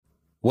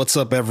What's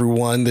up,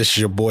 everyone? This is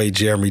your boy,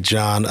 Jeremy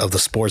John of the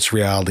Sports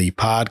Reality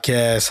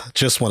Podcast.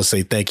 Just want to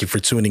say thank you for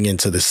tuning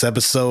into this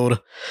episode.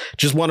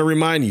 Just want to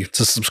remind you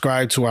to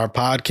subscribe to our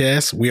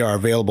podcast. We are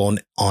available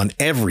on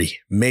every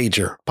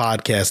major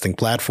podcasting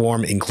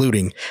platform,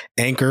 including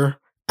Anchor,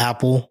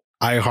 Apple,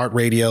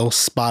 iHeartRadio,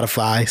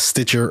 Spotify,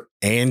 Stitcher,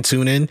 and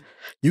TuneIn.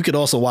 You could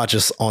also watch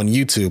us on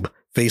YouTube,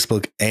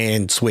 Facebook,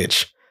 and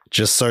Twitch.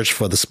 Just search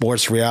for the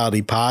Sports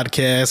Reality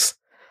Podcast,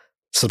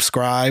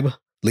 subscribe,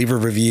 leave a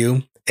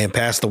review, and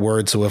pass the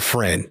word to a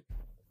friend.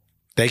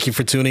 Thank you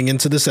for tuning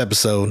into this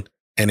episode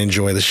and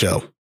enjoy the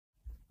show.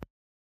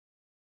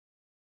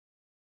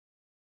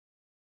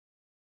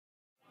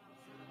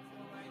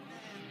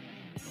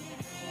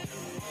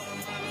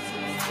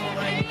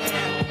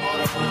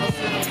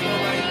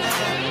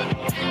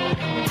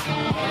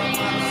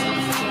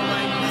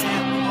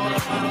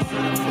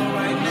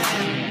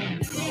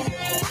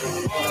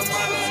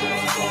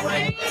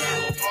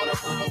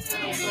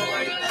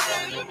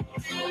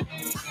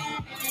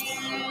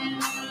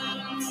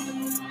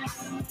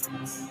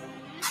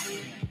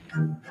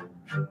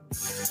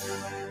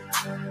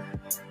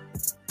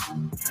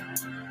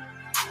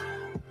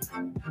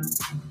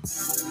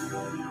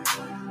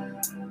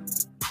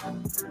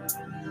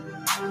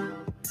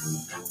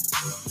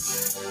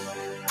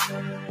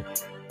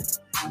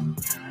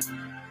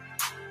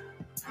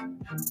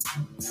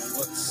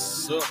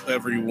 What's up,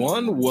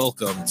 everyone?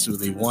 Welcome to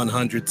the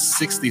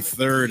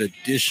 163rd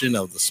edition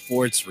of the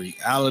Sports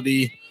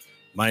Reality.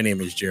 My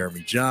name is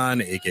Jeremy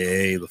John,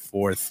 aka the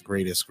fourth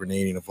greatest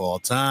Grenadian of all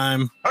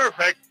time.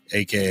 Perfect.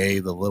 AKA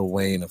the Lil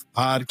Wayne of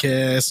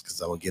podcasts,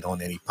 because I will get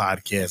on any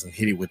podcast and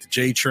hit it with the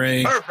J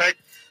Train. Perfect.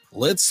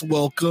 Let's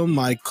welcome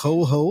my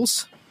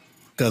co-host,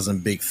 Cousin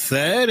Big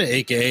Thad,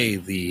 aka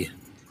the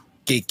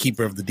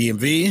gatekeeper of the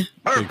DMV.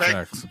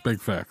 Perfect. Big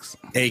facts.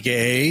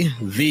 AKA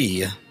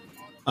the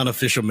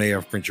unofficial mayor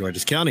of Prince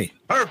George's County.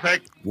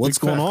 Perfect. What's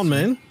Big going on,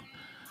 man?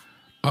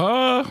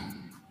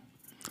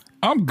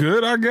 I'm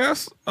good, I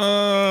guess.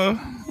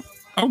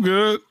 I'm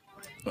good.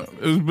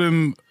 It's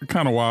been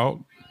kind of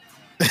wild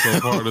so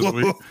far this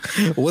week.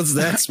 What's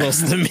that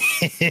supposed to mean?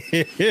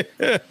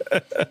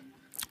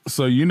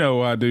 So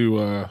I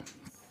do. I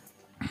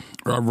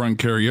run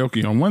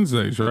karaoke on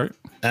Wednesdays, right?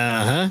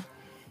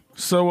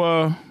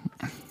 So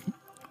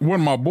one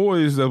of my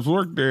boys that's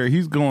worked there,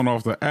 he's going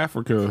off to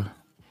Africa.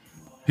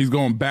 He's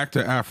going back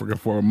to Africa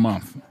for a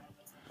month.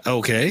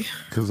 Okay.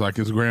 Because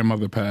his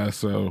grandmother passed,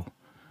 so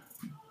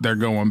they're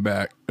going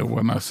back and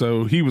whatnot.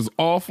 So he was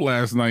off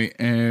last night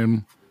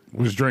and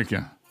was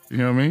drinking. You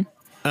know what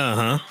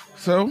I mean?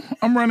 So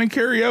I'm running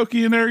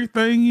karaoke and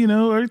everything.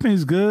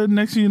 Everything's good.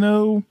 Next thing you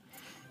know,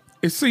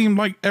 it seemed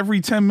like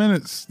every 10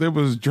 minutes there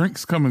was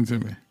drinks coming to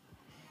me.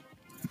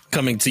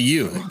 Coming to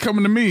you.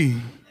 Coming to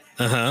me.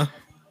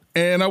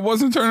 And I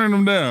wasn't turning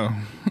them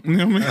down. You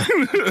know what I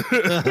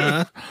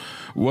mean?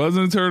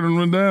 Wasn't turning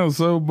them down.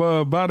 So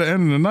by the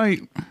end of the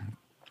night,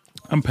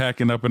 I'm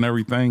packing up and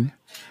everything.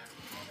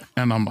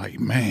 And I'm like,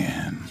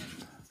 man,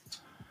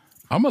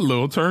 I'm a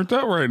little turned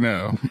up right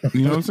now.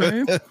 You know what I'm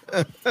saying?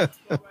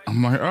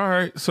 I'm like, all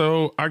right.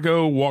 So I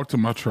go walk to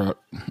my truck.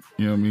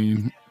 You know what I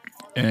mean?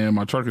 And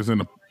my truck is in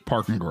the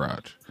parking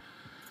garage.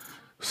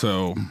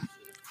 So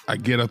I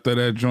get up to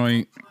that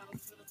joint.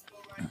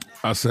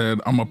 I said,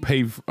 I'm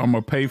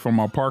gonna pay for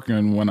my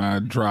parking when I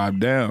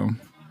drive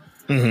down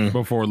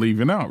before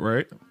leaving out,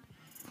 right?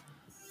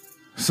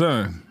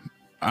 Son,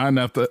 I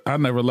never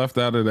left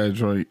out of that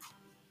joint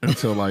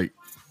until like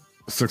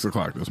 6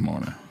 o'clock this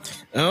morning.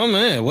 Oh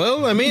man.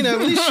 Well, I mean, at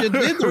least you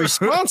did the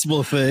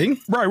responsible thing.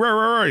 Right.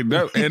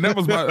 That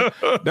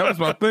was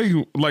my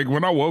thing. Like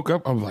when I woke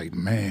up, I was like,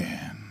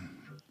 man,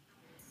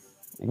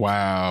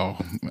 wow,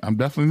 I'm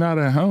definitely not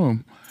at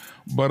home.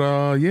 But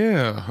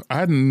yeah, I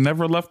had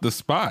never left the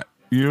spot.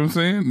 You know what I'm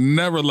saying?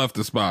 Never left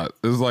the spot.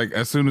 It's like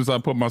as soon as I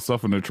put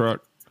myself in the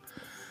truck,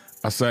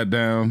 I sat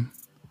down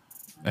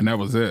and that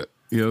was it.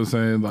 You know what I'm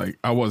saying? Like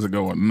I wasn't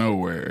going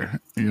nowhere.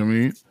 You know what I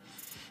mean?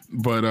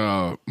 But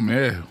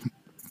yeah,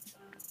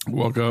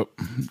 woke up.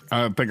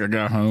 I think I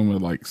got home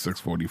at like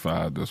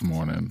 6:45 this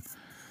morning.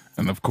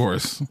 And of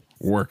course,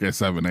 work at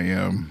 7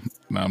 a.m.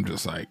 And I'm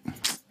just like,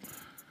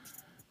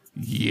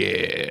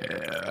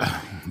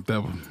 yeah,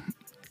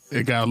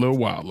 it got a little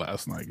wild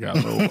last night.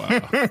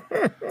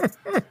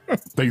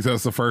 Think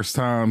that's the first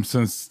time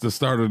since the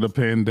start of the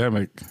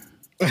pandemic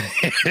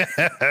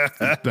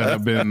that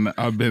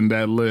I've been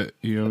that lit.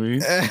 You know what I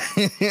mean?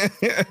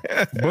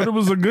 But it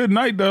was a good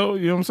night though.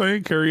 You know what I'm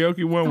saying?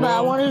 Karaoke went well. But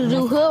I wanted to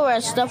do hood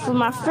rat stuff for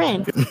my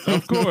friend.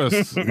 Of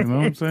course. You know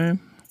what I'm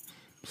saying?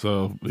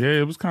 So yeah,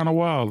 it was kind of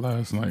wild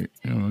last night.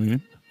 You know what I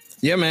mean?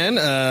 Yeah, man.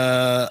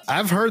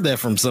 I've heard that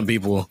from some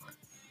people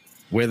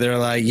where they're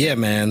like, yeah,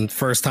 man,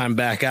 first time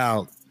back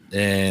out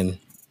and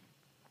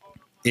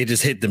it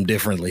just hit them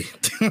differently.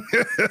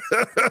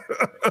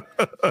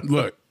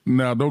 Look,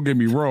 now don't get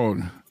me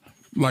wrong.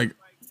 Like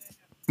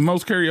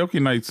most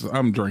karaoke nights,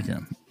 I'm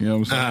drinking. You know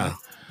what I'm saying?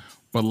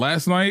 But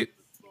last night,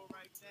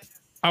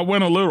 I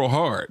went a little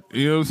hard.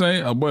 You know what I'm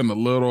saying? I went a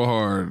little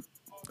hard.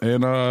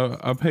 and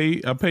I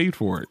paid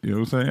for it. You know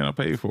what I'm saying? I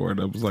paid for it.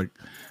 I was like,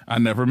 I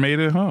never made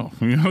it home.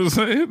 You know what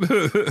I'm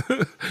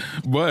saying?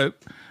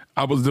 But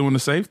I was doing the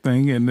safe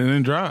thing and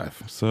then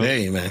drive. So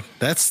hey, man,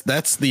 that's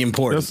the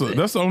important thing.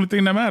 That's the only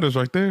thing that matters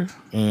right there.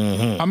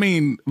 I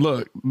mean,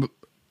 look,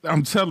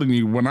 I'm telling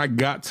you, when I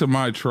got to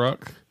my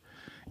truck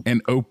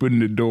and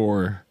opened the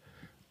door,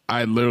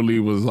 I literally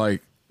was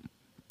like,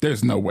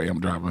 there's no way I'm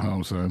driving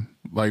home, son.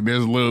 Like,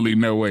 there's literally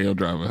no way I'm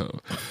driving home.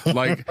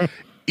 Like,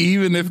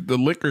 even if the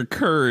liquor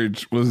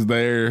courage was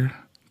there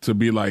to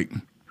be like,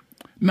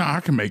 nah,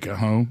 I can make it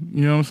home.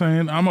 You know what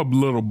I'm saying? I'm a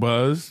little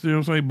buzzed, you know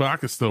what I'm saying? But I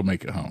can still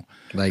make it home.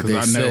 Like they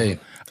say.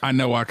 I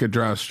know I could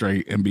drive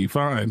straight and be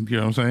fine, you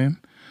know what I'm saying?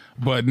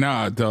 But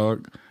nah,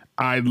 dog,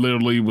 I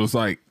literally was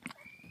like,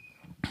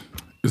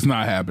 it's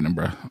not happening,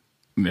 bro.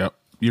 Yep,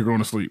 you're going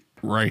to sleep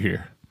right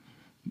here.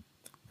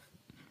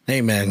 Hey,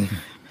 man,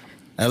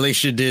 at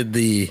least you did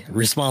the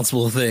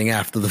responsible thing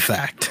after the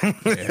fact.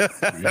 Yeah.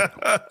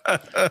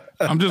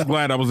 I'm just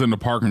glad I was in the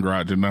parking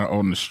garage and not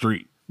on the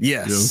street.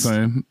 Yes. You know what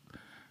I'm saying?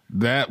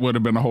 That would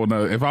have been a whole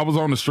nother. If I was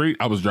on the street,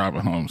 I was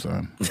driving home,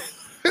 son. You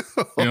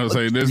know what I'm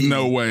saying? There's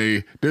no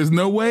way,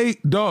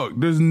 dog,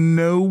 there's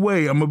no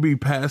way I'm going to be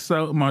passed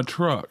out in my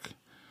truck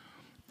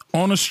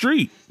on the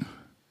street.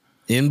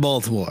 In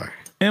Baltimore.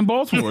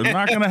 It's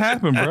not going to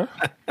happen, bro.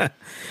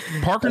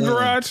 Parking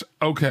garage,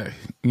 okay.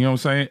 You know what I'm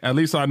saying? At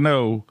least I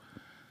know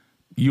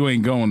you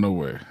ain't going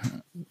nowhere.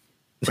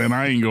 And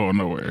I ain't going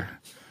nowhere.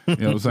 You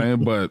know what I'm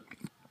saying? But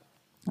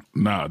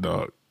nah,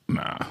 dog,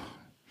 nah.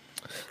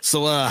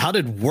 So how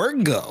did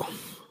work go?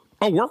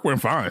 Oh, work went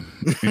fine.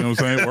 You know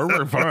what I'm saying? Work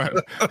went fine.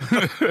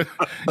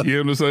 You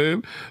know what I'm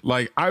saying?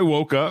 Like, I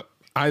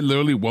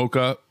literally woke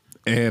up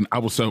and I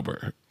was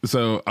sober.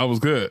 So I was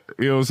good.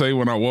 You know what I'm saying?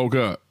 When I woke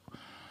up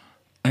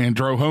and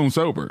drove home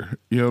sober.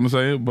 You know what I'm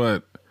saying?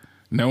 But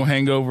no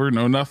hangover,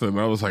 no nothing.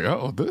 I was like,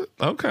 oh,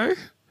 okay.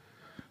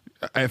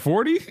 At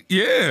 40?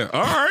 Yeah.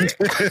 All right.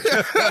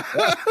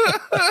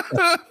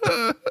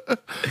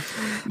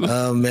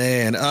 Oh,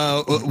 man.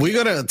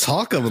 We're going to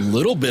talk a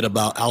little bit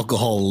about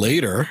alcohol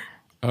later.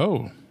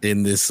 Oh.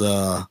 In this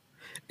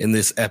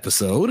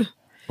episode.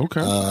 Okay.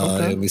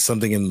 It'll be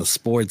something in the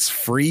sports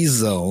free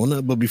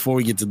zone. But before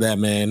we get to that,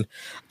 man,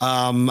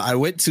 I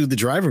went to the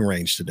driving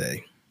range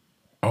today.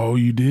 Oh,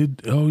 you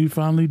did? Oh, you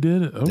finally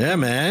did it? Okay. Yeah,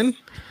 man.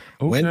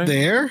 Okay. Went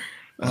there.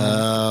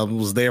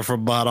 Was there for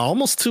about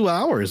almost 2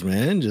 hours,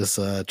 man. Just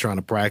trying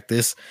to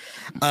practice.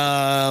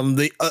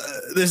 This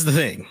is the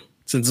thing.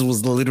 Since it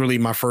was literally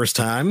my first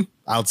time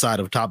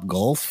outside of Top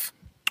Golf.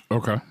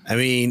 Okay. I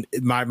mean,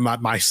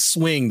 my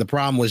swing. The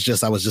problem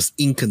was I was just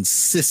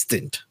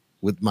inconsistent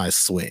with my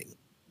swing.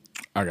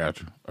 I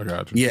got you.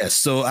 Yeah.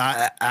 So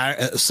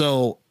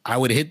I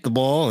would hit the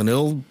ball and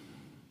it'll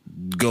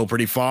go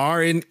pretty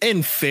far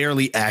and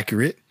fairly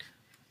accurate.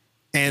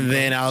 And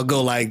then I'll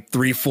go like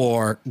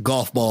 3-4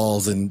 golf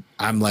balls and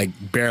I'm like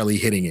barely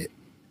hitting it.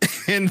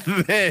 and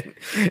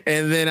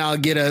then I'll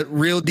get a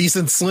real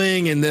decent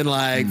swing and then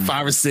like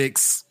 5 or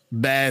 6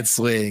 bad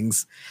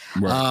swings.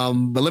 Right.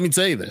 But let me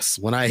tell you this,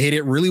 when I hit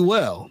it really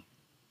well,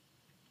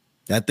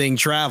 that thing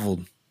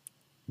traveled.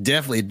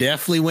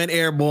 Definitely went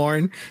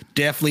airborne,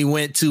 definitely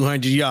went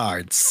 200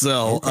 yards.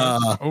 So,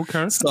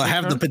 okay. So I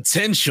have the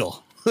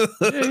potential.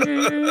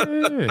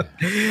 Yeah.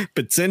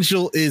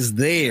 Potential is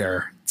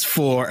there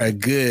for a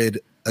good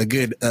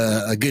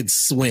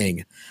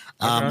swing.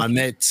 I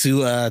met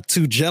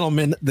two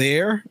gentlemen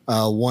there.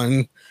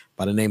 One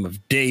by the name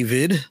of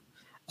David.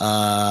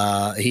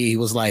 He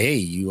was like, "Hey,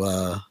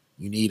 you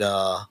need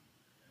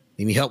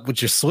help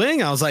with your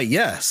swing?" I was like,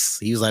 "Yes."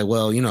 He was like,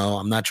 "Well,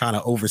 I'm not trying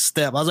to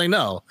overstep." I was like,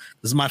 "No,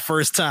 this is my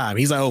first time."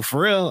 He's like, "Oh,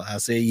 for real?" I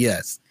said,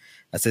 "Yes."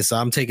 I said, "So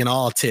I'm taking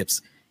all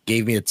tips."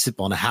 Gave me a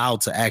tip on how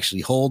to actually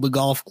hold the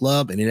golf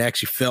club, and it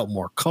actually felt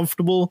more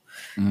comfortable.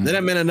 Then I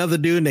met another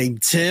dude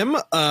named Tim,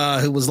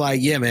 who was like,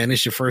 "Yeah, man,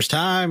 it's your first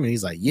time." And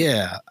he's like,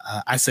 "Yeah."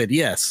 I said,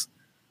 "Yes."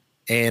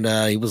 And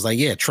he was like,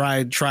 "Yeah,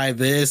 try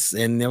this."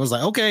 And it was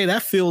like, "Okay,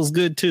 that feels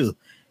good too."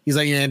 He's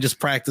like, "Yeah, just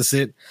practice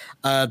it."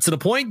 To the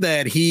point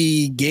that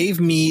he gave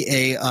me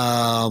an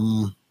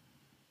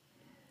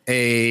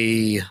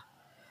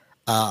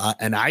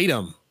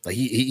item. Like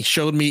he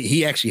showed me.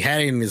 He actually had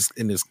it in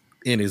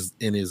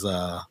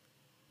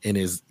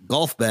his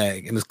golf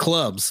bag, in his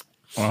clubs.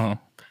 Uh-huh.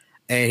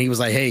 And he was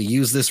like, "Hey,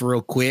 use this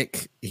real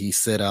quick." He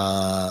said,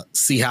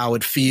 "See how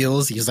it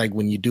feels." He's like,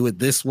 "When you do it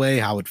this way,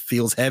 how it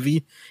feels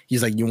heavy."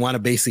 He's like, "You want to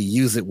basically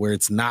use it where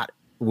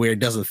it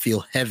doesn't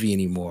feel heavy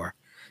anymore."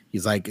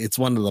 He's like, "It's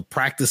one of the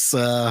practice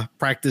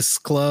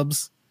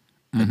clubs.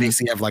 They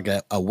basically have like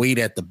a weight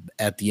at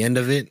the end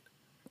of it."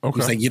 Okay.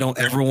 He's like, "You don't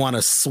ever want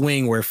to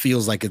swing where it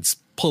feels like it's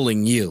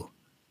pulling you."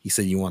 He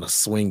said, "You want to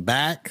swing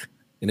back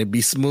and it'd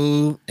be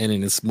smooth and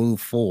then it's smooth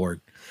forward."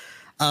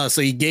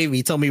 So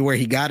he told me where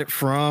he got it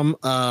from.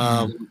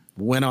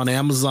 Went on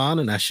Amazon,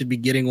 and I should be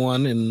getting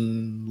one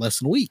in less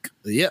than a week.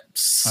 Yep.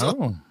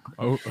 So,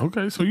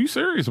 okay. So you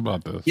serious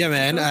about this? Yeah,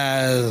 man.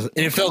 And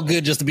it felt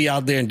good just to be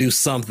out there and do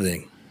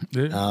something.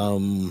 Yeah.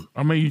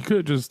 I mean, you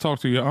could just talk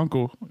to your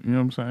uncle. You know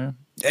what I'm saying?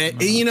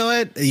 You know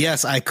what?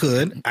 Yes, I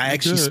could. I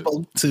actually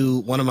spoke to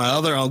one of my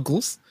other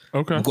uncles,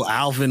 Uncle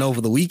Alvin,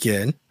 over the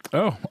weekend.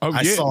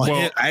 I saw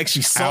him. I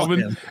actually saw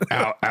him.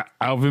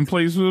 Alvin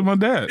plays with my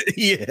dad.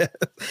 Yeah.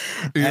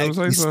 You know what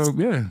I'm saying? So,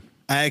 yeah.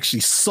 I actually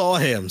saw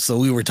him. So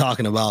we were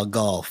talking about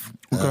golf.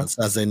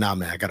 So I said, nah,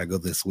 man, I got to go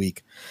this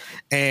week.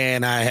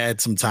 And I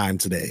had some time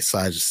today. So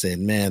I just said,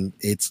 man,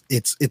 it's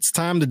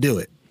time to do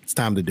it. It's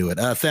time to do it.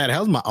 Thad,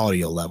 how's my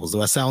audio levels?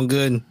 Do I sound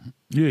good?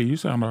 Yeah, you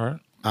sound all right.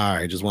 All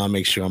right. Just want to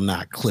make sure I'm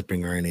not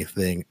clipping or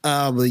anything.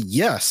 But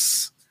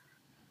yes,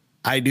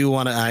 I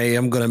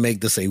am going to make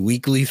this a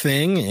weekly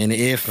thing. And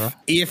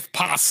if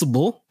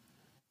possible,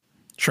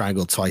 try and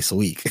go twice a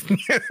week.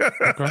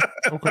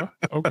 Okay.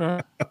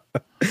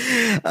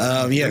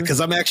 Yeah, because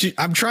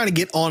I'm trying to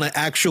get on an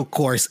actual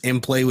course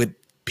and play with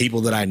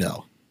people that I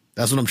know.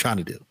 That's what I'm trying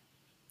to do.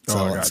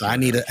 So I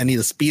need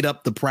to speed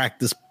up the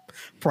practice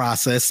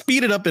process,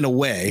 speed it up in a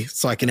way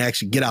so I can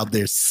actually get out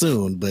there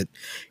soon, but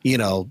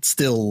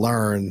still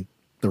learn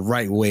the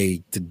right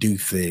way to do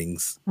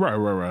things.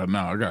 Right. No,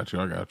 I got you.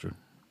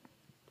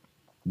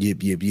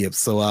 Yep.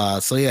 So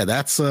yeah,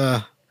 that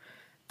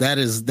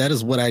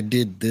is what I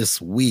did this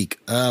week.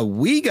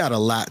 We got a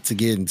lot to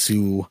get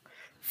into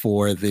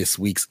for this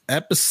week's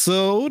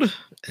episode.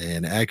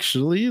 And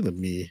actually, let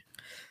me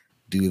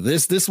do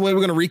this way.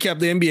 We're going to recap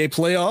the NBA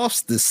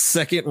playoffs, the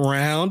second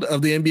round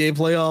of the NBA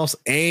playoffs,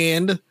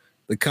 and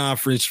the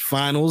conference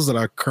finals that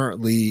are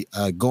currently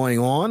going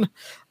on.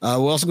 We're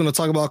also going to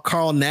talk about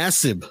Carl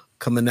Nassib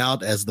coming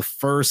out as the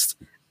first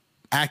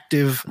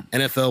active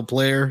NFL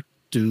player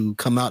to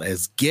come out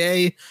as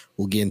gay.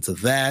 We'll get into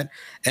that.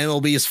 And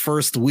it'll be his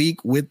first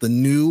week with the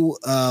new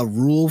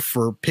rule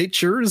for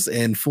pitchers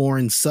and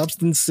foreign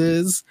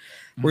substances.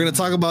 We're going to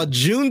talk about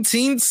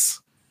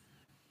IKEA's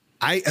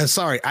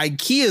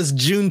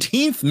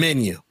Juneteenth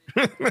menu.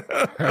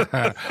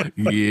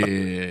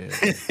 Yeah.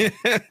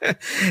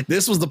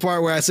 This was the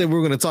part where I said we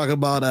were going to talk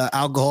about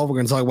alcohol. We're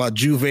going to talk about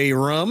Juve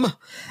rum,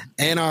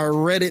 and our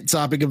Reddit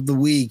topic of the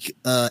week,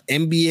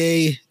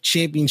 NBA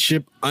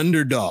championship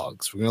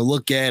underdogs. We're going to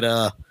look at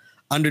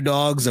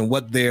underdogs and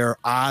what their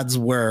odds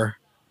were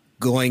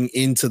going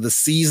into the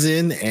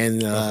season,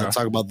 and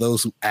talk about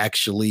those who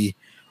actually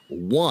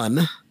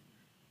won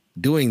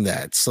doing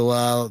that.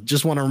 So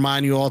just want to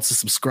remind you all to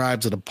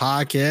subscribe to the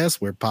podcast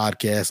where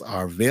podcasts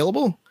are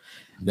available.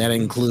 That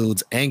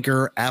includes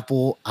Anchor,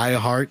 Apple,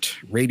 iHeart,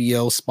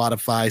 Radio,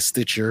 Spotify,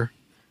 Stitcher,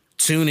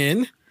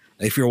 TuneIn.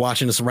 If you're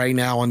watching us right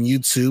now on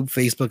YouTube,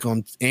 Facebook,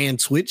 and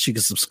Twitch, you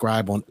can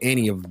subscribe on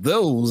any of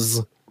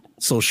those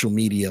social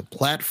media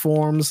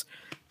platforms.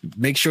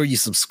 Make sure you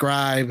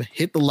subscribe,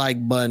 hit the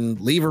like button,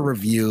 leave a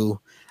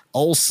review.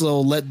 Also,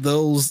 let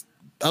those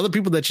other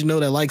people that you know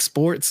that like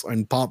sports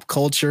and pop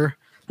culture,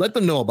 let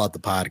them know about the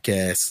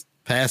podcast.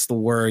 Pass the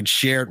word,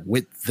 share it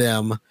with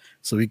them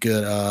so we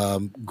could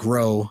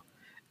grow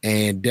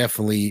and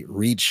definitely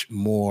reach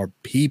more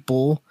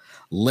people.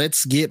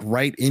 Let's get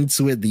right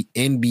into it. The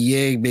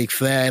NBA, Big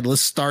Thad.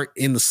 Let's start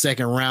in the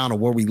second round of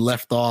where we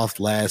left off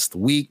last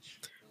week.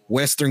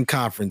 Western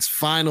Conference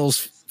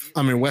semifinals.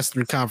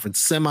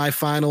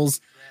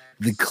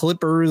 The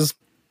Clippers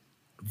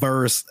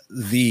versus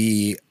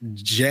the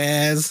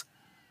Jazz.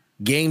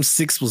 Game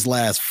 6 was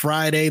last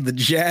Friday. The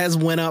Jazz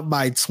went up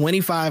by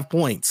 25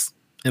 points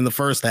in the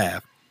first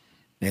half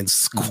and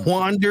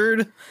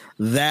squandered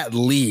that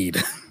lead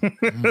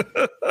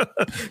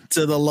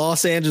to the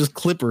Los Angeles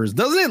Clippers.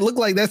 Doesn't it look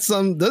like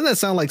doesn't that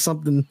sound like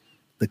something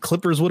the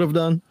Clippers would have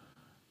done?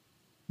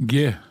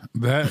 Yeah,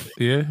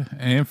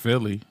 and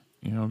Philly.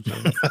 You know what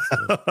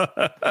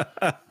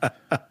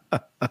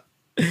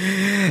I'm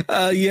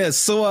saying?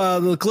 So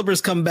the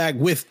Clippers come back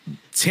with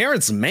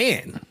Terrence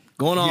Mann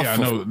going off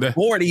for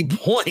 40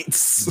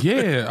 points.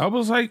 Yeah, I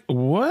was like,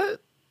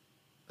 what?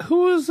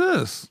 Who is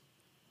this?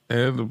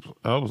 And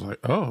I was like,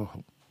 oh,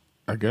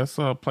 I guess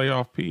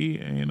playoff P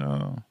ain't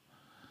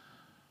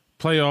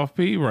playoff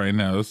P right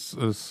now. It's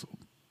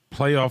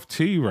playoff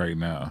T right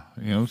now.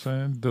 You know what I'm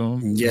saying?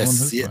 Doing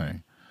his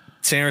thing.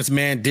 Terrence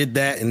Mann did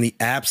that in the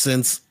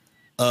absence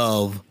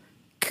of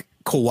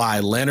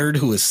Kawhi Leonard,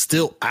 who is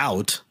still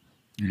out.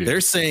 Yeah.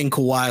 They're saying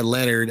Kawhi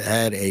Leonard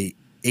had a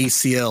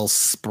ACL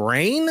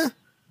sprain,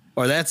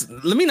 or let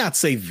me not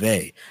say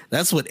they.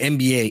 That's what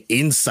NBA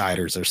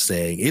insiders are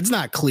saying. It's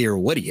not clear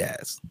what he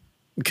has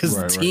because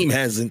the team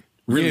hasn't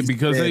really. Yeah,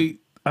 because I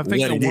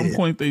think at one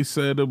point they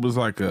said it was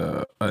like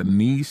a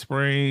knee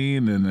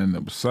sprain, and then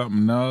it was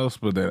something else,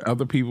 but then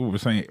other people were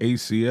saying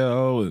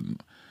ACL,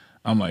 and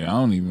I'm like,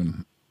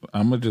 I'm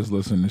gonna just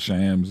listen to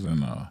Shams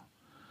and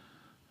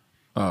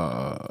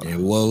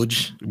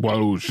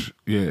Woj.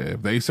 Yeah,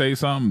 if they say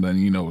something, then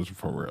you know it's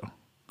for real.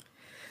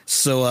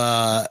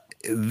 So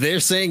they're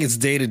saying it's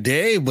day to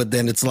day, but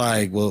then it's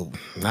like, well,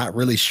 not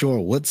really sure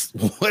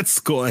what's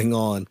going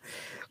on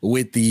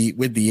with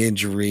the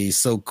injury.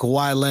 So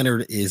Kawhi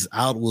Leonard is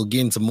out. We'll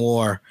get into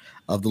more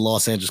of the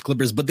Los Angeles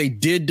Clippers, but they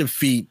did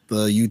defeat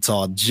the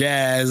Utah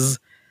Jazz.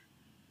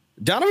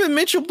 Donovan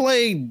Mitchell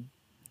played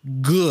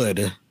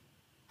good.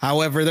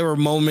 However, there were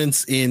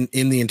moments in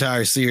the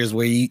entire series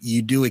where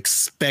you do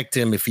expect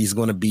him, if he's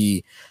going to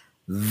be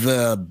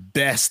the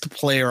best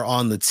player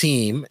on the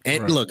team.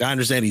 And look, I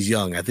understand he's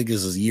young. I think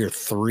this is year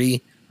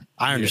 3.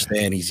 I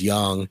understand he's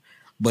young,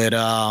 but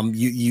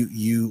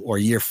you or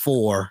year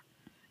 4,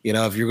 you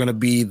know, if you're going to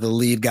be the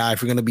lead guy,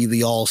 if you're going to be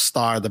the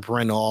all-star, the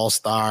perennial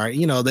all-star,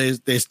 you know,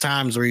 there's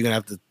times where you're going to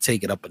have to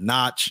take it up a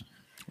notch.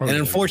 And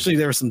unfortunately,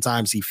 there were some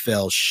times he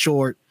fell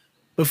short.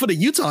 But for the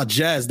Utah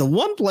Jazz, the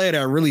one player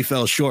that really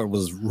fell short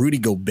was Rudy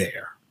Gobert.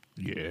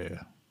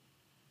 Yeah.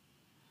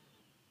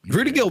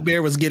 Rudy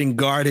Gobert was getting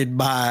guarded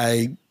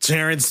by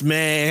Terrence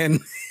Mann.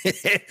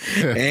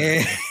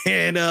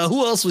 and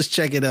who else was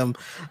checking him?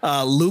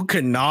 Luke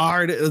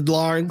Kennard,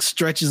 long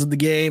stretches of the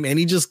game, and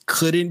he just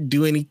couldn't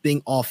do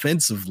anything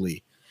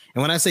offensively.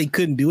 And when I say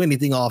couldn't do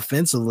anything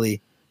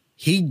offensively,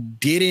 he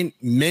didn't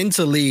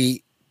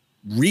mentally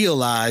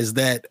realize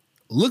that,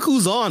 look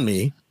who's on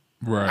me.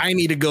 Right. I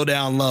need to go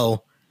down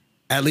low,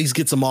 at least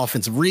get some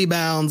offensive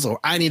rebounds, or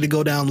I need to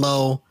go down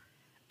low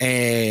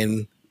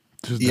and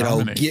just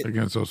dominate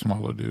against those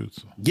smaller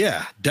dudes.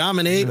 Yeah,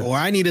 dominate, or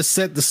I need to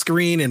set the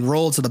screen and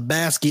roll to the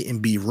basket and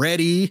be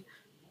ready.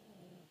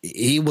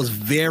 He was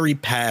very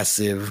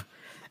passive,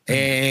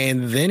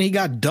 and then he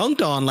got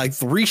dunked on like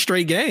 3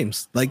 straight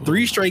games. Like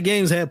 3 straight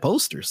games had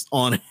posters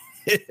on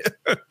it.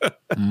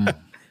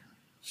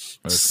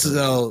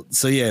 So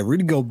yeah,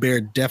 Rudy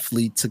Gobert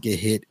definitely took a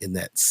hit in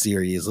that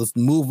series. Let's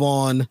move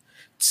on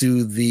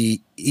to the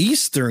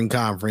Eastern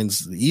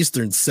Conference, the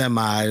Eastern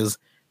semis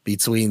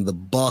between the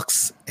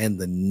Bucks and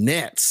the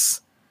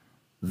Nets.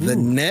 The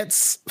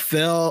Nets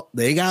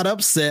they got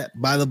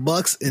upset by the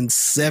Bucks in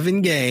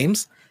 7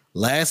 games.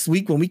 Last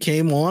week when we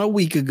came on a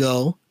week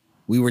ago,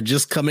 we were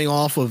just coming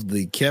off of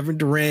the Kevin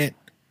Durant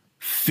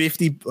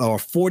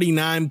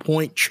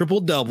 49-point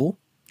triple-double.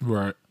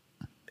 Right.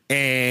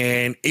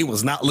 And it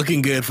was not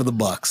looking good for the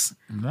Bucks.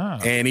 No.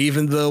 And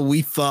even though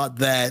we thought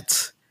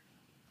that,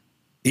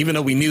 even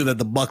though we knew that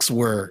the Bucks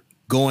were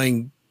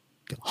going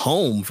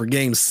home for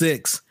game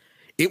 6,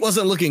 it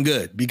wasn't looking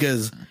good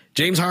because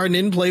James Harden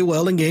didn't play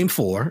well in game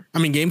 5.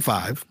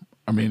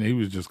 I mean, he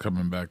was just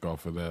coming back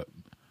off of that,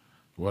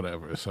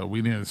 whatever. So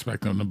we didn't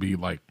expect him to be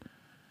like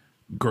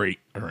great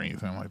or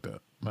anything like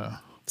that. No.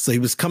 So he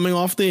was coming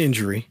off the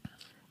injury.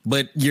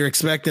 But you're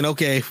expecting,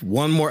 okay,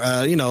 one more,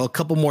 a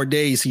couple more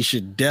days, he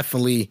should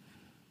definitely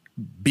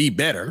be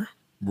better.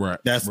 Right.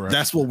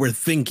 That's what we're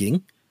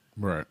thinking.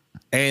 Right.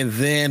 And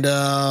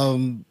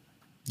then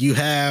you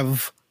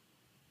have,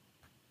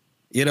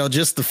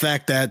 just the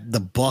fact that the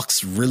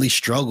Bucks really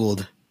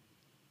struggled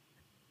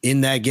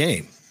in that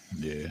game.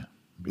 Yeah.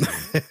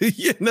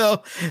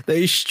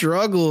 They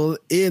struggled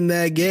in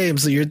that game.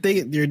 So you're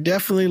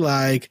definitely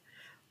like,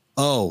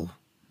 oh,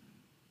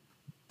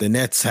 the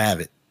Nets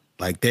have it.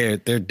 Like they're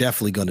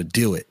definitely going to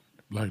do it.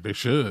 Like they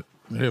should.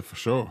 Yeah, for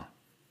sure.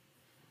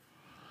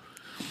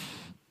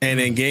 And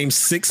then game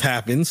 6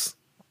 happens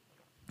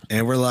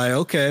and we're like,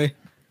 okay,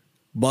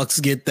 Bucks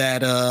get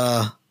that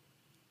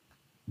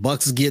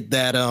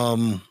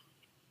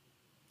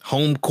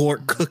home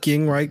court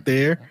cooking right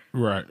there.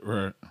 Right.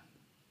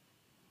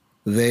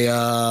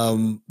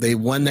 They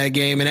won that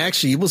game, and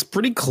actually it was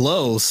pretty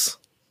close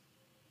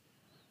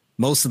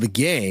most of the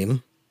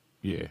game.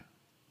 Yeah.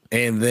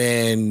 And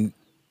then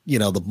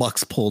the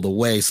Bucks pulled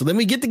away. So then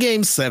we get to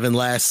game 7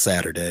 last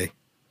Saturday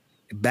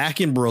back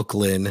in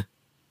Brooklyn.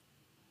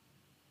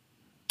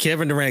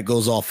 Kevin Durant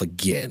goes off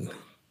again.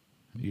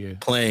 Yeah.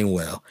 Playing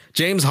well.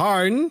 James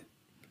Harden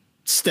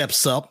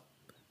steps up.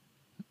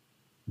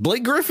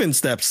 Blake Griffin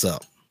steps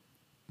up.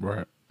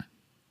 Right.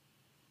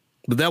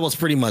 But that was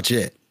pretty much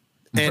it.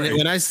 And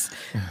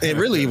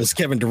it was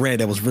Kevin Durant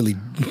that was really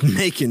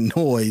making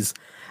noise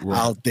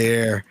out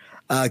there.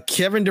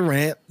 Kevin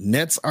Durant,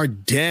 Nets are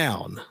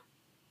down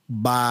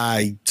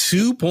by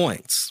 2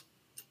 points.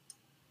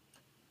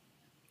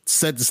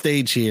 Set the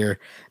stage here.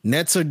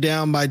 Nets are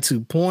down by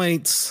 2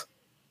 points.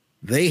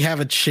 They have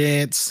a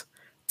chance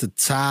to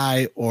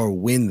tie or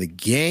win the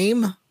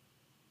game.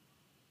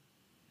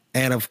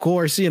 And of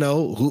course, who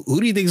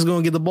do you think is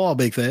going to get the ball,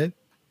 Big Fed?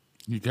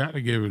 You got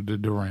to give it to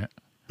Durant.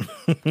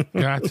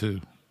 Got to.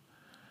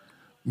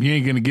 You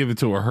ain't going to give it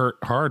to a hurt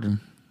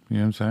Harden. You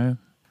know what I'm saying?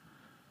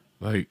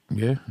 Like,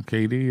 yeah,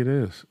 KD it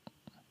is.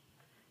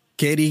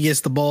 KD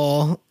gets the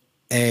ball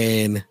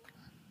and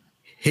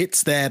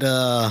hits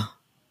a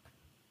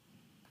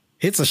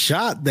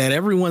shot that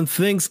everyone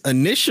thinks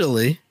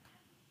initially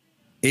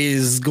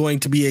is going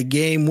to be a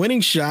game-winning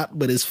shot,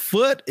 but his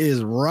foot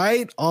is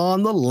right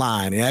on the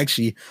line. And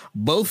actually,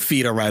 both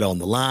feet are right on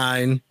the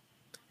line.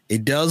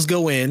 It does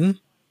go in.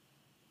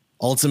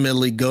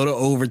 Ultimately, go to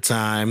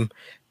overtime.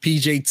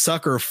 PJ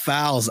Tucker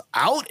fouls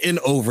out in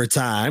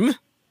overtime.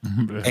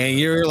 And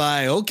you're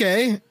like,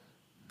 okay.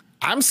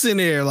 I'm sitting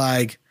there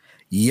like,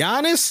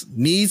 Giannis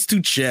needs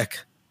to check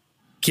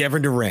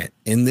Kevin Durant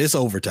in this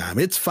overtime.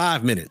 It's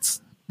 5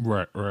 minutes.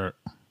 Right.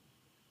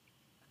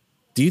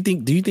 Do you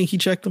think he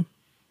checked him?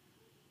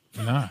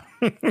 Nah.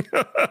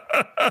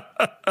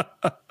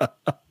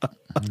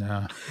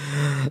 Nah.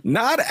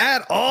 Not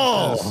at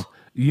all.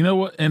 You know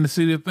what? And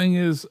see, the thing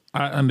is,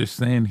 I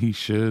understand he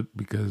should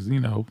because,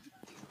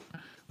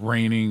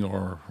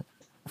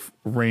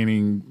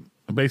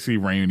 basically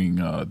reigning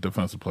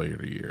defensive player of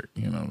the year.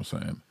 You know what I'm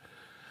saying?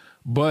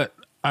 But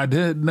I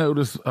did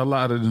notice a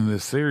lot in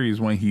this series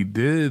when he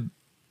did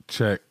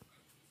check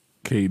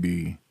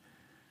KD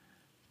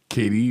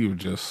would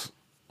just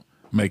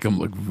make him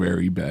look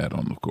very bad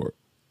on the court.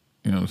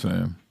 You know what I'm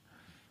saying?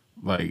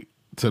 Like,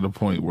 to the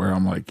point where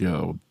I'm like,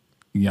 yo,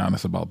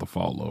 Giannis about to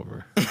fall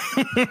over. You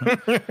know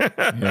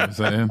what I'm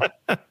saying?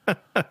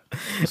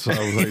 So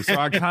I was like,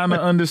 I kind of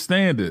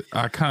understand it.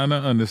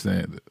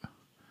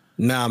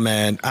 Nah,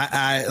 man.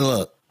 I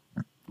look.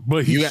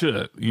 But he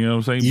should. You know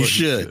what I'm saying? You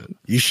should.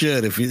 You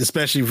should,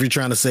 especially if you're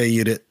trying to say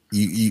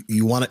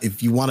you want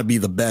to be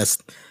the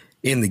best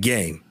in the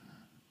game.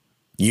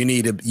 You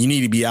need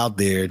to be out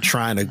there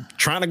trying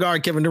to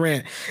guard Kevin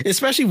Durant,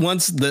 especially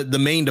once the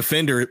main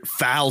defender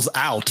fouls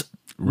out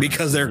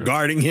because they're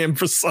guarding him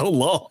for so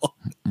long.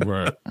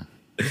 Right.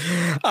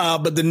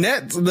 But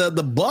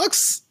the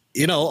Bucks,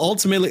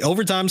 ultimately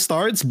overtime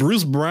starts.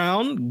 Bruce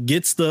Brown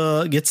gets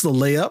the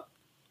layup,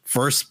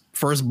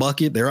 first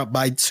bucket. They're up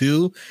by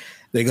 2.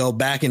 They go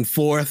back and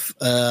forth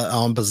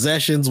on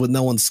possessions with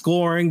no one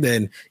scoring.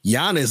 Then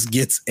Giannis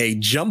gets a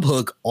jump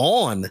hook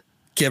on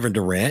Kevin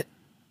Durant,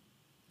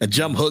 a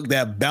jump hook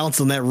that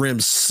bounced on that rim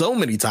so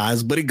many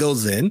times, but it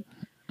goes in.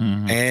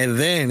 Mm-hmm. And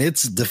then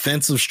it's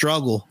defensive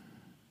struggle,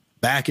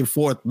 back and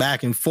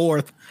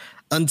forth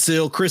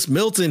until Chris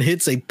Milton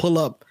hits a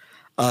pull-up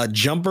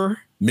jumper,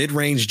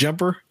 mid-range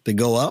jumper to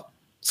go up.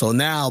 So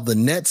now the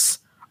Nets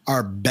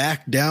are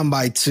back down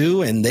by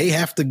 2, and they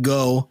have to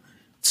go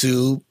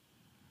to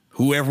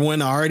who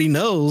everyone already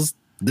knows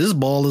this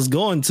ball is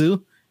going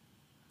to.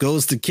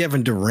 Goes to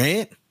Kevin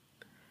Durant.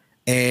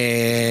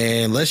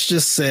 And let's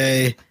just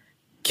say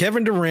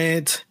Kevin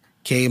Durant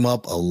came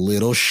up a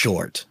little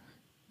short.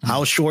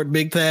 How short,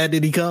 Big Pad,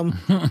 did he come?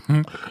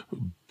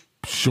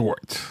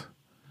 Short.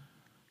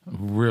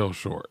 Real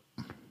short.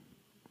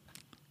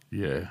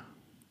 Yeah.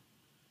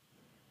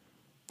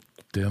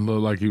 Didn't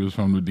look like he was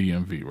from the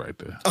DMV right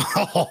there.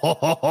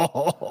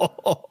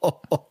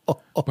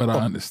 But I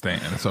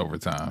understand. It's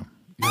overtime.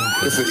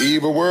 It's an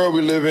evil world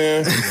we live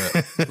in.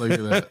 Yeah, look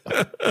at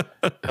that.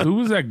 Who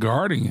was that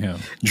guarding him?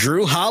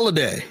 Drew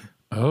Holiday.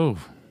 Oh.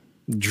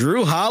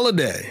 Drew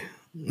Holiday.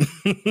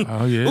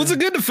 Oh, yeah. Who's a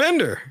good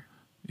defender.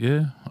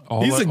 Yeah.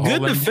 He's a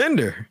good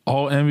defender.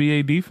 All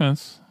NBA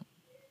defense.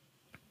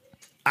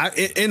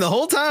 And the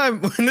whole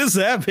time when this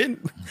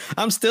happened,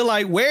 I'm still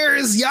like, where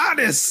is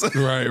Giannis?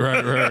 Right.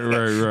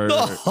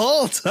 The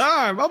whole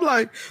time. I'm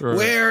like,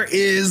 where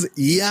is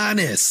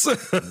Giannis?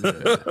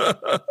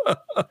 Yeah.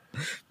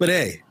 But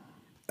hey,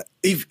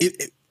 if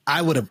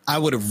I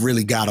would have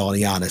really got on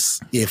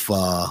Giannis if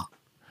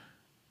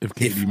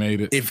KD made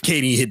it. If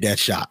KD hit that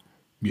shot.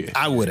 Yeah.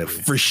 I would have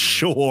for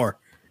sure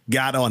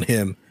got on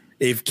him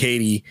if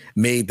KD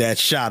made that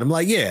shot. I'm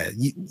like, yeah,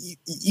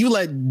 you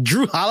let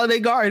Drew Holiday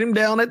guard him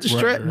down at the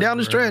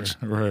stretch.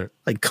 Right.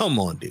 Like, come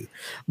on, dude.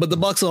 But the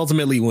Bucks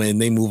ultimately win.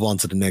 They move on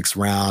to the next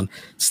round,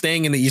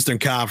 staying in the Eastern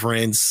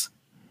Conference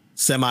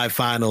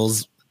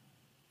semifinals.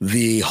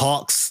 The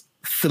Hawks,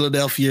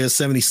 Philadelphia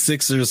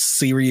 76ers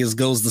series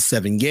goes to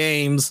 7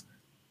 games.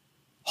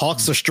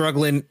 Hawks are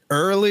struggling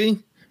early,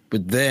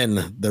 but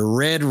then the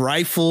Red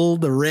Rifle,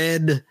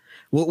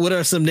 what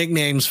are some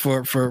nicknames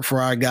for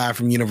our guy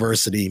from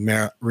University of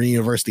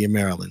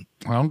Maryland?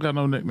 I don't got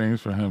no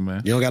nicknames for him,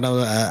 man. You don't got no.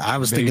 I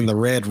was thinking the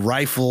Red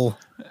Rifle,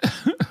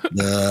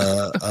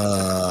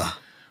 the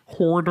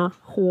Hoarder.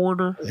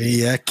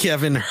 Yeah,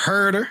 Kevin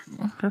Herter.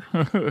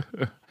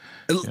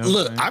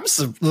 Look,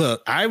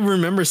 I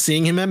remember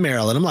seeing him at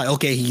Maryland. I'm like,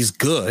 okay, he's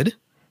good.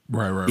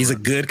 Right. He's a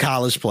good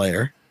college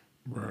player.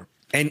 Right.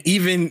 And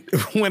even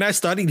when I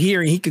started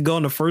hearing he could go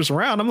in the first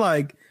round, I'm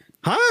like,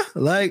 huh?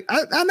 Like,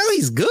 I know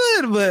he's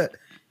good, but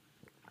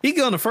he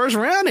go in the first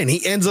round and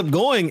he ends up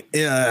going,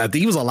 I think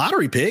he was a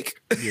lottery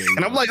pick. Yeah,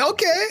 and I'm like,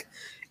 okay.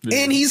 Yeah.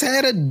 And he's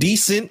had a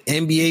decent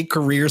NBA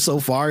career so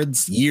far.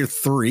 It's year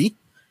 3.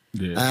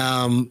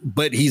 Yeah.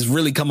 But he's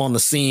really come on the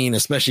scene,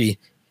 especially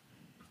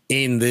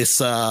in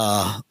this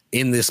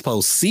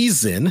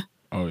postseason.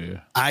 Oh, yeah.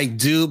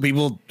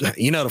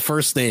 The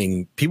first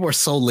thing, people are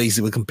so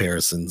lazy with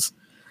comparisons.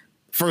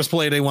 First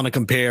player they want to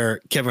compare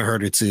Kevin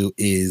Herter to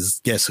is,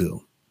 guess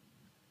who?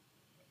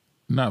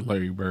 Not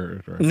Larry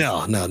Bird, right?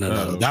 No. That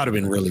would have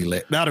been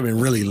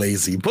really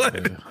lazy.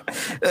 But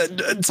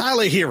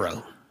Tyler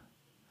Hero.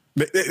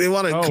 They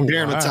want to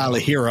compare him to Tyler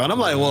Hero. And I'm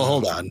like, well,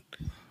 hold on.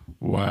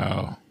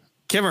 Wow.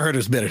 Kevin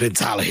Herter's better than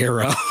Tyler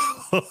Hero.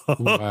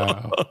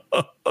 Wow.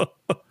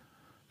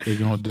 They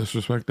going to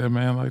disrespect that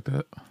man like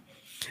that?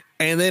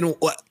 And then,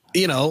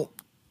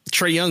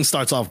 Trae Young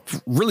starts off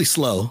really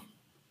slow,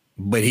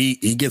 but he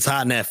gets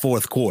hot in that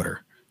fourth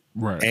quarter.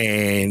 Right.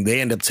 And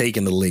they end up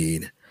taking the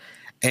lead.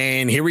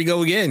 And here we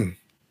go again.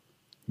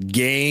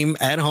 Game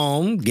at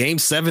home, game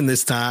 7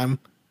 this time.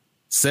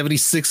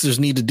 76ers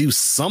need to do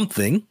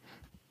something.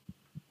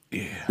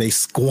 Yeah. They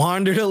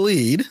squander the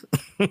lead.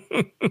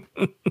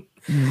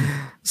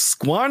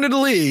 Squander the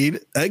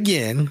lead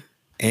again.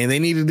 and they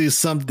need to do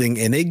something,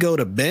 and they go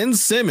to Ben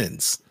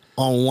Simmons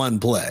on one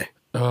play.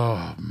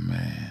 Oh,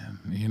 man.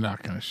 You're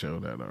not going to show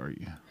that, are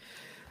you?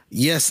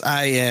 Yes,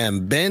 I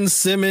am. Ben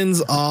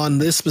Simmons on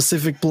this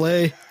specific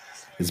play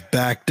is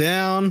back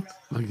down.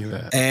 Look at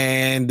that.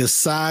 And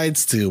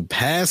decides to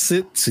pass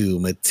it to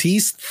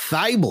Matisse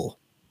Thybulle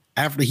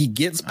after he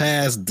gets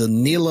past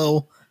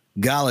Danilo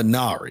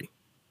Gallinari.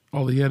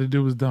 All he had to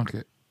do was dunk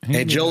it.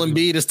 And Joel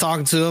Embiid is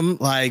talking to him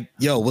like,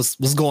 yo,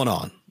 what's going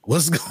on?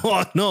 What's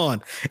going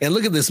on? And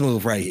look at this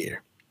move right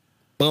here.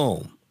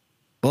 Boom.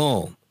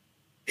 Boom.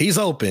 He's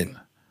open.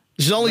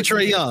 It's only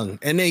Trae Young.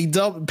 And then he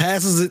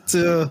passes it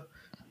to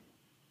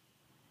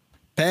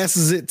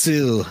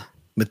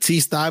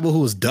Matisse Thybulle, who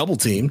was double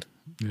teamed.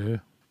 Yeah.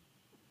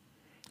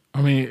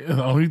 I mean,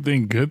 the only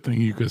good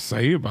thing you could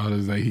say about it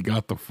is that he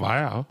got the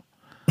foul.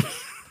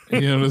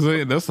 You know what I'm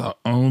saying? That's the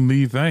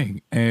only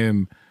thing.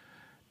 And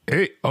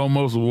it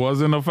almost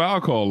wasn't a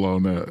foul call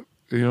on that.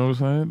 You know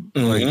what I'm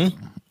saying?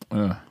 Mm-hmm.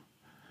 Like,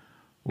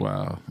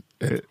 wow.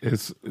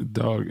 It's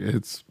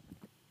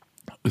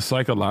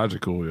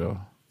psychological, yo.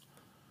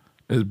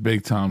 It's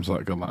big time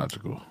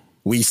psychological.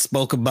 We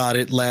spoke about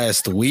it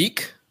last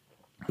week.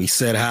 We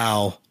said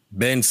how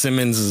Ben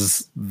Simmons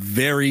is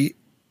very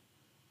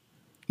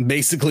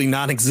basically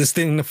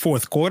non-existent in the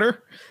fourth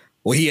quarter.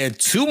 Well, he had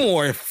two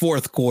more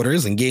fourth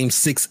quarters in game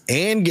 6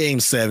 and game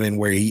 7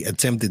 where he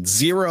attempted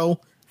 0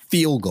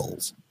 field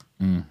goals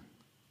in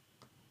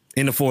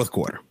the fourth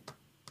quarter.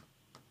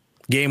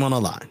 Game on the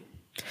line.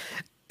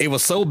 It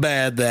was so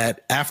bad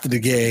that after the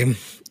game,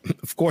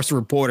 of course,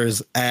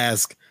 reporters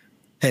asked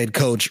head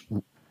coach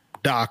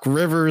Doc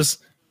Rivers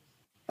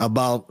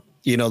about,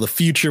 the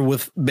future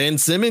with Ben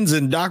Simmons,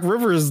 and Doc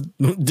Rivers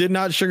did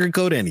not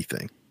sugarcoat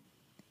anything.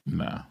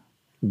 No.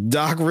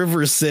 Doc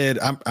Rivers said,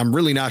 I'm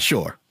really not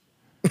sure.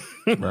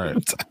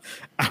 Right.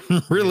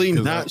 I'm really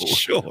not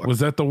sure. Was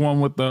that the one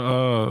with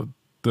the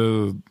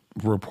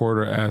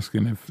reporter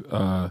asking if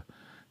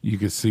you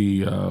could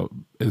see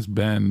is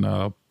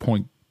Ben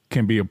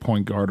can be a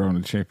point guard on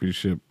a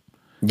championship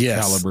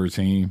caliber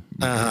team?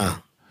 Uh-huh.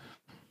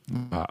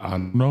 I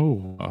don't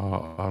know.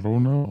 I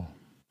don't know.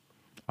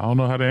 I don't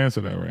know how to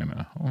answer that right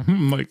now.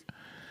 I'm like,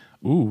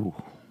 ooh.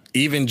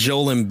 Even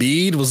Joel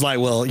Embiid was like,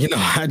 well,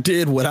 I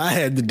did what I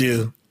had to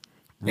do.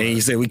 Right. And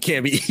he said, we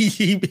can't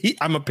be,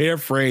 I'm a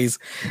paraphrase.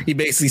 He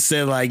basically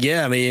said like,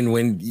 yeah, I mean,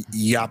 when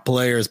you got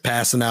players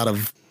passing out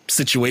of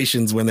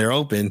situations when they're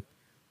open,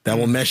 that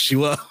will mess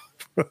you up.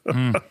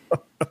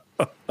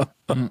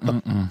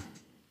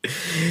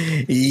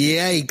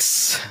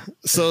 Yikes.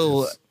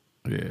 So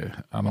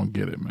yeah, I don't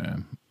get it,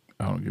 man.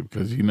 I don't get it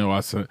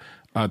because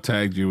I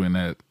tagged you in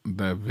that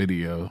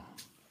video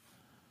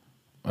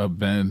of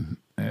Ben,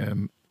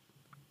 and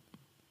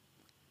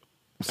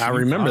I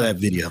remember that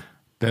video.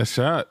 That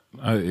shot,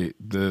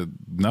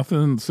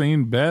 nothing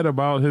seemed bad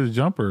about his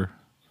jumper.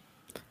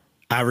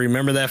 I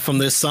remember that from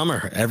this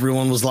summer.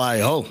 Everyone was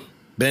like, "Oh,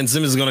 Ben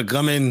Simmons is going to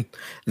come in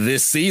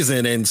this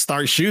season and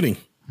start shooting."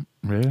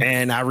 Yeah.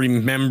 And I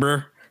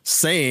remember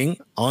saying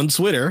on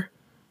Twitter,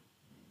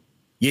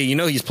 "Yeah,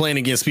 he's playing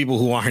against people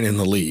who aren't in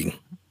the league."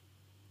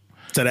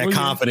 So that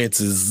confidence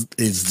is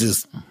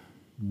just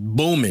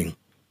booming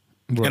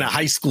in a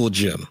high school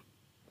gym.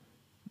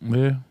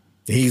 Yeah.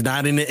 He's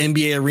not in the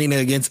NBA arena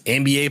against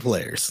NBA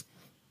players.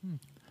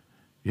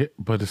 Yeah,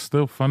 but it's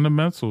still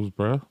fundamentals,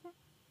 bro.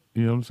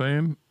 You know what I'm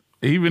saying?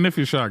 Even if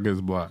your shot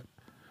gets blocked,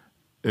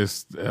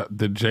 it's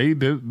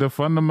the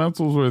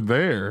fundamentals were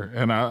there,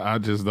 and I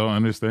just don't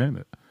understand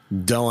it.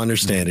 Don't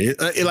understand it.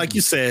 Like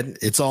you said,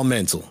 it's all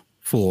mental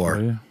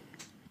for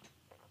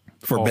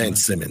Ben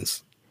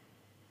Simmons.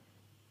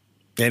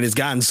 And it's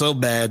gotten so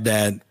bad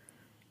that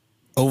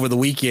over the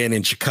weekend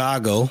in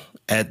Chicago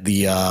at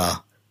the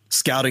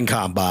scouting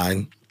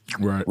combine,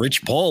 right,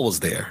 Rich Paul was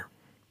there.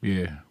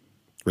 Yeah.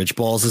 Rich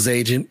Paul's his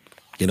agent,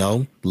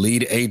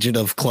 lead agent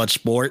of Clutch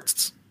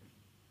Sports.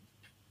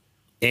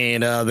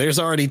 And there's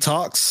already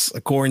talks,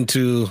 according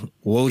to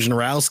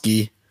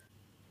Wojnarowski,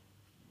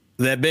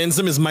 that Ben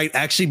Simmons might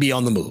actually be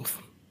on the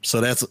move. So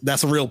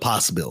that's a real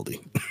possibility.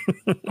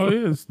 Oh,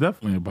 yeah, it's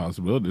definitely a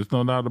possibility. There's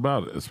no doubt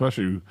about it,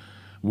 especially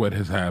what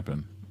has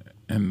happened.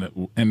 And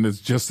it's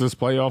just this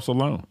playoffs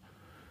alone.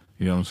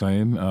 You know what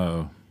I'm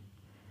saying?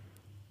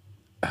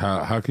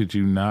 How could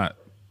you not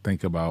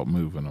think about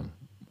moving them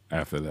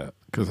after that?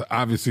 Because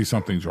obviously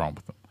something's wrong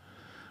with them.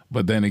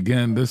 But then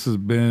again, this has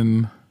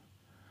been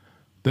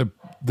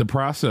the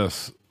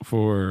process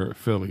for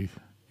Philly.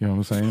 You know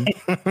what I'm saying?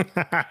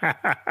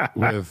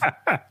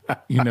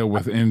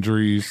 with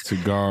injuries to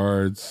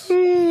guards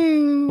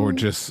or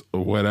just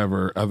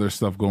whatever other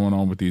stuff going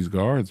on with these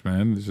guards,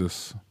 man. It's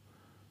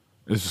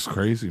just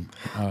crazy.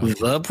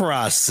 The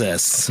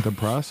process. The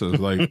process.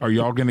 Like, are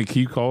y'all going to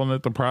keep calling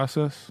it the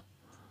process?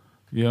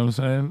 You know what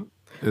I'm saying?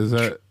 Is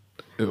that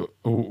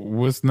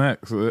what's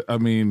next? I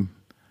mean,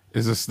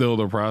 is it still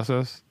the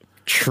process?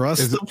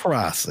 Trust the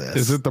process.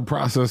 Is it the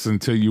process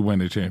until you win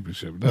the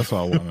championship? That's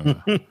all I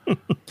want to know.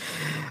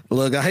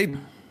 Look, I hate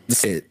to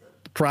say it.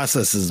 The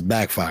process is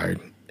backfired,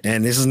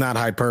 and this is not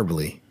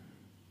hyperbole.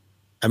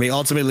 I mean,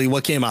 ultimately,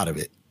 what came out of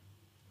it?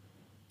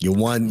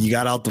 You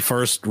got out the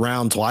first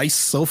round twice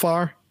so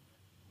far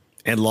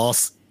and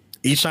lost.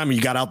 Each time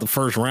you got out the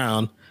first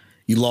round,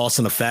 you lost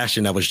in a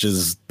fashion that was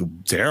just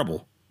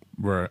terrible.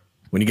 Right.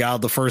 When you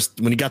got to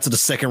the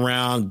second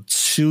round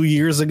 2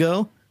 years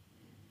ago,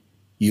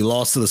 you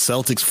lost to the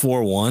Celtics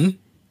 4-1.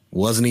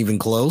 Wasn't even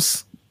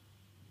close.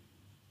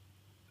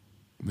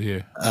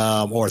 Yeah.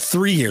 Or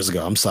 3 years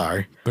ago. I'm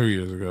sorry. 3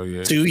 years ago.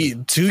 Yeah.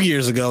 2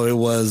 years ago,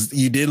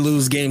 you did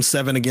lose game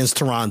 7 against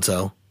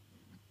Toronto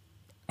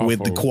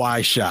with the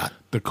Kawhi shot.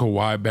 The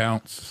Kawhi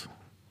bounce.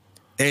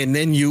 And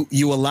then you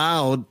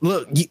allowed,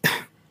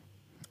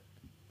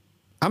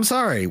 I'm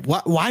sorry.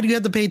 Why do you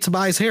have to pay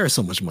Tobias Harris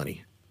so much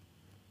money?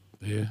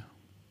 Yeah.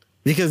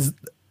 Because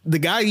the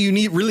guy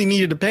you really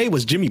needed to pay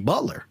was Jimmy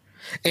Butler.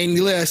 And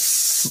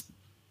yes,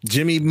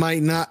 Jimmy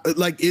might not,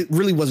 it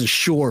really wasn't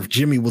sure if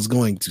Jimmy was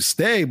going to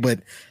stay, but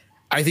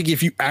I think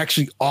if you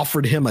actually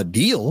offered him a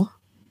deal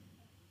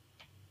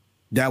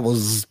that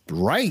was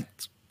right,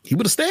 he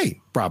would have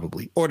stayed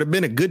probably, or there'd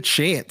been a good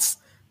chance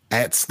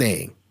at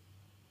staying.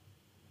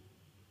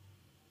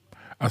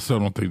 I still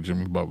don't think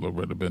Jimmy Butler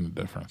would have been the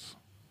difference.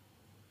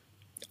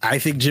 I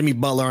think Jimmy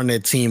Butler on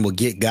that team will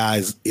get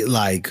guys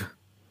like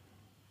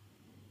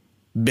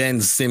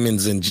Ben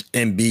Simmons and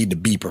Embiid to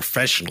be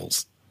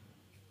professionals.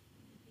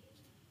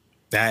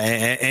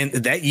 And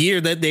that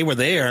year that they were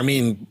there, I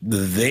mean,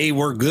 they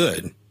were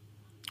good.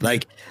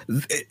 Like,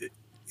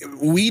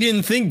 we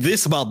didn't think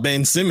this about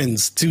Ben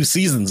Simmons 2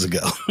 seasons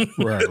ago.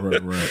 Right.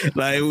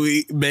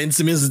 Ben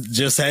Simmons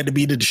just had to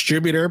be the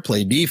distributor,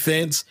 play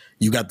defense.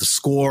 You got the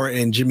score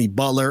and Jimmy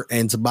Butler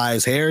and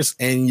Tobias Harris,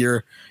 and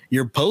your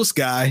post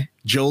guy,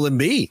 Joel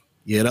Embiid.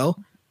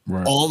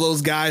 Right. All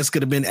those guys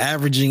could have been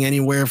averaging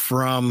anywhere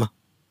from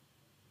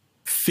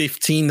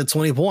 15 to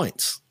 20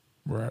 points.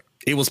 Right.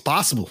 It was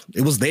possible.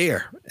 It was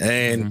there.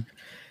 And,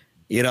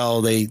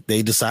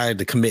 they decided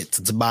to commit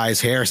to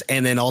Tobias Harris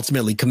and then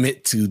ultimately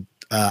commit to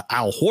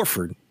Al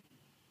Horford,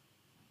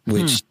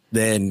 which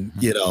then,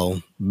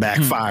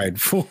 backfired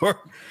for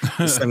the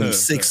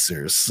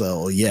 76ers.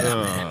 So,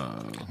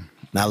 man,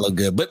 not look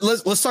good. But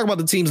let's talk about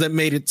the teams that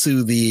made it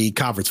to the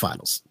conference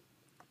finals.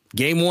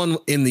 Game 1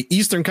 in the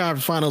Eastern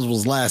Conference Finals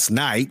was last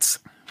night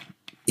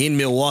in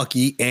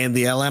Milwaukee, and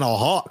the Atlanta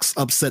Hawks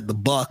upset the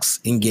Bucks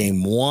in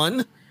game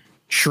 1.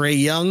 Trae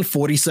Young,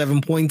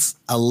 47 points,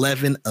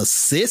 11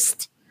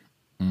 assists.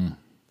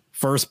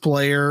 First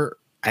player,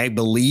 I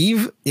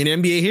believe, in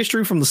NBA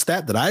history from the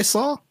stat that I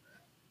saw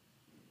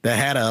that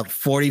had a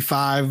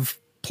 45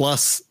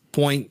 plus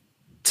point,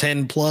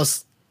 10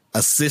 plus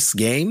assists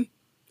game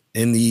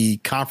in the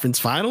conference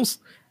finals.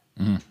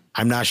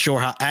 I'm not sure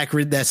how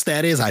accurate that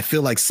stat is. I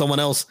feel like someone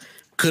else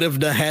could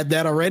have had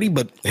that already,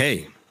 but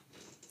hey,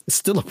 it's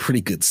still a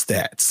pretty good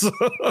stat.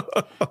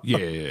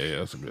 Yeah,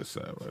 that's a good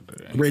stat right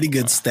there. Pretty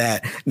good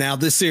stat. Now,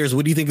 this series,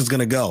 what do you think is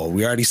going to go?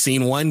 We already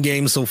seen one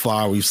game so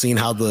far. We've seen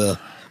how the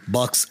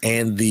Bucks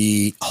and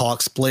the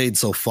Hawks played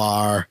so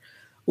far.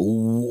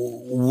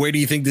 Where do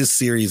you think this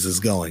series is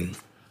going?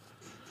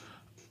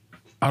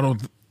 I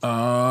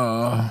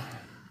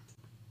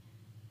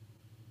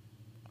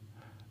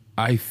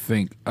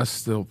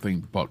still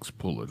think Bucks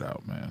pull it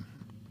out, man.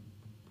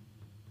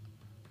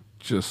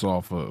 Just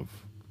off of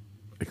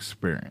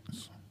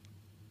experience.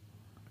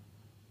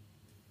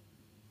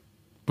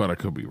 But I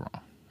could be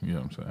wrong. You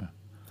know what I'm saying?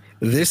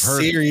 This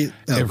series,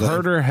 if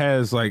Herter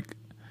has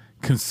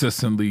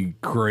consistently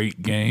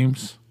great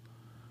games,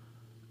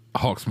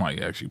 Hawks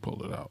might actually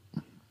pull it out.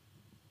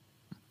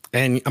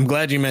 And I'm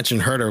glad you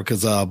mentioned Herter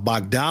because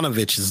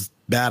Bogdanovich is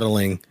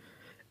battling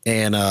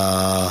an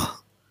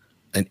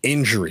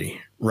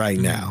injury right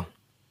now,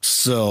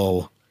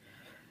 so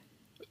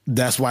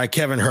that's why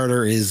Kevin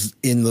Herter is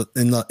in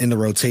the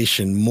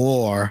rotation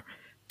more.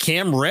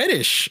 Cam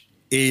Reddish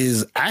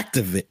is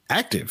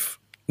active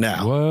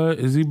now. What,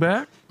 is he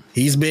back?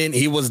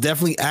 He was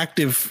definitely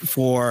active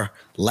for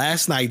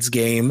last night's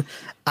game.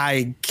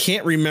 I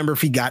can't remember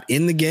if he got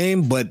in the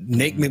game, but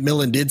Nate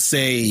McMillan did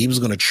say he was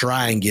going to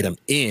try and get him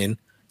in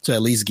to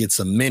at least get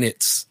some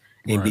minutes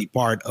and be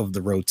part of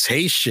the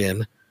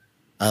rotation.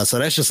 So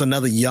that's just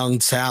another young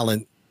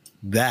talent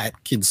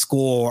that can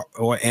score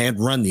and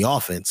run the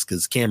offense,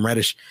 because Cam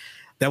Reddish,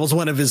 that was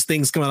one of his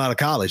things coming out of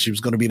college. He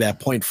was going to be that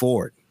point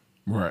forward.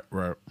 Right.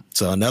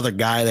 So another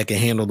guy that can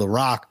handle the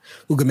rock,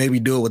 who can maybe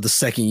do it with the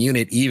second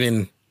unit,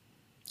 even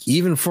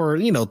for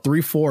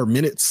 3-4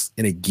 minutes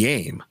in a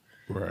game.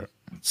 Right.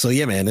 So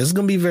yeah, man, this is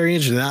going to be very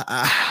interesting.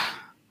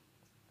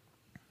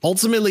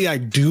 Ultimately, I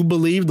do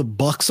believe the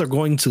Bucks are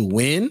going to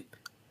win,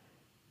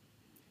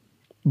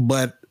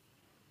 but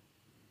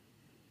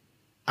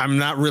I'm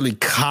not really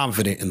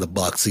confident in the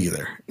Bucks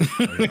either.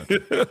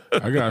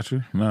 I got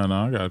you. No,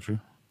 I got you.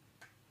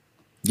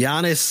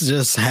 Giannis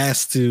just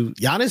has to.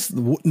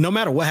 No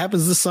matter what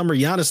happens this summer,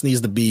 Giannis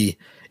needs to be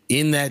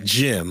in that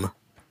gym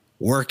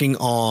working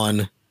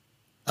on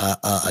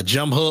a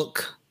jump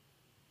hook,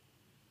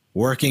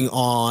 working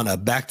on a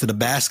back to the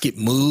basket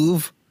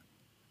move,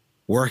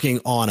 working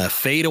on a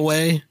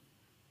fadeaway,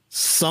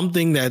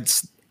 something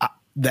that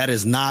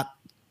is not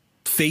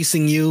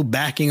facing you,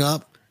 backing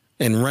up,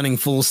 and running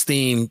full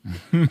steam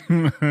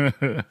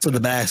to the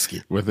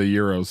basket. With a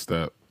Euro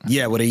step.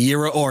 Yeah, with a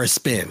Euro or a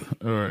spin.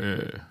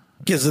 Yeah.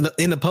 Because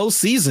in the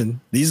postseason,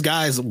 these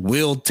guys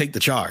will take the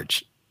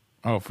charge.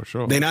 Oh, for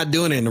sure. They're not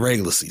doing it in the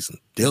regular season.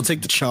 They'll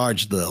take the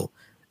charge, though,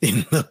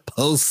 in the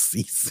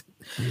postseason.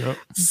 Yep.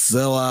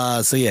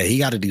 So yeah, he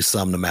got to do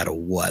something no matter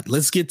what.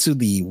 Let's get to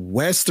the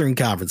Western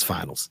Conference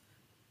Finals.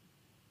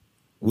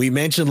 We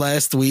mentioned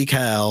last week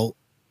how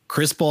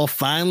Chris Paul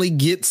finally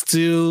gets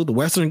to the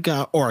Western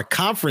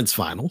Conference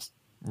Finals.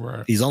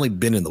 Right. He's only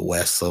been in the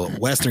West, so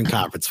Western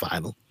Conference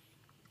Final.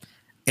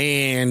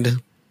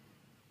 And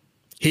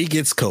he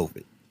gets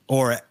COVID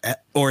or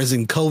is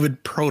in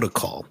COVID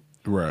protocol.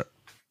 Right.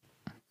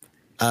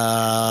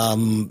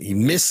 He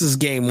misses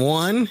game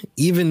 1,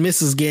 even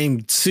misses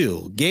game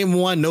 2. Game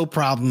 1, no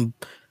problem.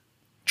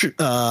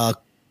 I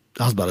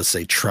was about to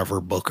say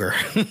Trevor Booker.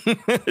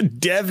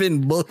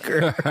 Devin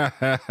Booker.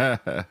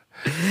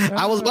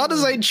 I was about to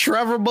say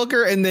Trevor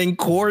Booker and then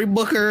Corey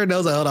Booker. And I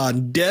was like, hold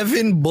on.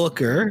 Devin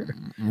Booker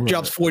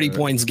drops 40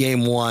 points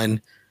game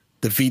 1,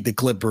 defeat the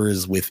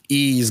Clippers with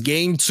ease.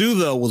 Game 2,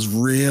 though, was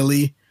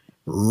really,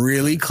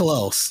 really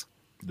close.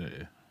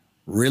 Yeah.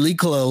 Really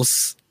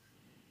close.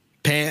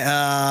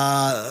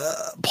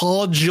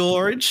 Paul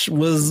George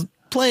was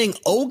playing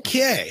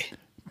okay.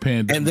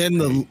 And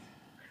then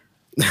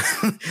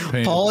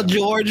Paul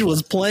George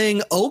was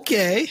playing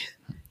okay.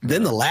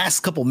 Then the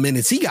last couple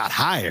minutes, he got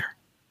higher.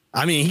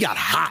 I mean, he got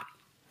hot.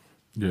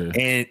 Yeah.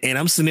 And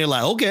I'm sitting there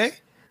like, okay,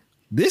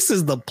 this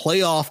is the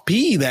playoff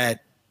P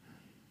that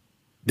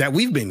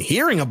we've been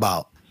hearing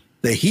about.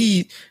 That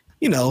he,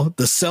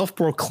 the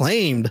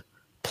self-proclaimed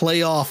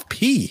playoff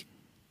P.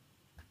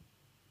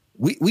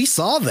 We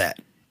saw that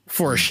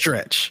for a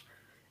stretch.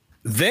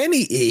 Then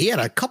he had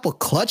a couple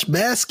clutch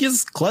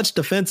baskets, clutch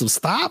defensive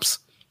stops.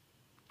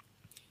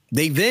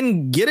 They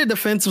then get a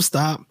defensive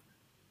stop.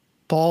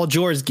 Paul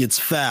George gets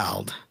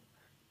fouled,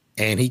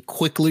 and he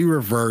quickly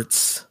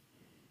reverts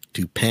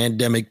to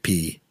pandemic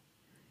P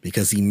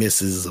because he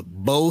misses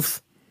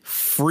both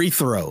free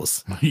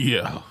throws.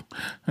 Yeah.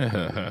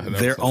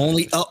 They're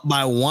only up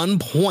by 1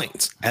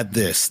 point at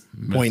this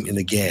point in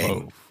the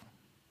game.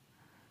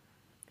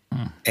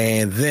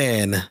 And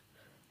then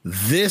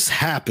this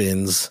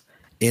happens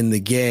in the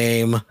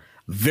game.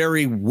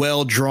 Very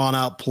well drawn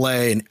out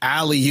play, an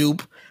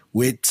alley-oop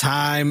with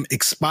time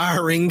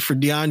expiring for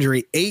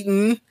DeAndre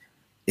Ayton.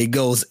 It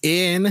goes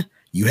in.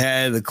 You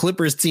had the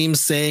Clippers team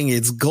saying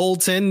it's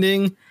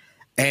goaltending.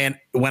 And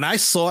when I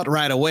saw it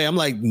right away, I'm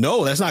like,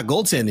 no, that's not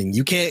goaltending.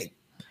 You can't.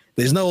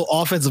 There's no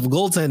offensive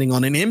goaltending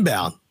on an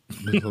inbound.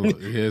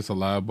 It's a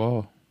live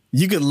ball.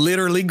 You could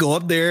literally go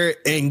up there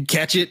and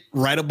catch it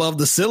right above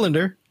the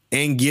cylinder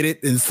and get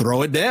it and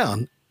throw it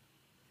down.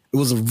 It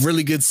was a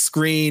really good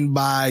screen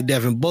by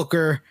Devin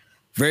Booker,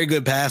 very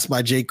good pass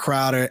by Jay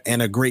Crowder,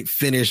 and a great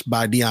finish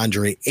by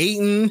DeAndre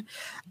Ayton.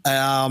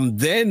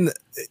 Then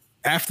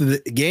after the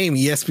game,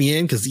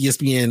 ESPN, because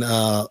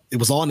ESPN, it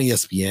was on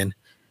ESPN,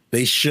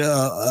 they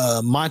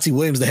show Monty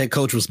Williams, the head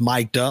coach, was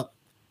mic'd up,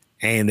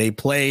 and they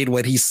played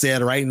what he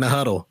said right in the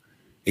huddle.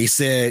 He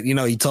said,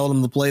 he told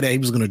him to play that he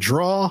was going to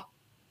draw,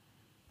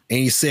 and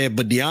he said,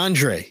 but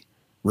DeAndre,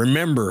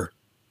 remember,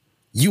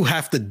 you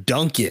have to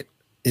dunk it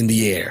in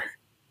the air.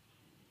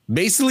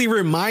 Basically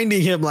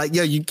reminding him like,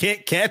 yo, you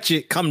can't catch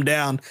it, come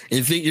down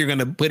and think you're going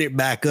to put it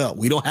back up.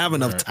 We don't have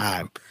enough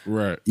time.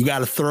 Right. You got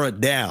to throw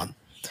it down.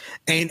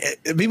 And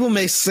people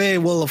may say,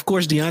 well, of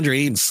course, DeAndre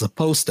Ayton's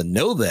supposed to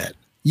know that.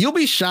 You'll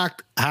be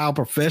shocked how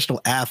professional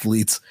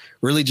athletes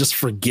really just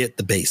forget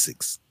the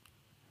basics.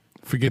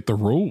 Forget the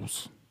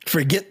rules.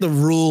 Forget the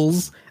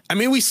rules. I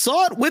mean, we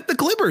saw it with the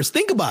Clippers.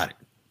 Think about it.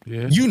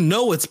 Yeah. It's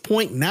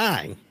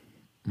 0.9.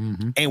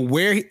 Mm-hmm. And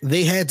where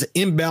they had to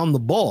inbound the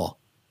ball.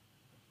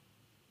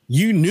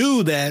 You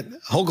knew that,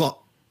 hold on,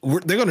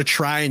 they're going to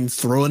try and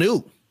throw an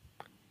oop.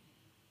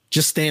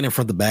 Just stand in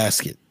front of the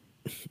basket.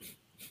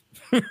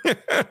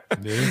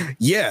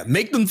 Yeah,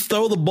 make them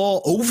throw the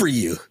ball over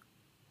you.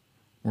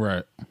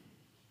 Right.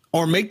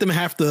 Or make them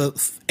have to,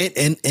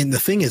 and the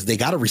thing is, they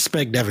got to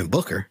respect Devin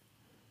Booker.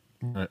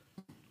 Right.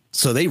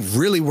 So they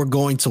really were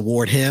going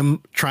toward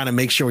him, trying to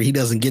make sure he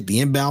doesn't get the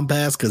inbound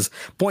pass, because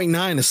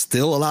 0.9 is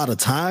still a lot of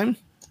time.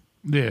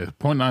 Yeah,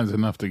 0.9 is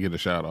enough to get a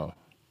shot off.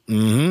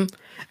 Mm-hmm.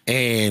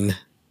 And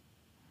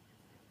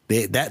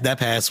that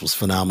pass was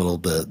phenomenal.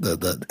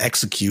 The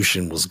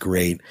execution was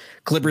great.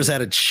 Clippers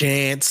had a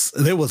chance.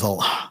 There was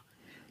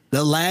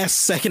the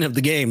last second of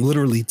the game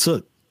literally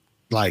took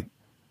like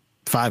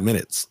 5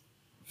 minutes.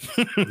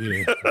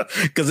 Yeah.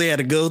 Because they had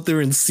to go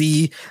through and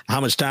see how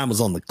much time was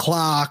on the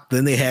clock.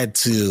 Then they had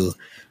to,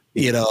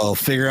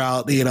 figure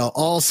out,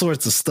 all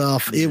sorts of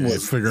stuff. It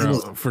was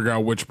figure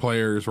out which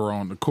players were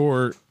on the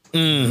court.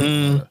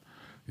 Mm-hmm.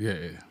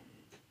 Yeah.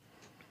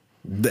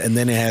 And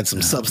then they had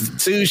some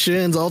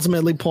substitutions.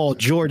 Ultimately, Paul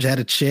George had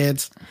a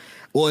chance.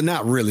 Well,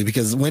 not really,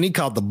 because when he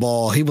caught the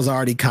ball, he was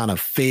already kind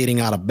of fading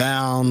out of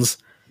bounds.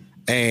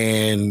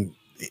 And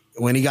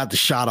when he got the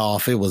shot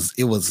off, it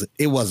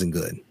wasn't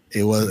good.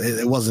 It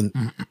wasn't.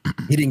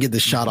 He didn't get the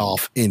shot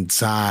off in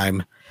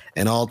time.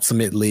 And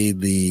ultimately,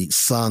 the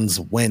Suns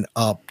went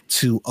up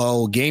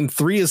 2-0. Game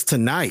 3 is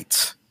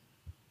tonight.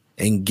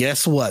 And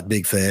guess what,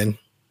 big fan?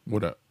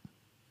 What up?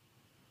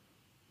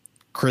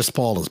 Chris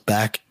Paul is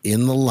back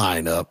in the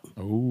lineup.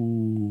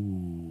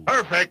 Ooh.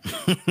 Perfect.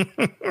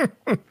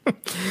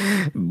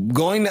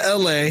 Going to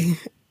LA,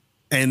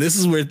 and this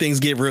is where things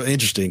get real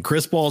interesting.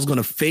 Chris Paul is going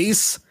to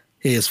face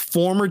his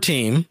former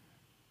team.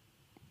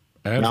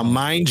 Now,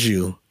 mind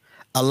you,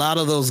 a lot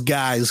of those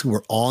guys who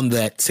were on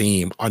that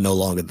team are no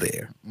longer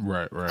there.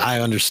 Right. I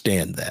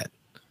understand that.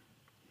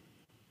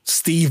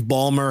 Steve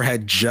Ballmer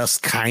had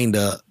just kind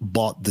of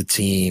bought the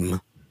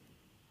team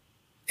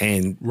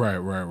and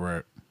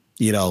right.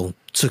 You know,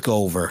 took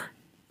over.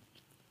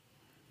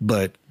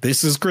 But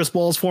this is Chris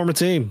Paul's former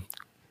team.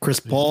 Chris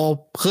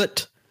Paul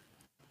put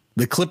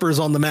the Clippers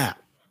on the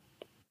map.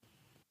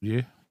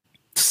 Yeah.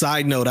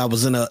 Side note, I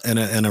was in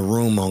a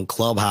room on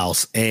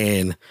Clubhouse,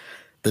 and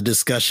the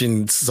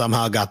discussion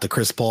somehow got to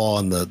Chris Paul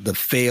and the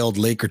failed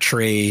Laker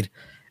trade.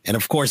 And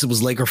of course, it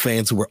was Laker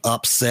fans who were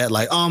upset,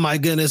 like, "Oh my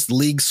goodness, the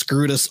league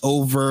screwed us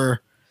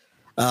over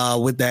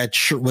with that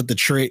with the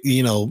trade,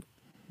 you know,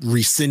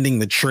 rescinding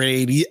the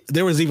trade."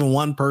 There was even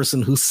one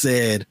person who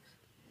said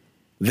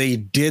they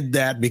did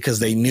that because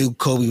they knew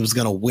Kobe was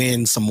going to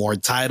win some more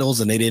titles,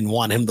 and they didn't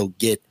want him to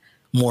get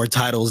more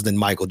titles than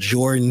Michael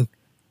Jordan.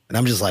 And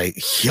I'm just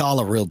like,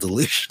 y'all are real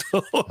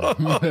delusional.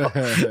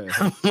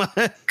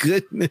 My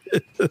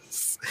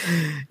goodness.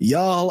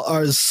 Y'all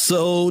are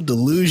so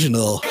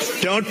delusional.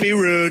 Don't be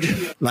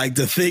rude. Like,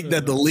 to think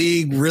that the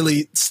league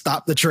really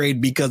stopped the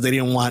trade because they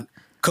didn't want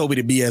Kobe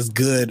to be as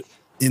good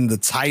in the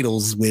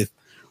titles with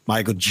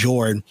Michael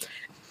Jordan.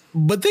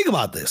 But think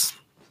about this.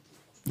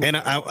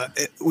 And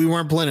we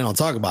weren't planning on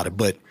talking about it,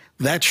 but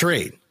that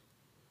trade,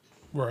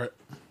 Right.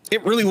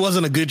 it really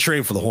wasn't a good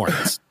trade for the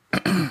Hornets.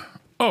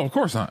 Oh, of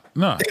course not.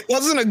 No. It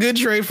wasn't a good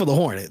trade for the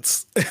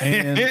Hornets.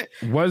 And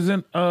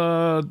wasn't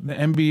the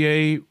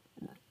NBA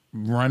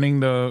running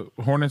the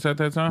Hornets at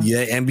that time?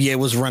 Yeah, NBA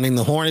was running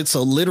the Hornets.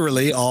 So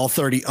literally all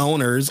 30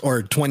 owners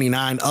or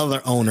 29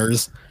 other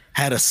owners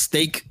had a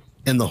stake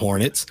in the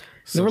Hornets.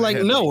 So they were like,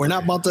 no, we're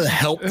not about to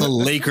help the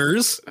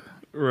Lakers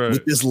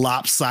with this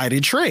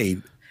lopsided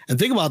trade. And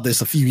think about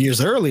this. A few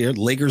years earlier,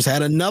 Lakers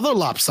had another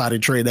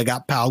lopsided trade that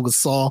got Pau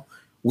Gasol,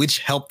 which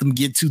helped them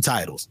get 2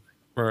 titles.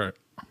 Right.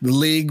 The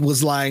league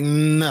was like,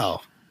 no.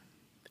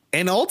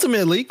 And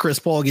ultimately, Chris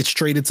Paul gets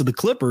traded to the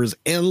Clippers.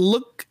 And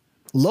look,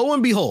 lo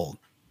and behold,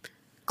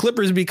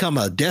 Clippers become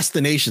a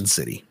destination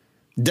city,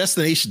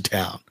 destination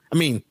town. I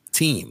mean,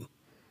 team.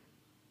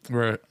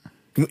 Right.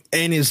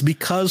 And it's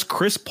because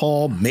Chris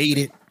Paul made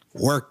it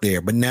work there.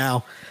 But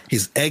now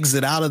his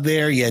exit out of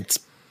there, he had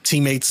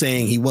teammates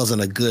saying he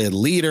wasn't a good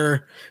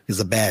leader. He's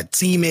a bad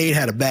teammate,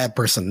 had a bad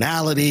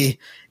personality,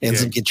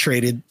 ends up get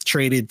traded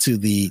to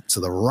the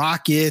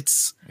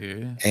Rockets.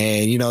 Yeah.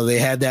 And, you know, they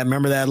had that,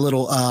 remember that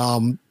little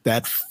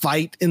that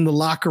fight in the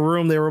locker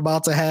room they were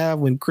about to have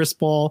when Chris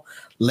Paul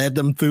led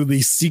them through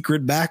the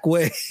secret back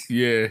way.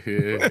 Yeah.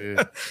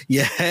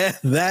 Yeah,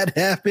 that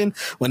happened.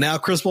 Well, now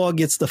Chris Paul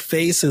gets to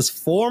face his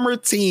former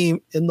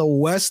team in the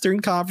Western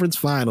Conference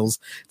Finals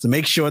to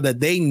make sure that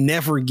they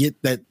never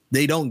get that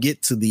they don't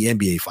get to the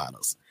NBA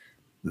Finals.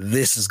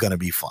 This is going to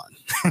be fun.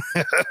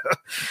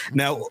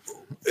 Now,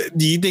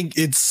 do you think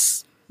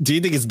it's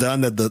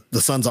done that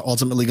the Suns are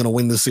ultimately going to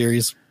win this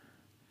series?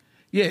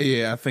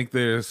 Yeah. I think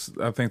they're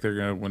going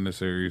to win the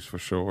series for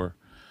sure.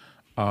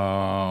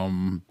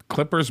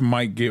 Clippers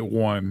might get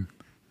one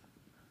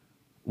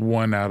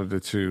out of the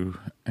 2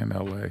 in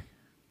LA.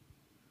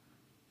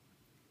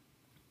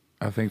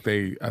 I think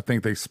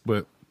they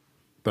split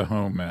the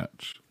home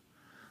match.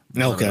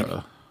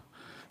 Okay.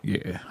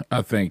 Yeah,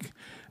 I think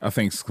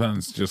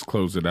Suns just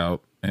close it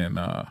out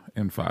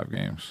in 5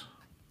 games.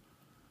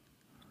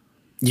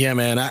 Yeah,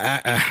 man.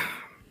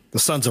 The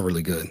Suns are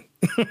really good.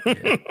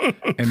 Yeah.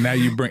 And now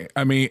you bring,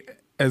 I mean,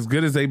 as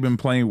good as they've been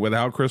playing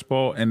without Chris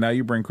Paul, and now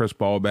you bring Chris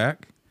Paul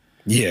back.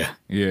 Yeah.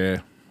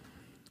 It's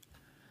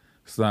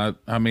not,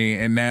 I mean,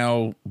 and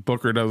now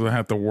Booker doesn't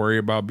have to worry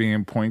about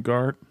being point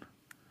guard.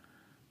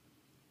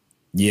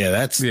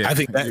 Yeah, I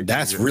think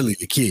that's really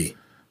the key.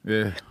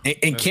 Yeah.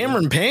 And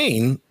Cameron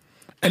Payne.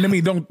 And I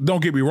mean,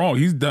 don't get me wrong,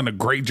 he's done a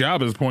great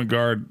job as point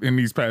guard in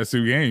these past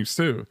 2 games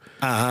too.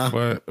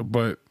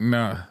 But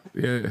nah,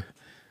 yeah.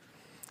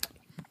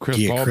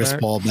 Chris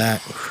Paul back.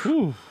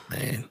 Whew.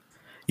 Man.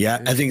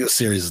 Yeah, I think the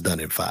series is done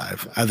in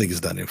 5. I think it's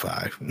done in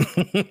 5.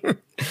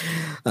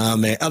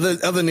 Man,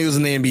 other news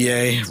in the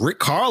NBA, Rick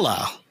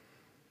Carlisle.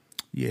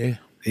 Yeah.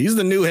 He's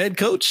the new head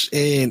coach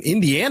in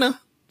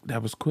Indiana.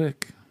 That was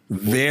quick.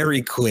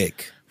 Very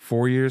quick.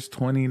 4 years,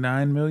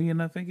 $29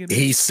 million, I think it is.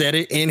 He said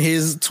it in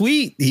his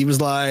tweet. He was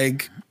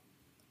like,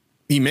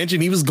 he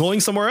mentioned he was going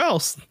somewhere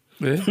else.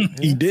 Yeah.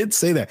 He did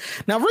say that.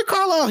 Now, Rick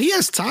Carlisle, he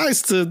has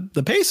ties to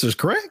the Pacers,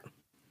 correct?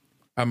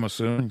 I'm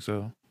assuming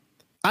so.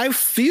 I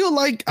feel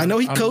like, I know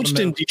he coached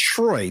in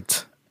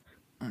Detroit.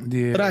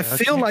 Yeah, but I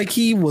feel like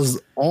he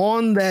was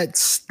on that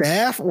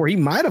staff, or he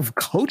might have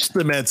coached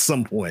them at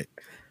some point.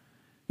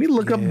 Let me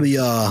look up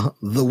the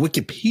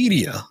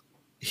Wikipedia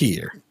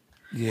here.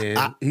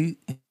 Yeah, he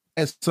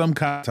has some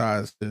kind of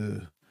ties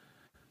to.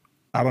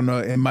 I don't know.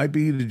 It might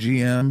be the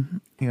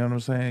GM. You know what I'm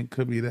saying?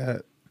 Could be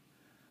that.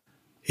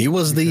 He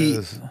was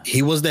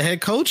the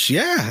head coach.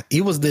 Yeah,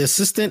 he was the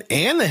assistant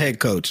and the head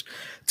coach,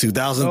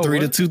 2003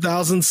 to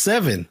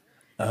 2007.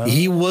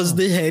 He was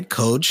the head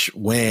coach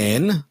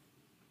when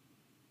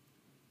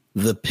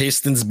the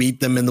Pistons beat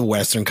them in the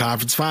Western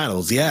Conference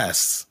Finals.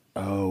 Yes.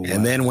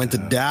 And then went to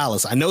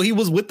Dallas. I know he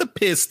was with the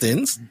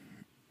Pistons.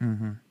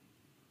 Mm-hmm.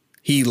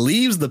 He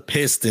leaves the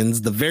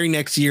Pistons. The very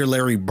next year,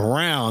 Larry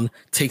Brown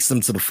takes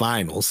them to the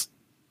finals,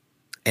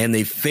 and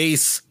they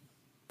face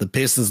the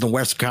Pistons in the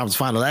Western Conference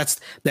Final. That's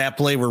that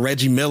play where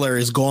Reggie Miller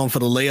is going for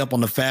the layup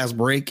on the fast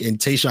break, and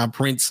Tayshaun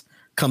Prince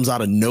comes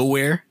out of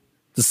nowhere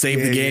to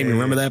save the game. You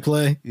remember that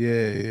play?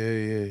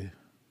 Yeah.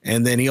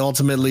 And then he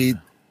ultimately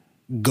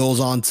goes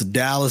on to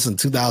Dallas in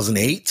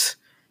 2008,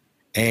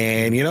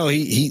 and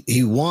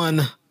he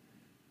won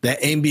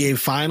that NBA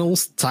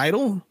Finals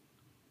title,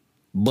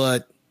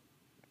 but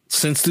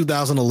since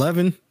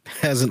 2011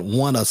 hasn't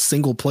won a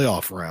single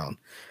playoff round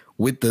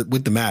with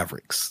the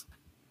Mavericks.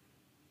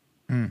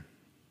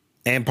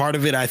 And part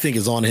of it, I think,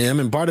 is on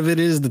him, and part of it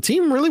is the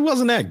team really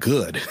wasn't that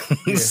good.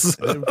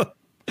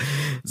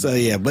 So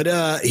yeah, but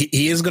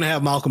he is going to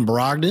have Malcolm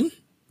Brogdon,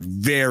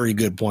 very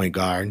good point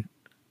guard.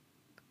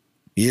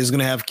 He is going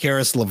to have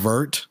Karis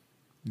LeVert,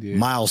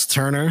 Miles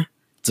Turner,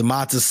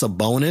 Domantas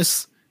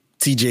Sabonis,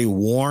 TJ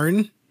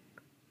Warren,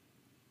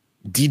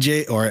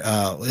 DJ, or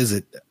is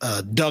it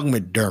Doug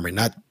McDermott,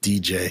 not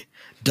DJ,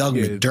 Doug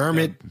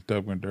McDermott.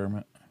 Doug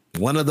McDermott.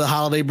 One of the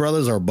Holiday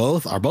brothers, or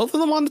both? Are both of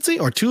them on the team,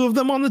 or two of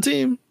them on the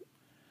team?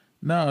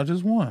 No,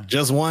 just one.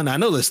 Just one. I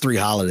know there's 3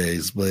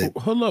 Holidays, but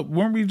hold up,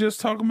 weren't we just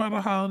talking about a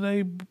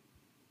Holiday?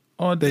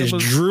 There's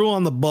Drew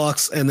on the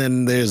Bucks, and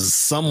then there's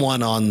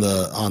someone on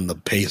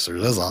the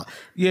Pacers. That's all.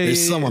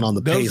 There's someone on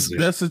the Pacers.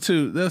 That's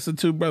the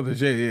two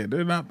brothers. Yeah.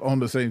 They're not on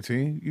the same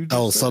team.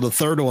 So the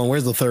third one.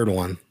 Where's the third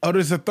one? Oh,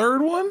 there's a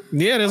third one?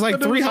 Yeah, there's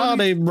like 3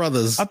 Holiday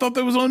brothers. I thought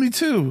there was only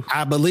 2.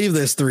 I believe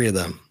there's 3 of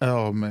them.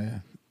 Oh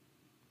man,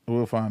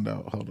 we'll find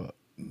out. Hold up.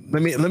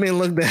 Let me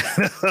look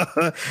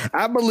that.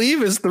 I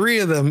believe it's 3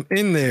 of them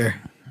in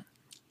there.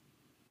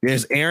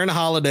 There's Aaron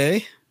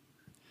Holiday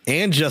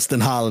and Justin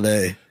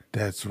Holiday.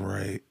 That's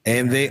right.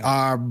 And they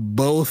are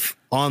both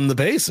on the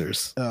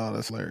Pacers. Oh,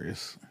 that's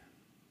hilarious.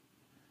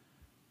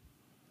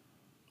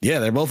 Yeah,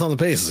 they're both on the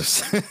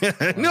Pacers.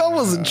 No, I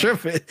wasn't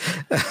tripping.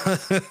 I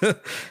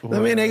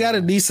mean, they got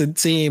a decent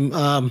team.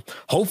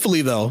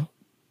 Hopefully, though,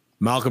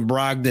 Malcolm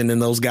Brogdon and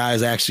those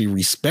guys actually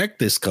respect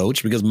this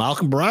coach, because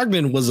Malcolm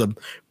Brogdon was a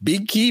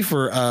big key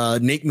for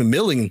Nate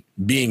McMillan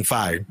being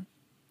fired.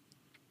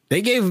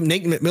 They gave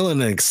Nate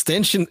McMillan an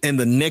extension, and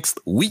the next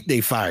week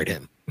they fired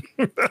him.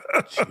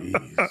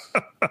 Jeez.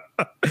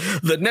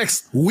 The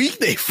next week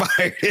they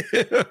fired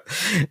him.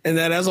 And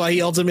that's why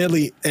he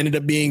ultimately ended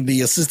up being the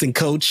assistant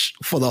coach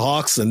for the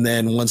Hawks. And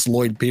then once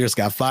Lloyd Pierce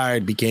got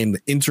fired, became the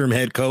interim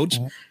head coach.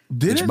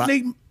 Didn't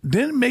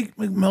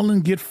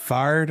McMillan get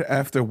fired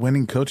after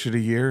winning Coach of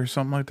the Year or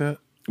something like that?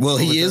 Well,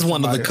 he is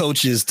one of the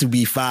coaches to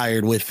be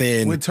fired with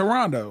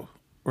Toronto,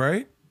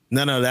 right?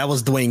 No, that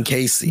was Dwayne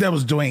Casey.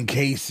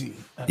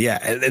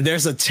 Yeah,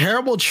 there's a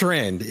terrible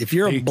trend. If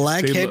you're a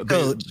black head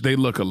coach, they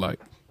look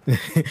alike.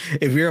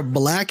 If you're a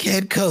black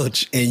head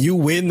coach and you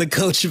win the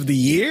Coach of the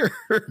Year,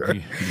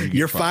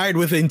 you're fired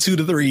within 2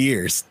 to 3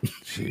 years.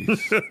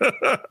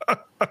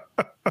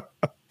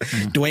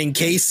 Dwayne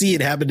Casey,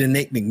 it happened to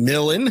Nate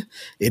McMillan.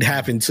 It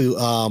happened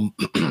to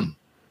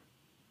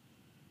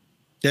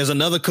there's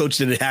another coach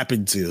that it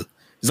happened to.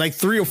 It's like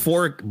 3 or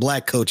 4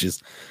 black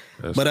coaches.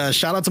 But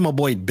shout out to my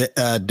boy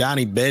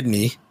Donnie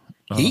Bedney.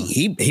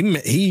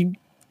 He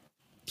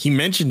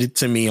mentioned it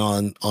to me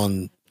on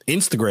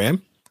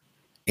Instagram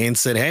and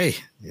said, "Hey,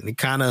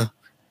 it's kind of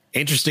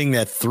interesting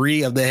that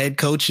 3 of the head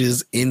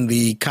coaches in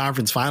the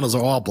conference finals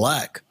are all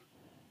black,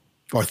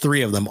 or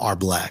 3 of them are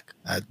black."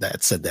 I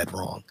said that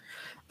wrong.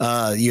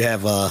 You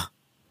have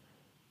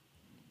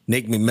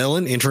Nate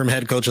McMillan, interim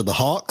head coach of the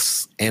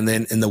Hawks, and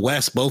then in the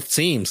West, both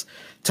teams,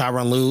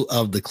 Tyronn Lue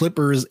of the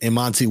Clippers and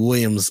Monty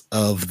Williams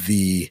of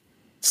the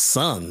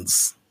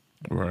Suns.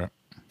 Right.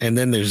 And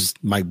then there's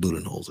Mike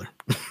Budenholzer.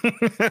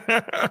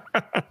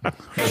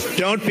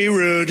 Don't be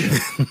rude.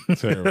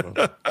 Terrible.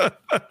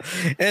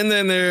 And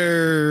then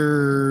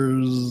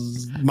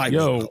there's Mike.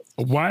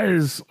 Why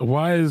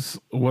is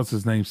what's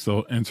his name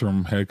still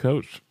interim head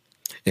coach?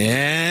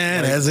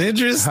 Yeah, that's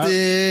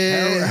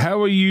interesting.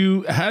 How have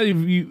you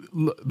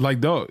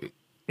dog?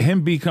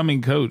 Him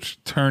becoming coach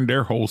turned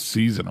their whole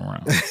season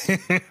around.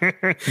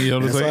 You know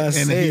what I'm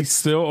saying? And he's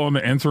still on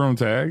the interim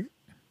tag.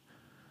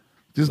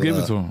 Just give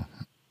it to him.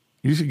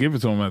 You should give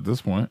it to him at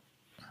this point.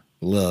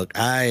 Look,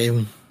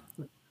 I'm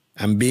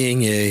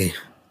being a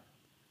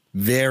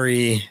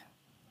very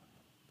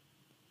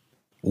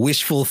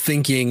wishful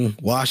thinking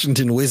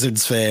Washington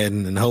Wizards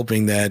fan and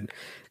hoping that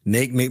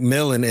Nate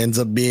McMillan ends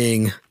up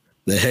being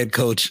the head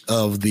coach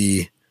of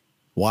the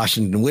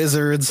Washington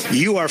Wizards.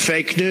 You are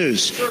fake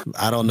news.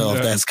 I don't know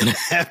if that's going to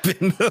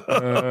happen.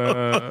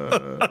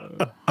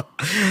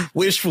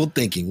 Wishful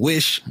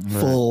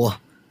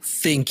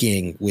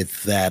thinking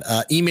with that.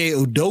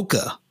 Ime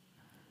Udoka,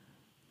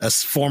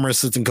 as former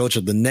assistant coach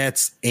of the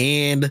Nets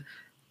and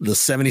the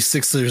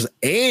 76ers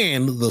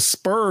and the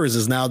Spurs,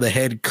 is now the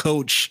head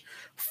coach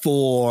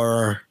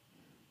for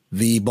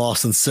the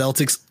Boston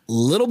Celtics. A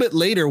little bit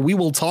later, we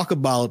will talk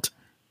about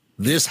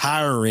this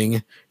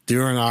hiring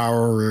during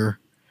our,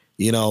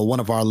 one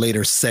of our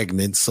later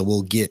segments. So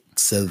we'll get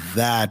to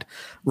that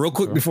real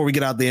quick before we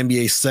get out the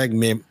NBA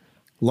segment.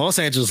 Los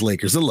Angeles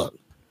Lakers. And look,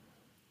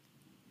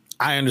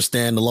 I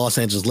understand the Los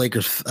Angeles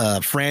Lakers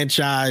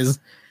franchise.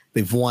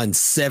 They've won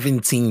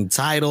 17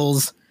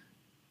 titles.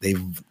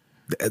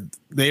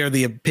 They are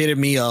the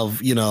epitome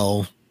of,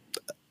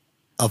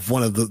 of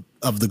one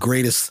of the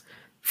greatest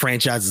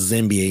franchises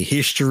in NBA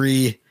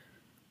history.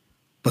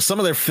 But some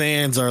of their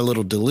fans are a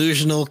little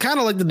delusional, kind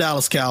of like the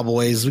Dallas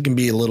Cowboys. We can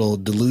be a little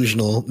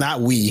delusional.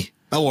 Not we,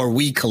 or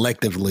we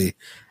collectively.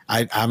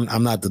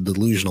 I'm not the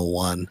delusional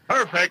one.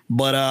 Perfect.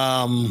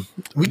 But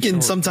we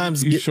can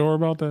sometimes get sure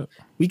about that.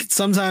 We can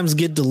sometimes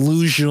get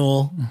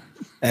delusional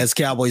as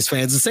Cowboys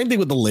fans. The same thing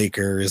with the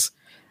Lakers.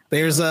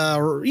 There's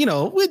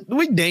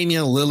with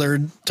Damian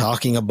Lillard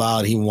talking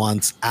about he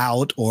wants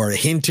out, or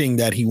hinting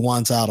that he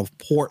wants out of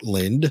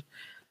Portland.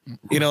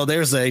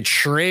 There's a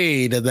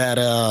trade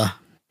that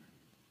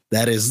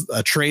is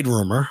a trade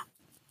rumor.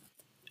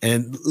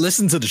 And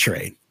listen to the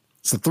trade.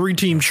 It's a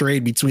 3-team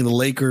trade between the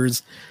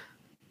Lakers,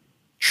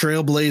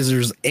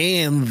 Trailblazers,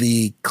 and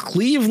the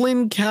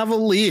Cleveland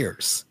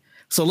Cavaliers.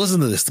 So listen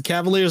to this. The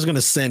Cavaliers are going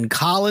to send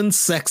Colin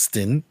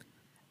Sexton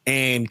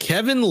and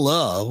Kevin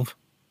Love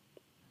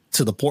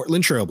to the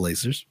Portland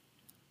Trailblazers.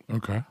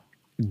 Okay.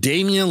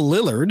 Damian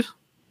Lillard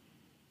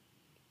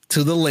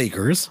to the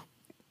Lakers.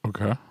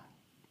 Okay.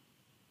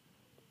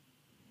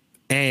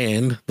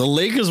 And the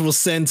Lakers will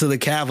send to the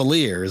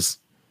Cavaliers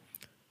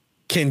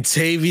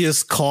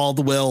Kentavious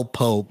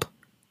Caldwell-Pope,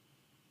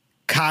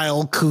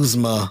 Kyle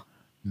Kuzma,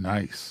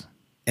 nice,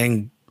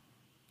 and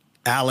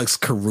Alex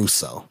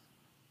Caruso.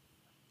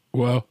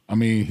 Well, I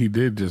mean, he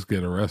did just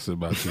get arrested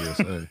by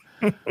TSA.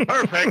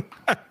 Perfect.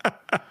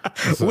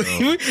 So,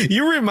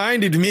 you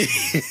reminded me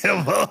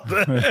about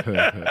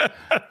that.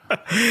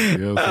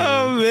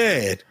 Oh,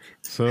 man.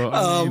 So,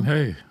 I mean,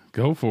 hey,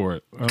 go for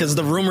it. Because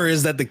the rumor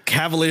is that the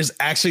Cavaliers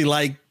actually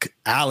like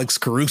Alex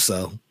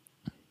Caruso.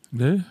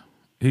 Yeah.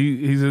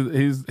 He's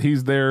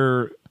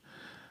their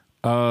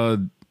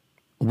Dellavedova?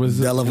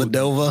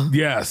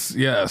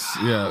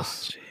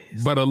 Yes.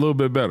 But a little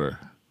bit better.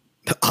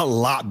 A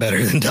lot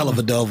better than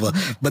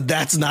Dellavedova, but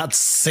that's not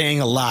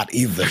saying a lot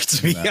either,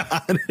 to be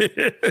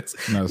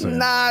honest.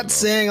 Not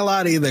saying a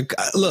lot either.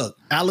 Look,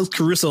 Alex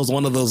Caruso is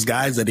one of those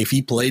guys that if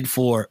he played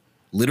for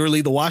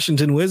literally the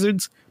Washington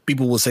Wizards,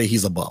 people will say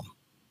he's a bum.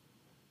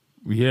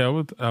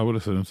 Yeah, I would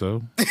assume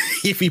so.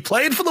 If he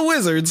played for the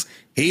Wizards,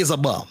 he's a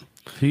bum.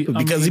 He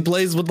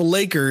plays with the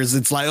Lakers,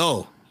 it's like,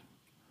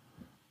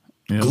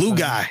 glue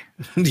guy.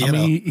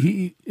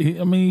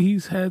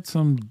 He's had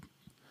some,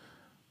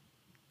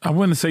 I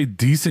wouldn't say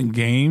decent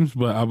games,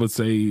 but I would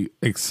say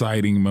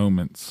exciting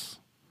moments.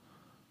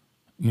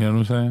 You know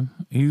what I'm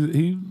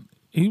saying?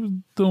 He was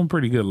doing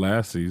pretty good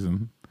last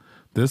season.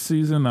 This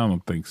season, I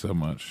don't think so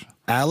much.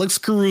 Alex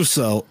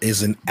Caruso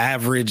is an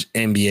average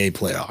NBA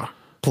player.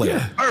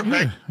 Yeah,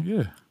 perfect.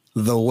 Yeah.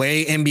 The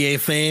way NBA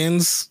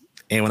fans,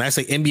 and when I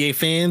say NBA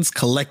fans,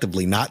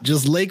 collectively, not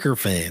just Laker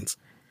fans,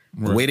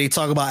 the way they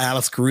talk about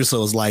Alex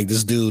Caruso is like,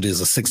 this dude is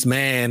a sixth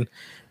man,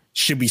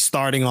 should be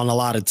starting on a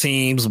lot of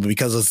teams, but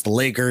because it's the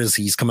Lakers,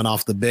 he's coming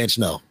off the bench.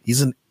 No,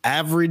 he's an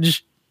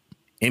average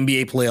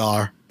NBA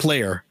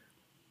player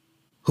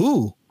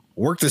who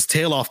worked his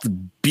tail off to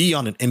be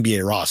on an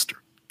NBA roster.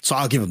 So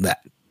I'll give him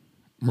that.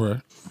 Right.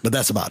 But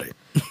that's about it.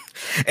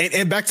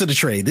 and back to the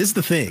trade. This is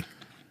the thing.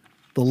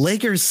 The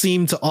Lakers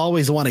seem to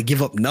always want to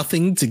give up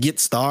nothing to get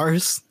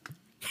stars.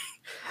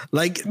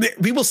 Like,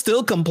 people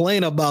still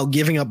complain about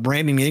giving up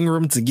Brandon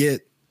Ingram to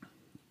get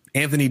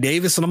Anthony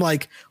Davis. And I'm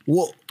like,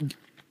 well,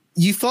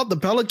 you thought the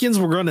Pelicans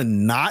were going to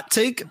not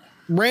take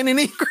Brandon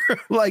Ingram?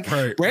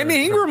 Brandon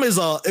Ingram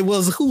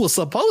who was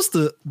supposed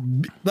to,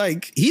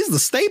 he's the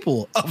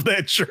staple of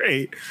that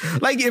trade.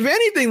 Like, if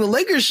anything, the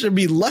Lakers should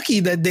be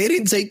lucky that they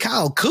didn't take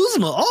Kyle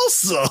Kuzma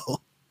also.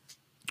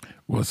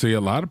 Well, see,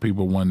 a lot of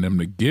people want them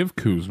to give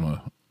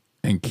Kuzma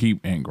and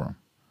keep Ingram.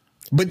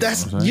 But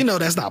that's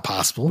not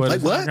possible. But like,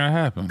 it's what? not gonna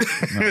happen.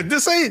 No.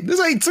 This ain't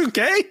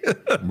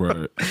 2K.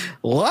 Right.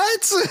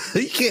 What?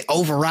 You can't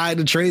override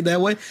the trade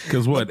that way.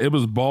 Because what? It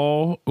was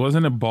Ball,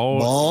 wasn't it?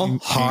 Ball,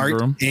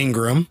 Hart,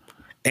 Ingram.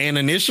 And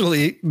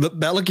initially the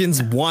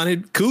Pelicans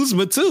wanted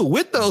Kuzma too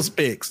with those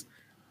picks.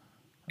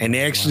 And they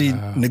actually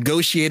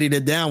negotiated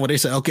it down where they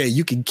said, okay,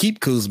 you can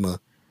keep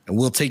Kuzma and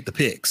we'll take the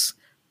picks.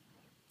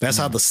 That's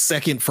how the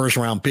second first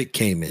round pick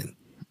came in.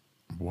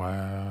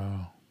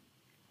 Wow.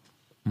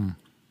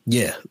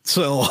 Yeah.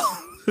 So,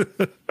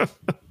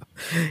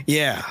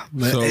 yeah.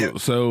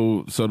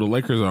 So the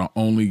Lakers are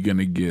only going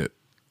to get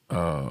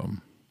Lillard.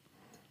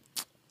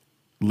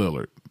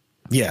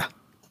 Yeah.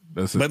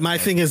 That's it. But my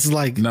thing is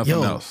like nothing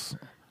else.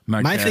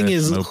 My thing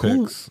is no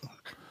who? picks.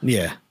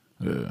 Yeah.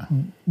 Yeah.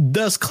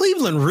 Does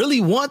Cleveland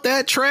really want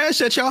that trash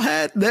that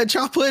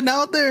y'all putting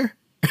out there?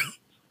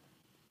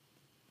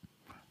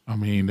 I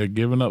mean, they're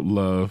giving up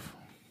Love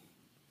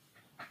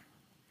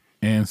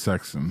and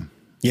Sexton.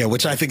 Yeah,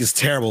 which I think is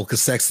terrible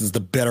because Sexton's the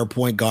better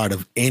point guard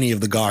of any of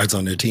the guards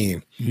on their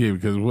team. Yeah,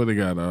 because what they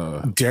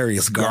got?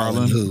 Darius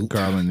Garland.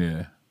 Garland,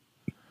 yeah.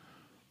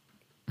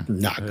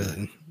 Not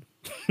good.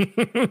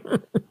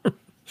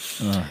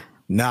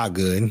 Not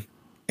good.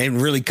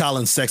 And really,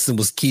 Colin Sexton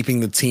was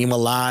keeping the team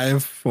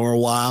alive for a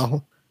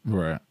while.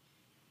 Right.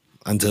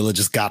 Until it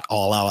just got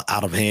all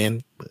out of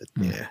hand. But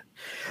yeah.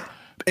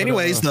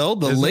 Anyways, though,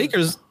 the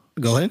Lakers...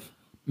 Go ahead.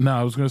 No,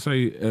 I was going to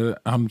say,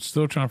 I'm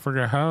still trying to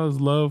figure out how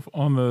is Love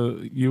on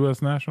the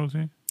U.S. national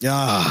team?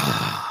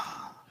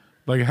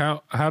 Like,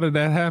 how did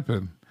that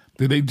happen?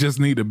 Did they just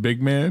need a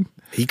big man?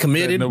 He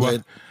committed,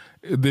 but...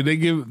 Did they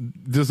give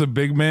just a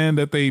big man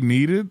that they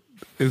needed?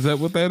 Is that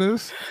what that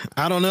is?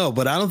 I don't know,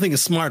 but I don't think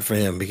it's smart for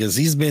him because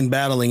he's been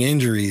battling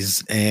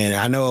injuries. And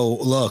I know,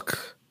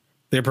 look,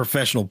 they're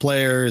professional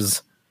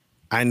players.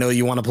 I know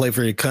you want to play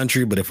for your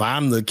country, but if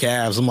I'm the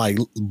Cavs, I'm like,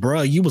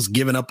 bro, you was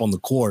giving up on the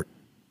court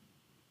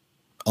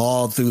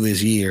all through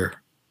this year.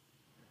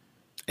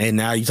 And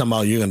now you're talking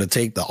about you're going to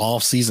take the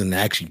off season and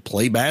actually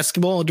play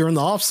basketball during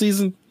the off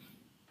season?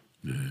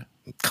 Yeah.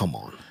 Come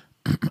on.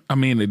 I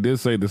mean, they did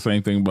say the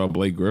same thing about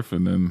Blake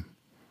Griffin, and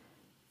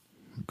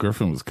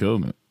Griffin was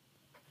killing it.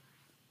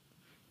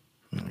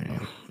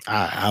 Yeah.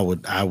 I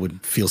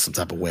would feel some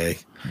type of way,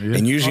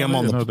 and usually I'm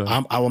on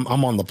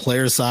the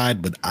player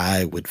side, but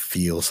I would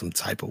feel some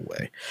type of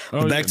way.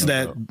 But back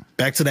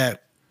to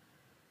that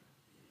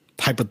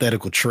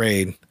hypothetical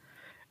trade.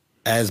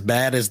 As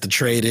bad as the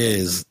trade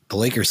is, the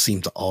Lakers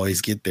seem to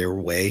always get their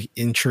way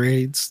in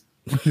trades,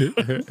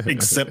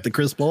 except the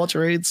Chris Paul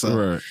trade.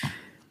 So. Right.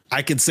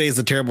 I could say it's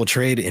a terrible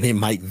trade, and it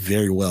might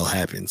very well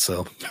happen.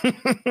 So,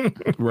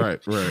 right.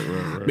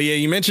 But yeah,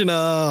 you mentioned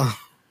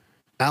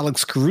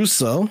Alex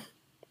Caruso.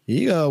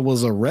 He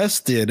was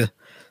arrested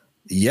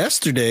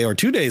yesterday or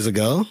 2 days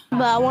ago.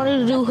 But I wanted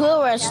to do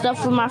hood rat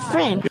stuff with my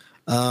friend.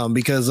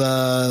 Because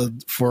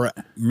for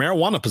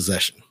marijuana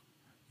possession.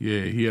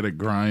 Yeah, he had a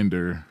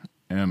grinder,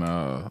 and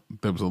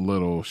there was a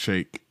little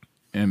shake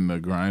in the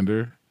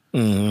grinder,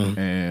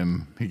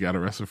 and he got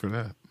arrested for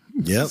that.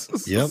 Yep.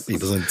 He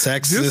was in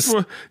Texas.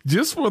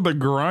 Just for the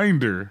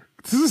grinder.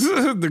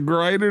 The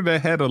grinder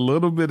that had a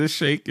little bit of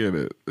shake in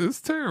it.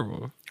 It's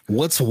terrible.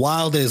 What's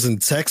wild is in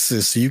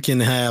Texas, you can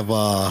have,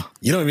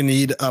 you don't even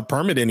need a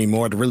permit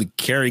anymore to really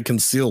carry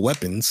concealed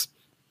weapons,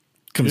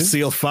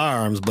 concealed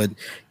firearms, but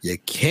you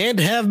can't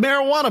have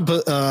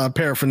marijuana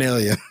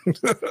paraphernalia.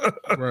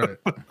 Right.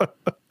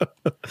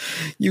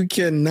 You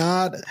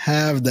cannot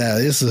have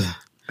that.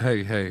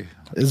 Hey.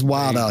 It's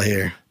wild out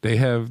here. They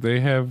have,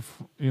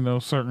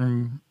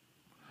 certain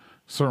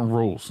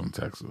rules in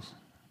Texas.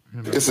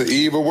 It's an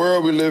evil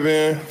world we live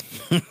in.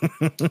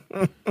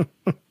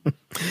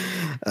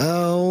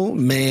 Oh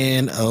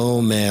man.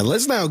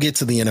 Let's now get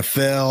to the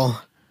NFL.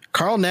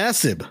 Carl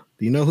Nassib.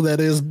 Do you know who that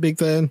is, Big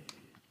Thad?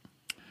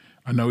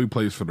 I know he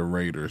plays for the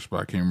Raiders, but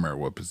I can't remember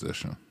what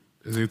position.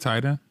 Is he a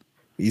tight end?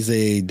 He's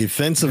a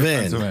defensive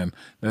end.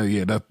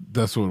 Yeah,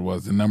 that's what it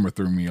was. The number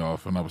threw me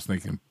off, and I was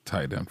thinking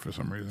tight end for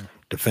some reason.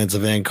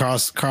 Defensive end. Carl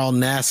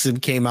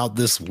Nassib came out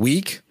this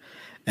week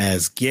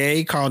as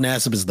gay. Carl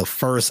Nassib is the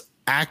first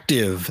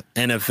active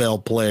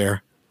NFL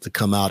player to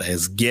come out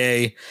as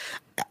gay.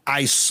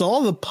 I saw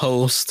the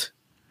post,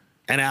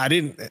 and I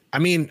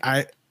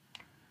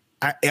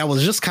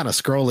was just kind of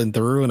scrolling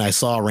through, and I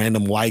saw a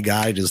random white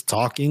guy just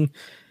talking,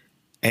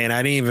 and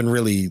I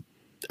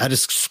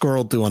just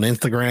scrolled through on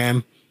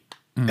Instagram.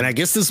 And I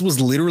guess this was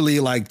literally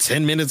like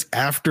 10 minutes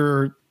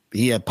after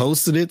he had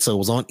posted it. So it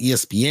was on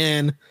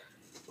ESPN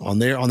on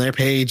their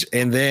page.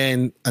 And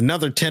then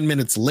another 10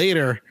 minutes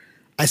later,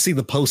 I see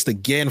the post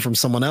again from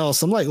someone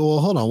else. I'm like, well,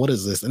 hold on, what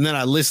is this? And then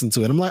I listened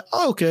to it. I'm like,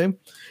 oh, okay.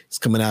 He's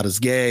coming out as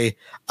gay.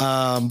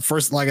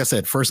 First, like I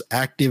said, first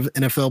active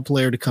NFL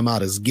player to come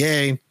out as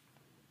gay.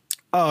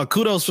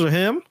 Kudos for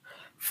him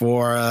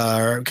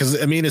because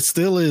it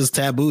still is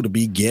taboo to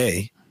be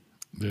gay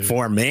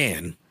for a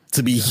man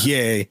to be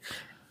gay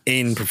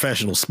in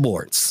professional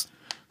sports.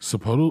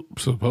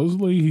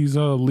 Supposedly he's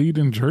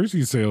leading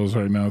jersey sales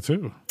right now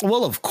too.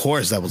 Well, of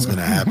course that was going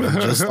to happen.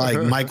 Just like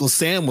Michael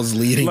Sam was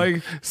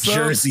leading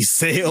jersey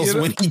sales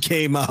when he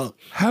came out.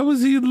 How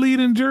was he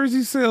leading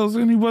jersey sales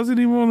when he wasn't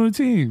even on the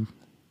team?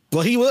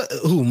 Well, he was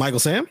Michael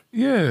Sam?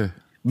 Yeah,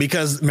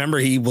 because remember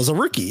he was a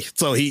rookie,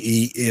 so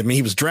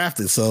he was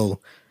drafted, so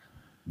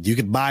you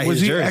could buy his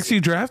jersey. Was he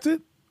actually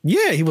drafted?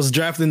 Yeah, he was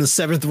drafted in the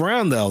 7th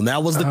round though. And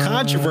that was the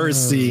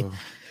controversy.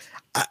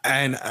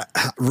 And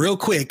real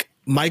quick,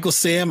 Michael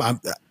Sam,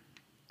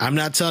 I'm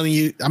not telling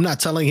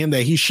him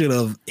that he should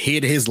have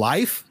hid his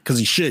life because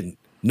he shouldn't.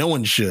 No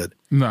one should.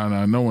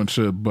 No one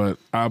should. But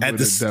I would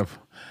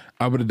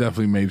have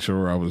definitely made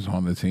sure I was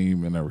on the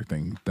team and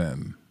everything.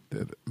 Then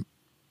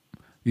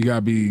you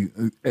gotta be.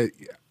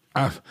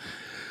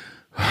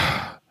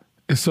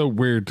 It's so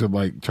weird to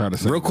try to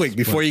say real quick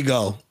before you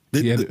go.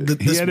 He had to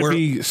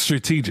be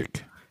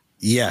strategic.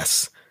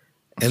 Yes.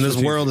 And this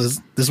world is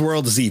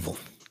evil.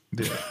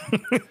 Yeah.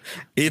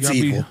 It's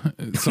evil.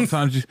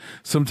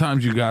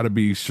 Sometimes you got to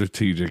be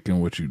strategic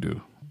in what you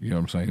do. You know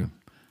what I'm saying?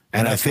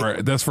 And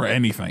that's for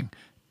anything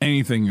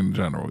in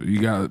general.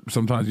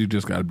 Sometimes you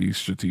just got to be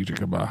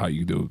strategic about how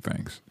you do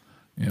things.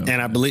 You know?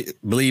 And I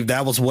believe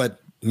that was what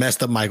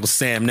messed up Michael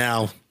Sam.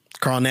 Now,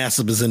 Carl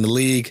Nassib is in the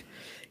league.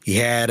 He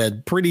had a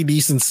pretty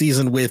decent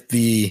season with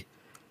the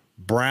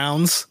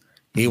Browns.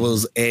 He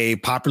was a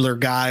popular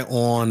guy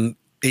on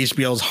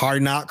HBO's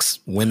Hard Knocks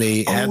when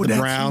they had the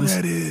Browns.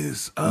 Who that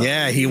is.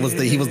 He was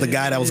the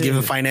guy that was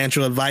giving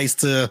financial advice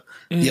to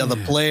the other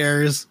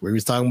players, where he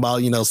was talking about,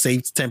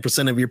 save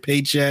 10% of your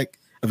paycheck,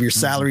 of your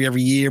salary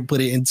every year,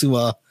 put it into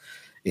a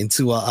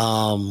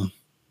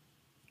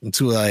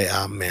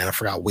I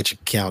forgot which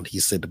account he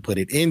said to put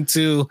it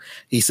into.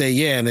 He said,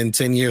 yeah, and then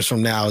 10 years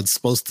from now, it's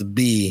supposed to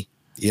be,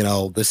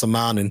 this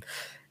amount. And,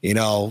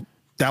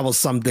 that was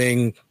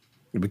something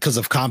because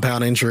of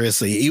compound interest.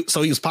 So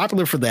he was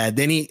popular for that.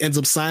 Then he ends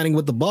up signing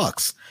with the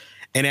Bucks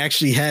and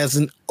actually has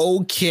an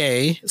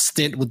okay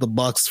stint with the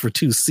Bucks for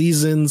 2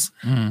 seasons.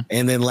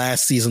 And then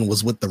last season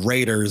was with the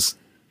Raiders.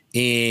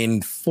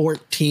 In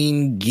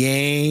 14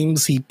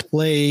 games he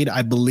played,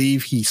 I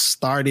believe he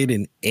started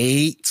in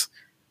 8.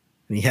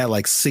 And he had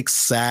like 6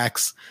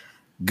 sacks.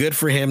 Good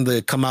for him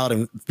to come out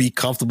and be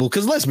comfortable.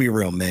 Because let's be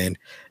real, man.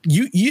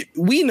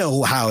 We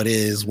know how it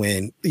is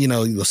when,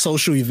 the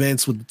social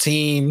events with the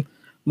team.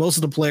 Most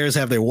of the players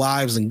have their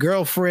wives and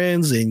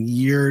girlfriends, and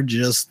you're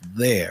just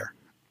there.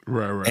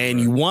 Right. And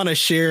you want to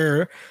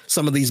share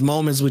some of these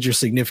moments with your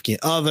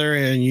significant other,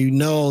 and you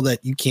know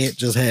that you can't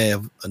just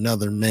have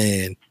another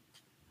man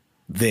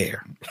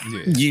there.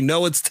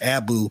 Yeah. It's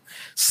taboo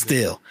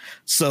still.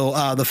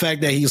 So the fact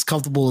that he's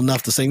comfortable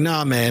enough to say,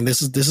 nah, man,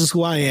 this is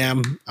who I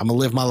am. I'm gonna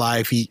live my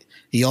life. He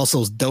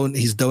also is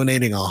he's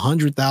donating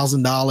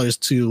 $100,000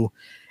 to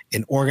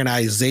an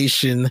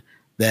organization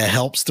that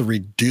helps to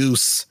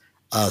reduce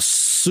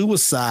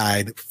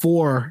suicide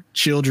for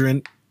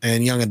children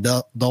and young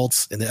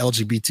adults in the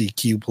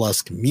LGBTQ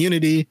plus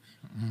community.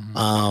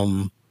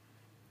 I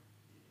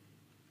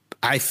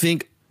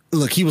think,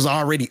 look, he was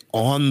already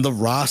on the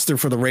roster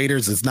for the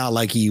Raiders. It's not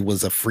like he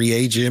was a free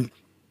agent.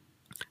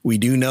 We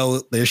do know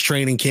there's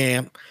training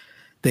camp,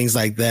 things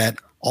like that.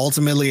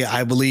 Ultimately,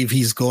 I believe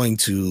he's going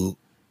to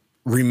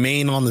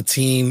remain on the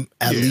team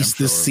at least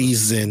this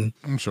season.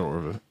 I'm sure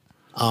of it.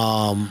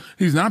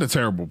 He's not a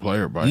terrible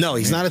player, No,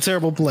 he's not a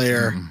terrible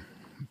player.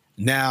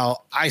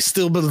 Now, I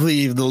still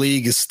believe the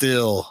league is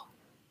still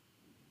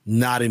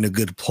not in a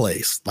good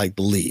place, like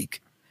the league.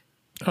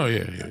 Oh,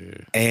 yeah.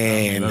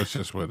 And that's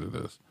just what it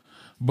is.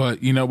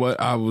 But you know what?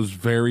 I was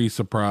very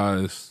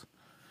surprised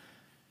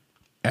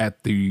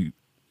at the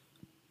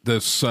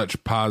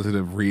such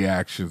positive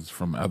reactions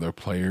from other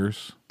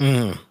players.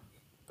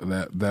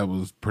 That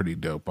was pretty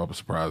dope. I was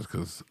surprised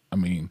because,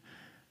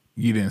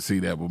 you didn't see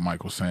that with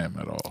Michael Sam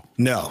at all.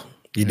 No,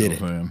 you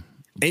didn't.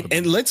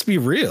 And let's be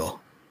real.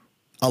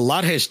 A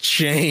lot has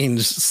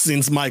changed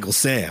since Michael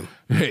Sam.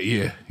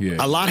 Yeah.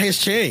 A lot has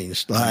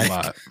changed. A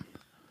lot.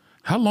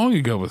 How long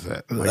ago was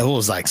that? That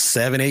was like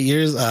 7-8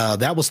 years.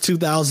 That was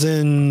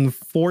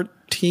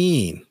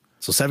 2014.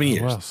 So 7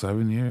 years. Wow,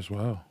 7 years.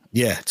 Wow.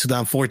 Yeah,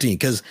 2014.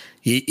 Because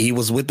he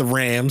was with the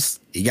Rams.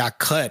 He got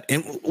cut,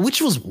 and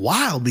which was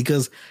wild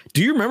because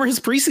do you remember his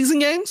preseason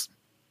games?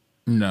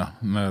 No,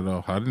 not at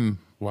all. I didn't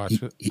watch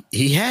it.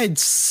 He had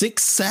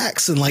 6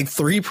 sacks in like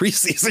 3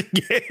 preseason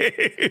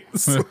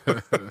games.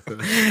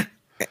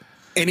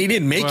 And he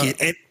didn't make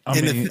it.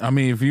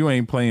 If you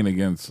ain't playing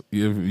against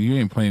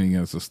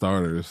the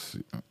starters,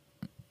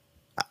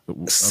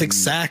 6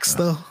 sacks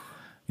though.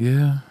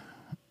 Yeah,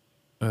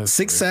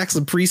 6 sacks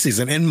in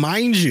preseason, and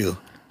mind you,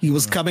 he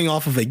was coming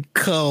off of a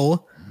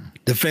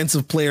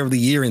defensive player of the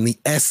year in the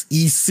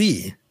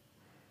SEC,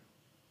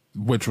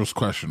 which was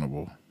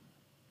questionable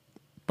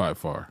by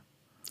far.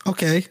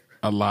 Okay,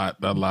 a lot.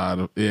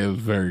 It was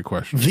very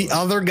questionable. The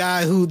other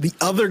guy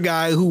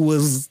who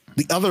was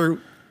the other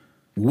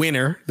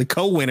winner, the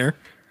co-winner,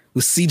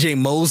 was CJ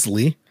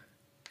Mosley,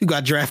 who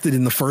got drafted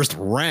in the first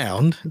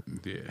round.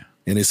 Yeah.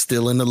 And is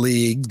still in the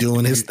league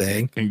doing his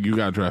thing. And you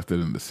got drafted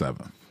in the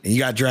 7th. And you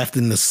got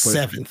drafted in the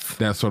 7th.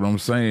 That's what I'm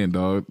saying,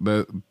 dog.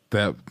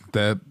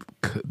 That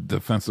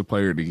defensive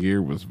player of the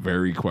year was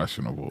very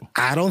questionable.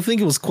 I don't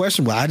think it was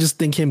questionable. I just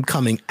think him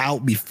coming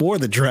out before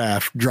the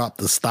draft dropped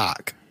the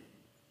stock.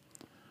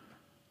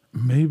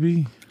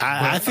 Maybe.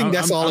 I think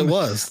that's all it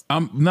was.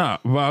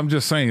 I'm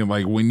just saying,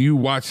 like, when you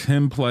watch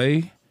him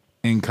play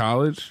in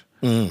college,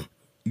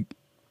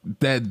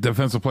 that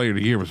defensive player of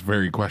the year was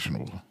very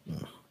questionable.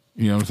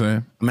 You know what I'm saying?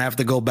 I'm gonna have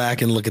to go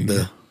back and look at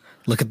the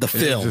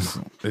film.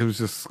 It was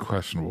just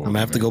questionable. I'm gonna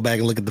have to go back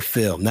and look at the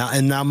film.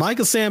 Now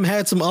Michael Sam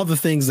had some other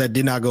things that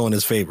did not go in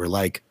his favor.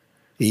 Like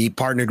he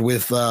partnered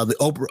with the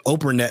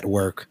Oprah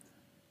Network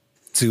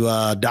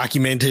to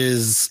document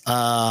his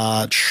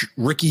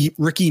rookie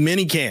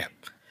minicamp.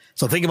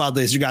 So think about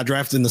this: you got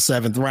drafted in the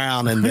 7th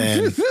round, and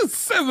then you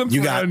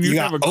got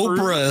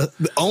Oprah,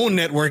 the own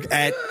network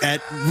at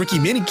rookie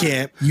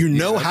minicamp. You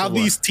know how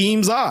these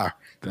teams are.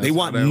 They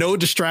want no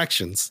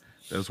distractions.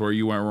 That's where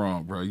you went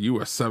wrong, bro. You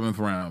were seventh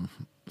round,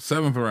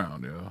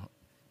 yo.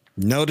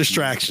 No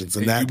distractions,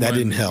 and that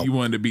didn't help. You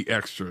wanted to be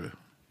extra.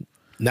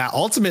 Now,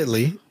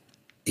 ultimately,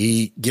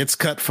 he gets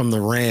cut from the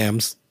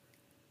Rams.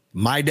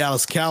 My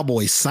Dallas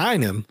Cowboys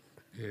sign him,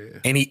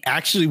 and he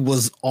actually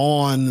was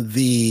on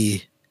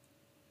the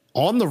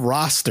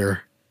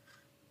roster.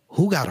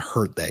 Who got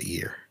hurt that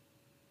year?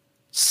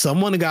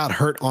 Someone got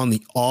hurt on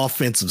the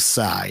offensive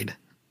side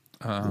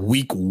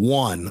week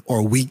 1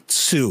 or week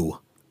 2,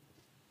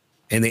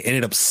 and they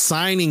ended up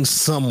signing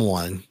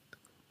someone.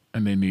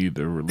 And they needed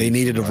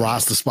a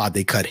roster spot.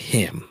 They cut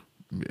him.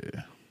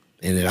 Yeah.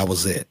 And that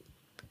was it.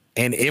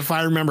 And if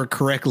I remember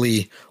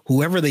correctly,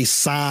 whoever they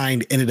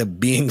signed ended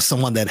up being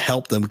someone that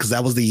helped them, because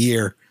that was the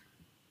year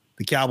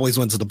the Cowboys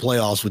went to the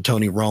playoffs with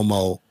Tony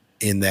Romo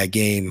in that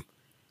game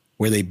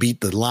where they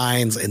beat the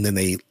Lions, and then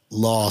they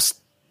lost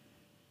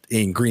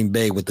in Green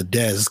Bay with the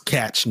Dez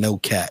catch, no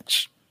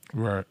catch.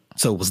 Right.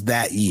 So it was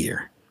that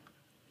year.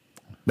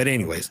 But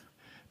anyways.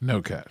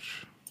 No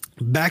catch.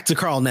 Back to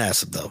Carl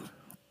Nassib, though.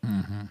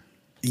 Mm-hmm.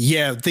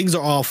 Yeah, things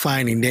are all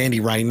fine and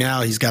dandy right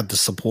now. He's got the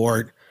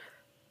support.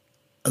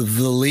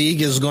 The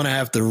league is going to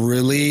have to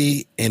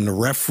really, and the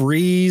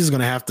referees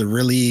going to have to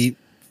really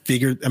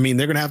they're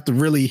going to have to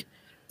really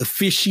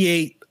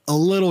officiate a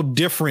little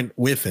different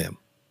with him.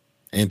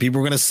 And people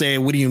are going to say,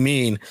 what do you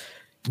mean?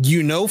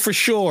 You know for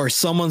sure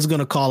someone's going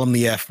to call him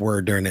the F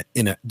word during an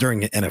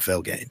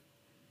NFL game.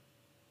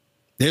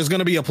 There's going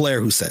to be a player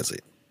who says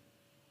it.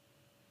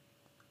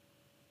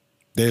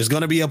 There's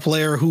going to be a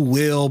player who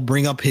will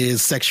bring up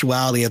his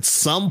sexuality at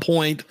some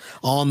point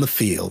on the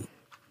field.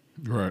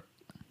 Right.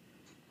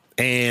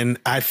 And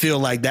I feel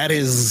like that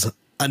is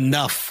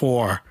enough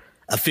for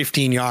a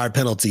 15-yard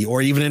penalty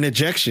or even an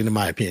ejection, in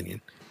my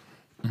opinion.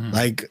 Mm-hmm.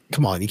 Like,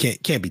 come on, you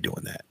can't be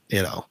doing that.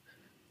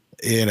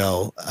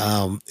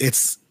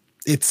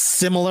 It's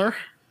similar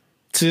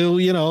to,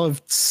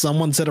 if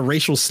someone said a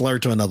racial slur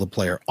to another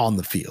player on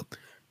the field.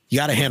 You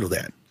got to handle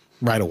that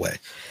right away.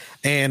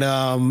 And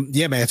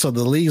man, so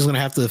the league is going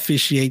to have to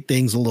officiate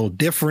things a little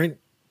different,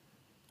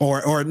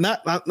 or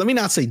not. Let me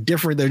not say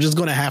different. They're just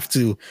going to have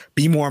to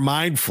be more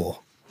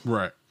mindful,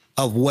 right,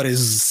 of what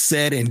is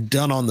said and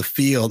done on the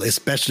field,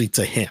 especially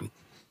to him.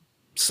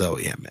 So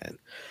yeah, man.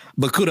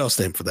 But kudos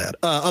to him for that.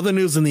 Other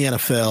news in the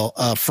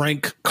NFL: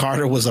 Frank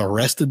Carter was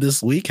arrested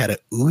this week. Had a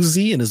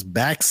Uzi in his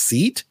back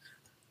seat.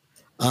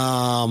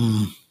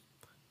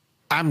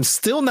 I'm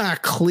still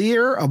not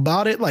clear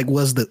about it. Like,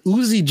 was the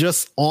Uzi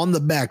just on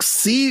the back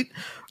seat,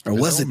 or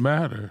was it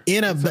matter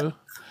in it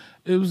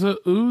was a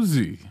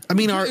Uzi. I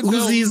mean, our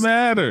Uzis don't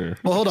matter.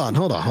 Well, hold on.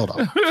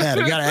 Dad,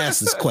 I gotta ask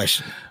this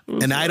question,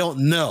 and I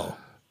don't know.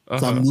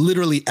 So I'm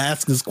literally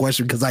asking this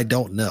question because I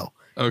don't know.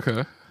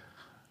 Okay.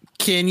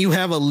 Can you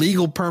have a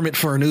legal permit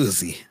for an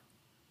Uzi?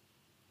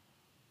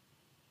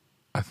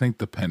 I think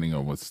depending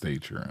on what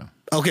state you're in.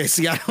 Okay,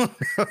 see, I don't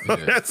know. Yeah.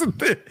 That's the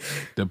thing.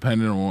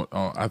 Depending on,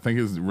 I think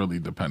it's really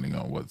depending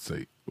on what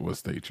state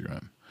you're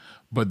in.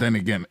 But then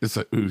again, it's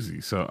a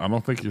Uzi, so I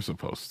don't think you're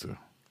supposed to.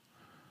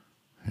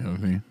 You know what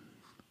I mean?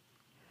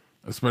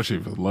 Especially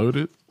if it's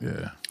loaded.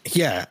 Yeah.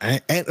 Yeah,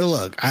 and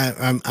look,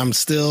 I'm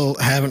still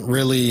haven't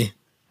really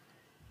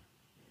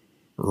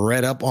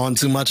read up on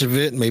too much of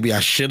it. Maybe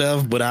I should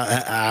have, but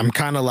I'm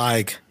kind of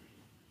like,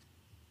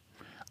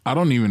 I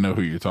don't even know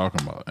who you're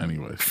talking about.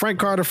 Anyway, Frank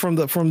Carter from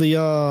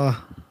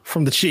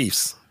the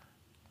Chiefs,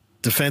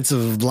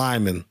 defensive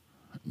lineman.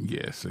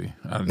 Yeah, see,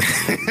 I didn't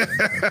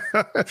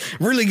know.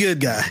 Really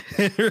good guy.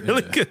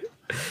 Really good.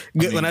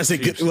 Good. I mean, when I say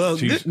Chiefs, good, well,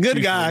 Chiefs, good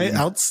Chiefs guy really,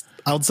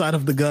 outside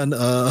of the gun.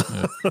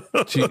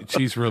 Yeah.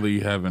 Chiefs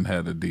really haven't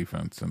had a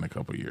defense in a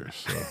couple of years.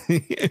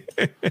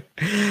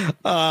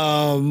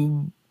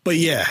 So. But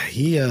yeah,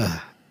 he.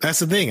 That's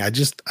the thing. I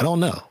don't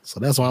know. So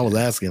that's why I was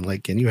asking.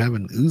 Like, can you have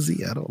an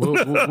Uzi? I don't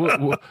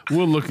know.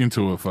 We'll look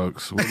into it,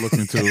 folks. We'll look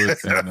into it,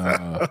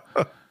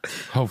 and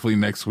hopefully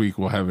next week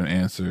we'll have an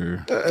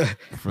answer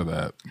for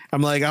that.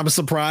 I'm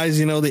surprised,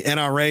 the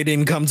NRA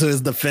didn't come to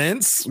his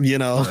defense,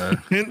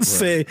 and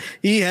say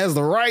he has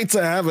the right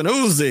to have an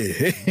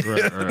Uzi.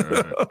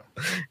 Right.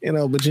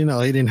 But he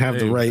didn't have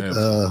the right.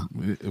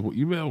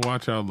 You better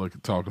watch out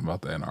talking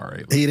about the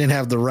NRA. He didn't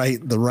have the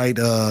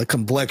right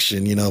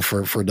complexion,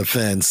 for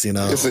defense.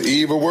 It's an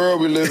evil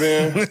world we live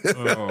in.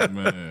 Oh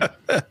man.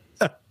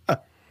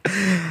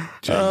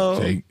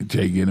 Jay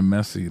getting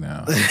messy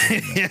now.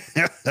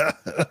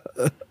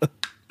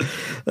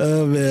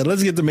 Oh man,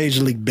 let's get to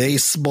Major League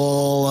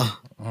Baseball.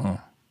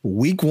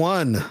 Week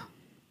 1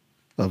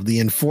 of the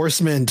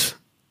enforcement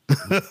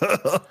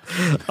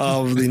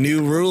of the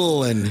new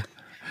rule, and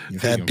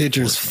you've had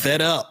pitchers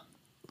fed up.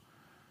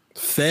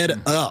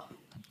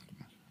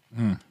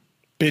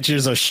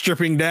 Pitchers are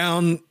stripping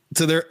down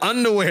to their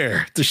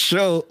underwear to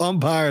show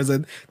umpires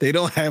that they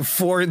don't have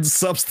foreign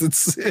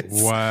substances.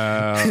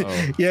 Wow.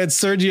 You had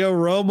Sergio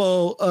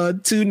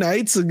Romo 2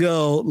 nights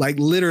ago, like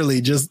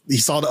literally he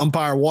saw the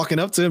umpire walking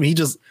up to him. He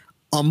just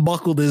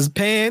unbuckled his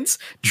pants,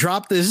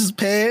 dropped his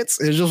pants,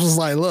 and just was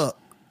like, look,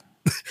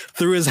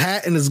 threw his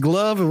hat and his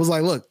glove and was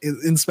like, look,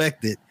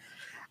 inspect it.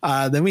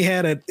 Then we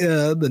had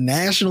the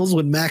Nationals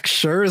with Max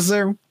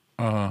Scherzer,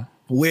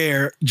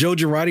 where Joe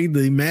Girardi,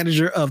 the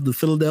manager of the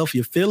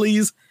Philadelphia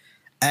Phillies,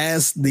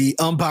 asked the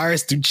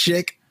umpires to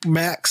check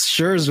Max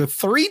Scherzer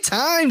 3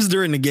 times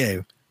during the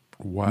game.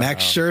 Wow.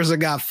 Max Scherzer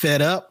got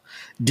fed up,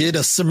 did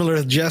a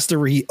similar gesture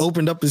where he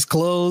opened up his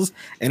clothes,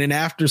 and then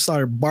after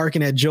started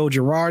barking at Joe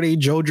Girardi.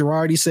 Joe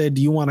Girardi said,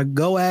 "Do you want to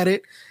go at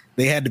it?"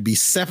 They had to be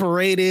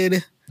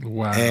separated.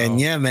 Wow. And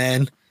yeah,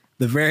 man,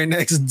 the very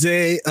next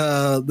day,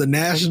 the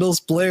Nationals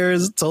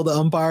players told the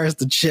umpires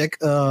to check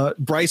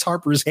Bryce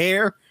Harper's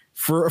hair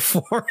for a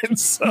foreign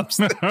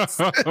substance.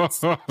 It's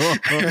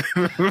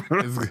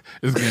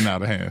getting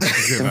out of hand.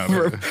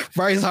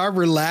 Bryce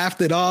Harper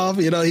laughed it off.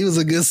 You know, he was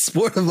a good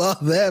sport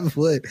about that.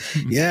 But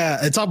yeah,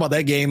 and talk about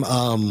that game.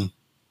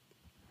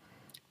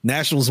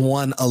 Nationals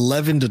won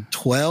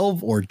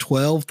 11-12 or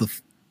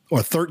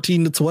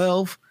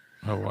 13-12.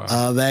 Oh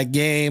wow. That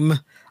game.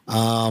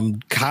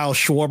 Kyle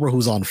Schwarber,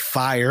 who's on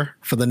fire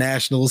for the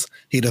Nationals,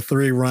 hit a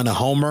 3-run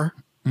homer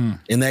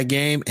in that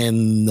game.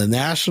 And the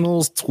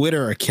Nationals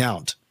Twitter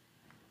account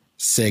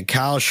said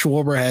Kyle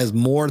Schwarber has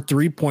more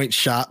 3-point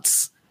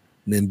shots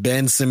than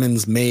Ben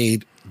Simmons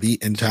made the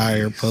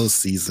entire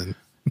postseason.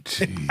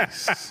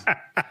 Jeez.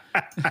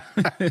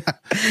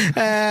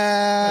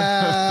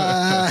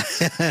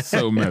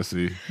 So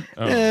messy.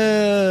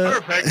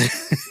 Perfect.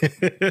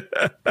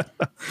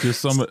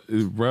 Just some,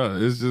 bro.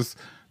 It's just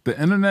the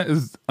internet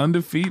is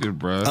undefeated,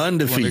 bro.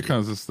 Undefeated when it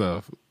comes to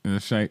stuff. And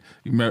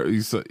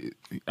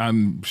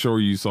I'm sure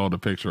you saw the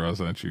picture I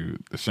sent you.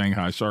 The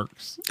Shanghai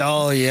Sharks.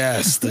 Oh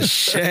yes, the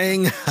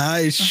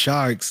Shanghai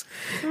Sharks.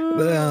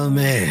 Oh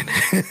man.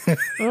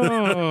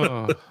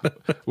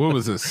 What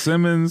was it?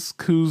 Simmons,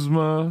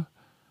 Kuzma,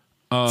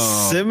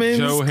 Simmons,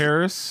 Joe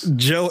Harris.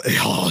 Joe.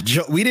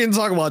 We didn't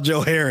talk about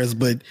Joe Harris,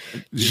 but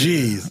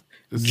geez,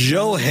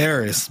 Joe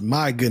Harris,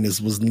 my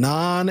goodness, was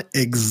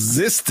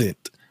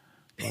non-existent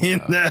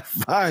in that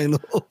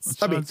finals.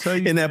 I mean,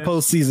 in that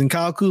postseason.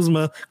 Kyle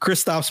Kuzma,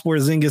 Kristaps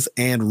Porzingis,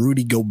 and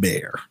Rudy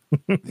Gobert.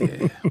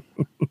 Yeah.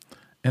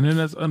 And then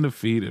that's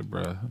undefeated,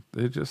 bro.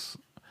 They're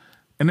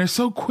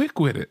so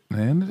quick with it,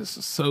 man. They're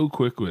just so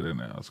quick with it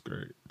now. It's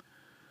great.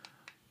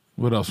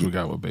 What else we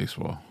got with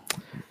baseball?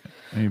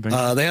 Anything?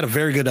 They had a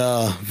very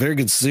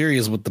good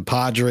series with the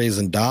Padres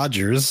and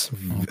Dodgers.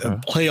 Okay.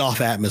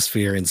 Playoff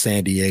atmosphere in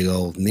San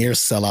Diego, near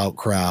sellout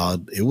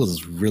crowd. It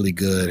was really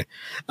good.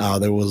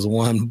 There was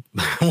one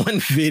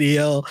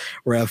video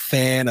where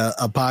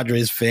a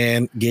Padres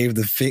fan gave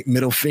the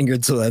middle finger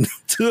to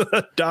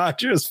a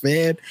Dodgers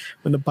fan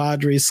when the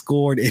Padres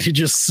scored. It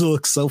just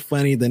looked so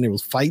funny. Then there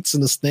was fights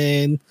in the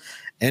stand.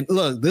 And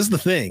look, this is the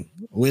thing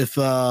with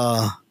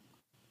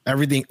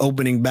everything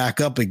opening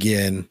back up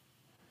again.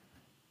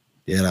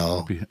 You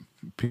know,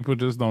 people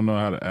just don't know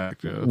how to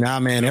act. Nah,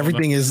 man,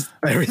 everything is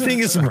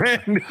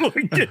brand new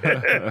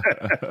again.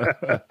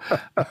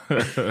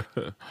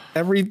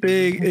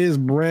 Everything is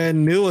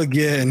brand new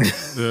again.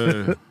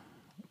 That's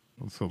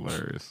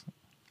hilarious.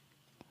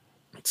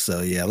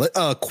 So yeah,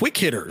 quick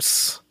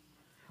hitters.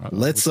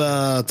 Let's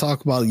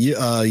talk about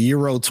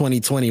Euro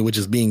 2020, which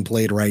is being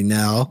played right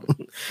now.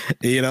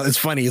 You know, it's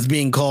funny. It's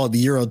being called the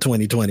Euro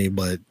 2020,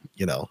 but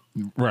you know,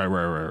 right.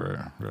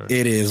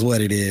 It is what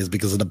it is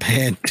because of the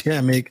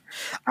pandemic.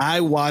 I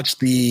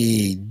watched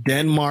the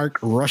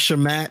Denmark-Russia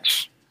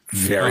match.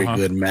 Very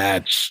good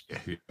match.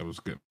 Yeah, it was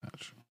a good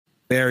match.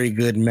 Very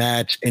good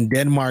match. And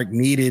Denmark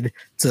needed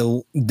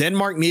to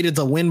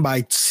win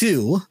by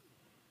 2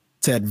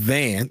 to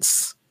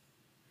advance.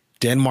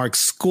 Denmark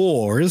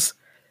scores.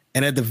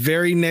 And at the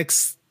very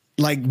next,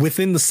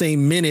 within the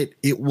same minute,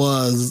 it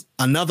was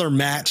another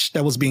match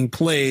that was being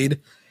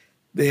played.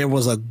 There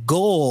was a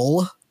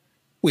goal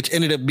which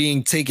ended up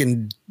being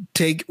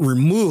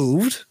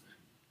removed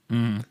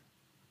or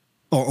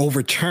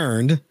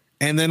overturned.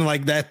 And then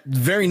that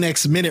very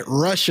next minute,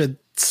 Russia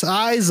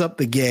ties up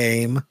the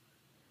game.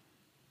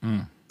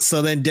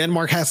 So then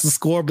Denmark has to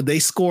score, but they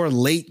score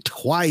late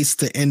twice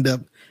to end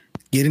up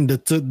getting the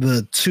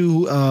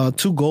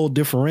two goal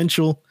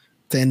differential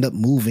to end up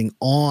moving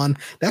on.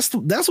 That's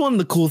one of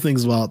the cool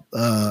things about,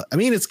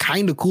 it's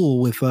kind of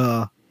cool with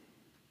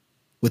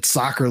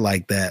soccer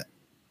like that.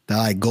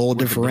 Goal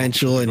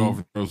differential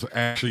and those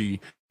actually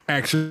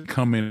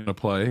come into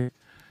play,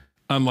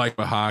 unlike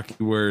with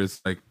hockey where it's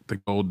the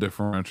goal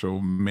differential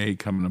may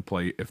come into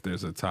play if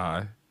there's a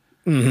tie.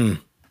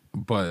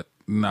 But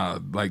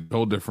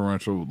goal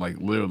differential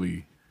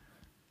literally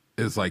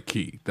is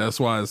key. That's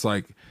why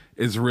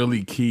it's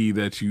really key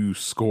that you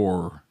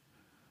score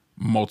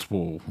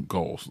multiple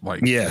goals.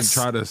 Yes,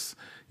 and try to,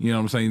 you know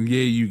what I'm saying?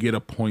 Yeah, you get a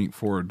point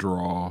for a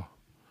draw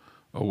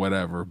or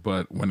whatever,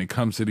 but when it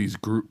comes to these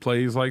group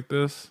plays like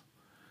this,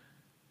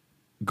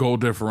 goal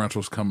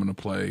differentials come into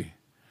play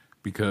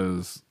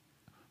because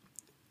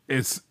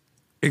it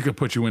could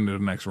put you into the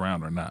next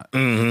round or not. You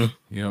know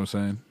what I'm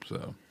saying?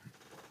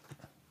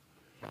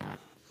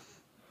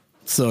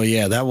 So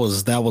yeah, that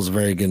was a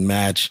very good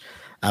match.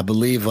 I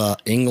believe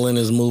England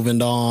is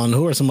moving on.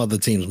 Who are some other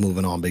teams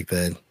moving on, Big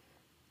Ted?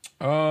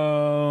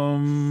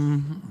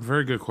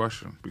 Very good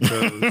question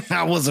because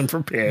I wasn't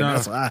prepared.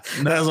 That's why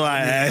I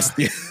asked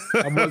you.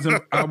 I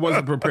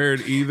wasn't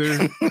prepared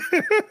either.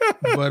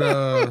 But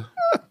I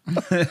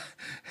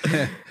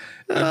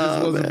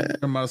just wasn't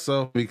prepared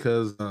myself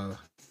because of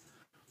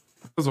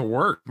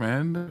work,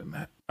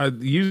 man.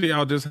 Usually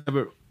I'll just have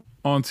it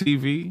on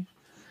TV,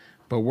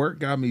 but work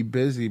got me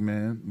busy,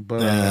 man.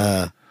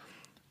 But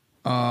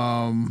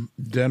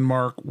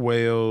Denmark,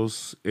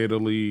 Wales,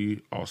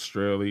 Italy,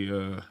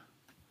 Australia,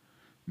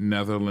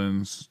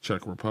 Netherlands,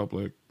 Czech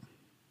Republic,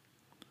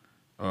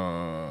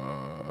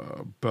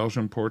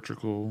 Belgium,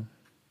 Portugal,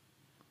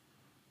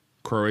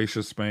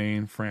 Croatia,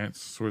 Spain,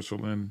 France,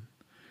 Switzerland,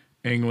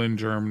 England,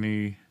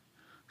 Germany,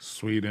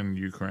 Sweden,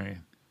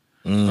 Ukraine.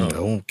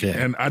 Okay.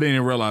 And I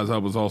didn't realize I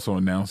was also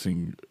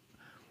announcing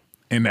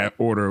in that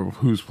order of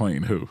who's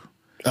playing who.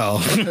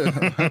 Oh,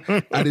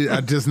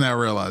 I just now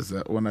realized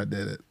that when I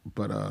did it.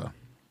 But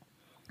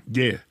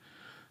yeah.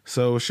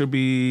 So it's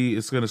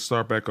going to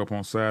start back up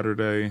on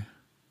Saturday.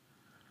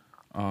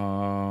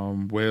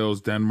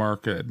 Wales,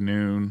 Denmark at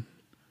noon.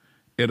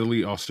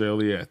 Italy,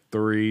 Australia at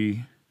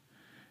 3.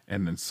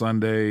 And then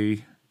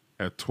Sunday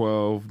at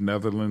 12,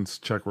 Netherlands,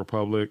 Czech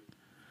Republic.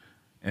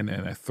 And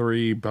then at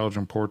 3,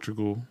 Belgium,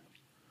 Portugal.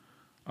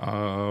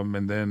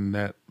 And then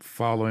that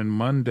following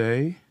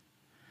Monday,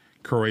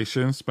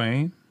 Croatia and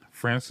Spain,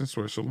 France and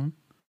Switzerland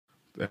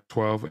at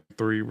 12 and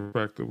 3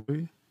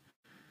 respectively.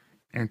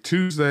 And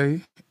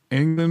Tuesday,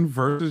 England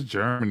versus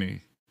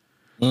Germany.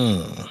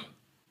 I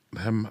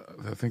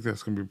think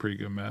that's going to be a pretty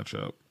good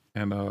matchup.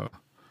 And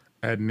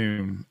at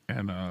noon,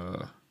 and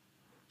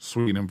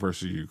Sweden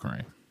versus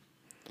Ukraine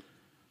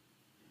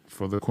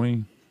for the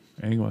Queen,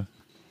 England.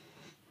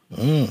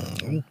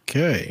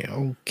 Okay.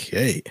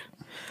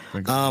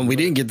 We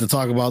didn't get to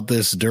talk about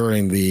this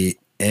during the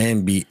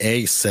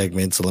NBA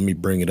segment, so let me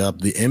bring it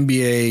up. The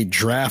NBA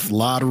draft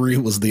lottery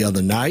was the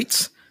other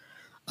night.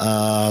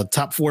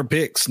 Top 4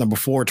 picks: number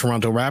 4,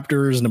 Toronto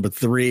Raptors; number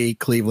 3,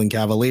 Cleveland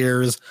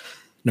Cavaliers;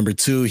 number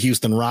 2,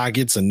 Houston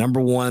Rockets; and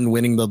number 1,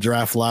 winning the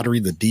draft lottery,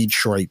 the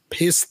Detroit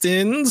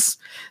Pistons.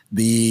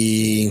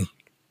 The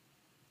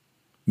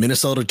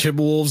Minnesota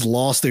Timberwolves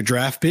lost their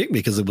draft pick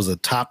because it was a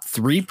top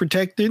 3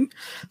 protected.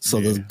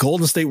 So the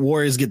Golden State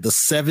Warriors get the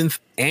 7th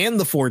and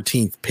the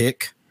 14th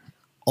pick.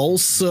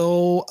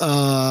 Also,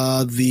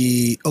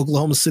 the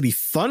Oklahoma City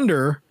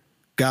Thunder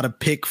got a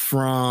pick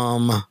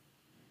from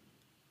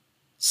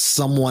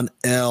someone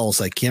else.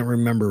 I can't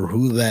remember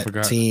who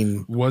that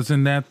team.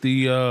 Wasn't that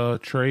the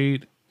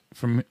trade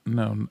from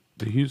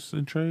the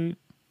Houston trade?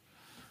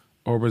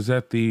 Or was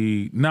that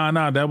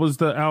that was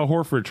the Al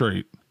Horford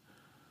trade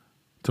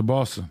to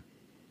Boston.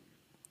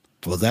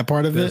 Was that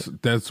part of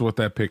it? That's what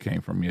that pick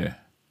came from, yeah.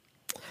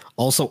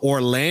 Also,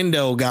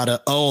 Orlando got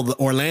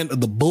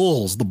the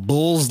Bulls. The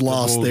Bulls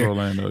lost their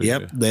Orlando.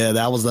 Yep, yeah.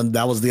 That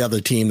was the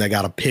other team that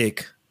got a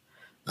pick,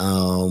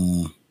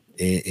 for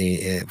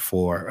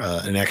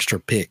an extra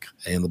pick,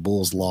 and the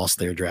Bulls lost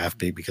their draft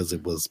pick because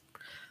it was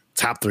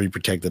top 3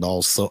 protected.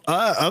 Also,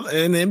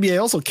 in the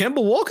NBA, also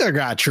Kemba Walker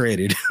got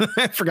traded.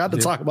 I forgot to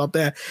talk about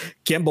that.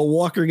 Kemba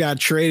Walker got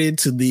traded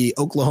to the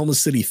Oklahoma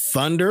City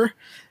Thunder,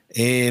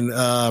 and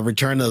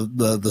return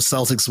the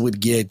Celtics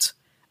would get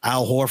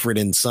Al Horford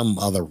and some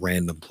other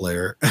random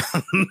player.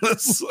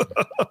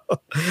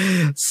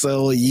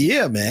 So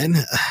yeah, man.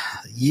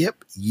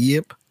 Yep.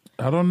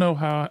 I don't know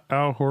how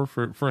Al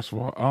Horford. First of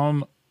all, I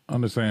don't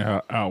understand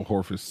how Al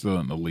Horford's still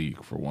in the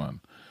league, for one,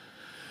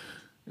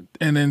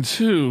 and then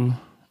 2,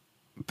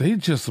 they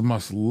just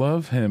must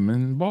love him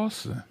in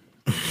Boston.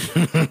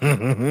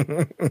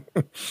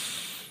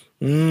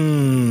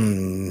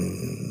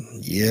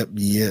 Yep.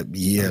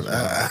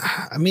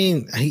 I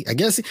mean, I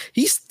guess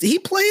he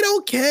played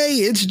okay.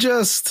 It's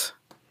just,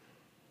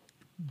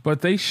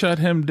 but they shut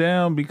him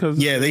down because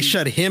they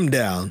shut him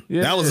down.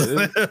 Yeah,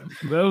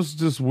 that was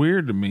just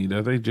weird to me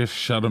that they just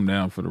shut him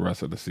down for the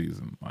rest of the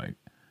season. Like,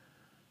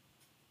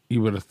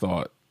 you would have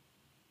thought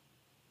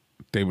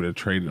they would have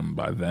traded him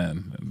by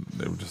then, and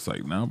they were just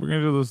like, "No, we're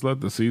gonna just let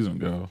the season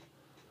go.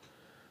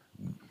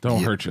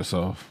 Don't hurt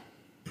yourself."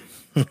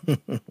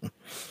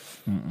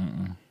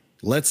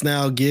 Let's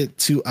now get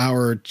to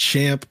our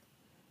champ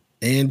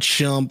and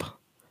chump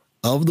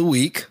of the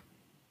week.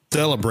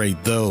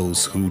 Celebrate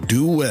those who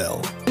do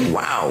well.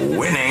 Wow,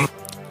 winning.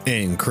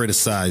 And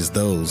criticize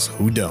those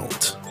who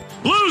don't.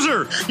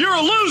 Loser! You're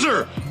a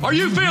loser! Are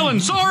you feeling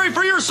sorry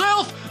for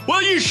yourself?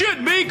 Well, you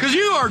should be, because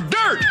you are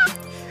dirt!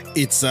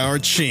 It's our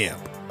champ.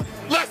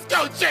 Let's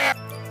go, champ!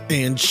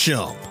 And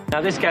chump.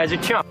 Now this guy's a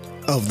chump.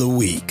 Of the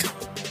week.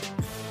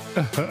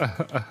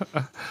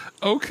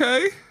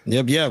 Okay.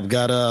 Yep.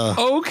 Got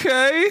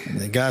okay.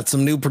 They got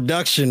some new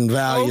production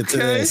value to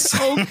this.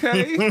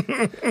 Okay.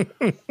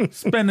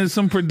 Spending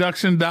some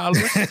production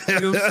dollars. You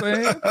know what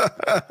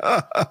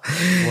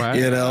I'm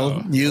saying?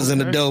 Wow. Using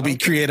Adobe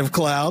Creative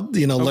Cloud,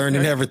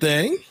 learning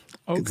everything.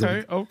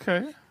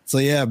 Okay. So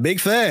yeah, Big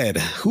Thad,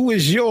 who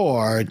is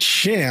your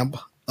champ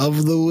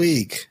of the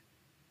week?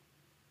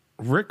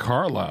 Rick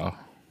Carlisle.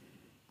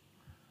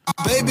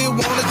 Baby,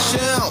 want a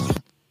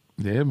champ.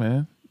 Yeah,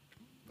 man.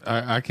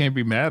 I can't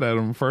be mad at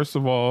him. First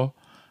of all,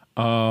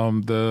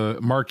 the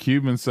Mark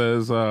Cuban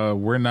says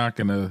we're not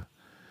going to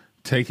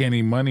take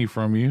any money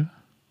from you,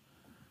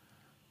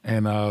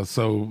 and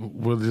so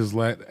we'll just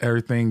let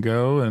everything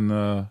go,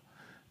 and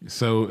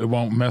so it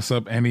won't mess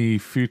up any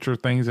future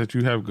things that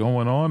you have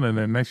going on. And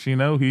then next you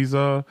know, he's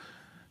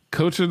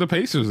coach of the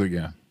Pacers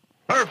again.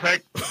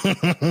 Perfect.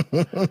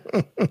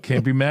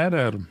 Can't be mad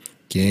at him.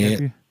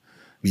 Can't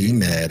be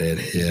mad at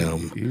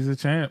him. He's a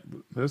champ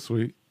this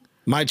week.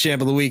 My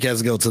champ of the week has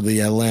to go to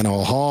the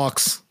Atlanta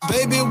Hawks.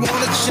 Baby, want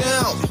a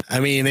champ. I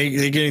mean,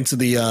 they get into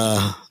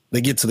they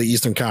get to the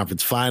Eastern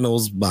Conference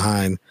Finals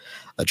behind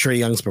Trae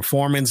Young's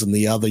performance and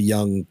the other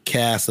young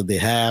cast that they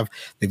have.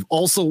 They've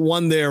also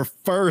won their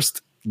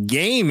first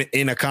game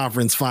in a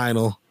conference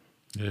final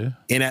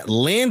in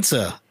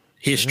Atlanta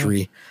history.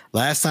 Yeah.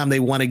 Last time they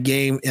won a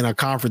game in a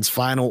conference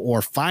final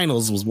or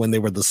finals was when they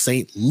were the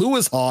St.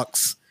 Louis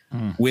Hawks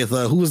with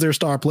who was their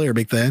star player,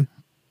 Big Fan?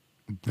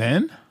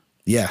 Ben?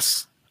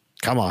 Yes.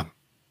 Come on.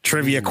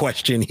 Trivia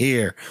question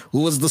here.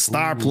 Who was the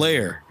star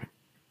player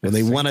when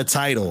they won a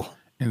title?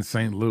 In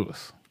St.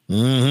 Louis.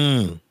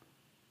 Mm-hmm.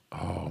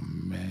 Oh,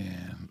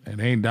 man. It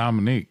ain't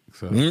Dominique.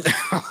 So.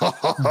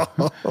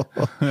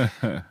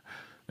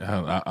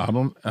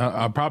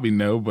 I probably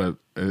know, but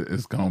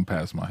it's going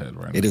past my head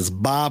right now. It is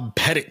Bob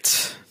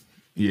Pettit.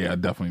 Yeah, I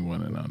definitely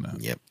wouldn't know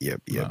that.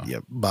 Yep.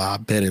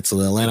 Bob Pettit. So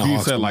the Atlanta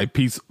Hawks. You said like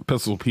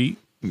Pistol Pete?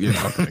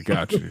 Yeah, okay,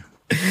 got you.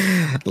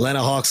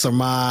 Atlanta Hawks are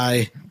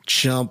my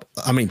champ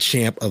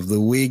of the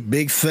week.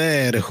 Big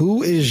Fed,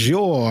 who is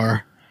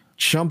your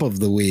chump of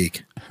the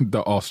week?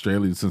 The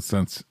Australian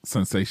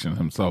sensation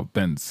himself,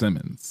 Ben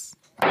Simmons.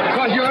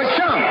 Because you're a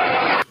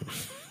chump.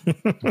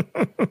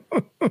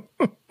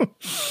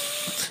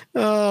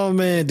 Oh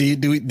man, do you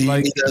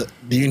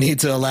need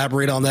to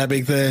elaborate on that,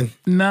 Big Thing?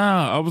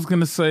 Nah, I was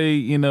gonna say,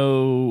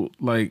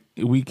 like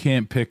we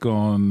can't pick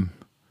on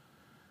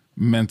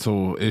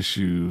mental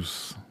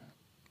issues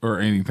or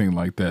anything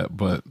like that,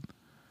 but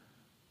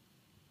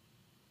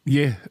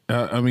yeah,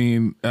 I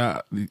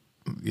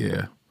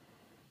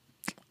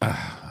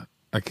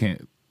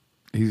can't.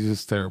 He's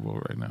just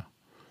terrible right now,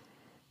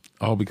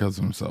 all because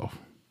of himself.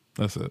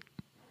 That's it.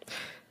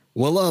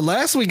 Well,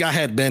 last week I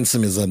had Ben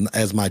Simmons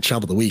as my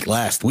chump of the week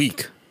last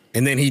week.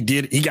 And then he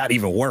got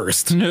even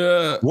worse.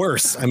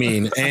 Worse. I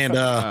mean, and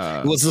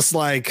it was just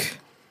like,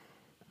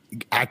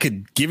 I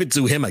could give it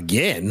to him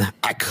again.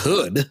 I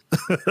could.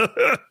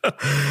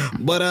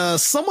 But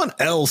someone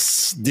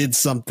else did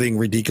something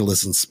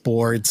ridiculous in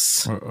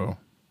sports. Uh-oh.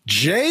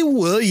 Jay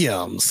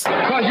Williams.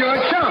 Because you're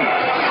a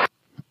chump.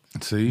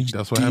 See,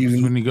 that's what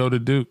happens when you go to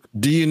Duke.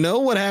 Do you know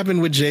what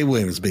happened with Jay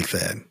Williams, Big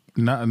Fan?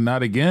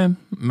 Not again.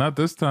 Not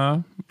this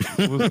time.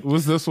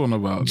 What's this one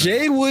about?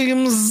 Jay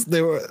Williams,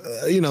 they were,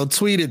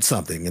 tweeted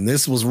something, and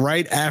this was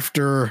right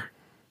after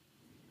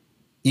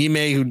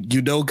Ime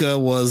Udoka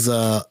was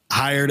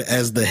hired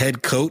as the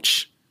head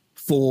coach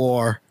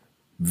for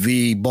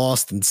the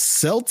Boston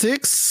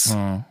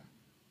Celtics.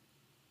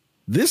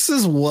 This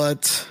is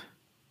what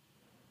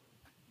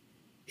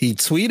he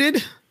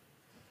tweeted.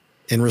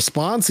 In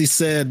response, he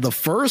said, the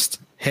first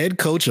head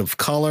coach of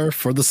color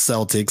for the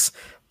Celtics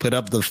put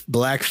up the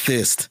black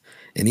fist.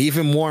 And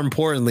even more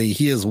importantly,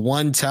 he is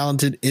one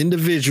talented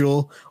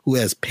individual who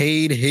has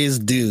paid his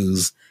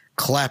dues.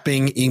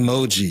 Clapping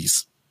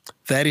emojis.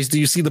 Thaddeus, do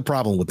you see the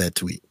problem with that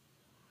tweet?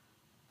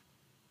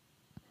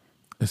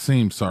 It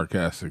seems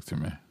sarcastic to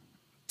me.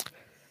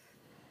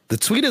 The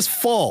tweet is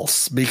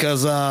false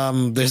because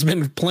there's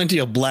been plenty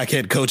of black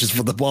head coaches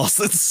for the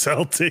Boston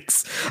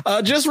Celtics.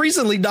 Just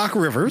recently, Doc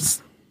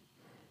Rivers.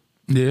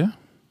 Yeah.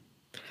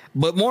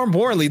 But more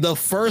importantly, the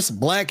first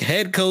black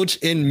head coach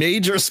in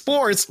major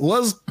sports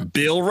was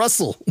Bill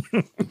Russell.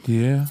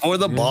 Yeah. For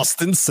the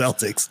Boston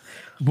Celtics.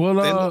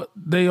 Well,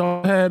 they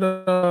all had,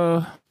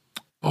 oh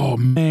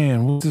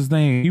man, what's his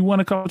name? He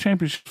won a couple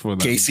championships for them.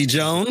 Casey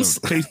Jones.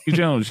 Casey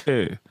Jones,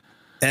 yeah.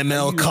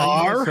 ML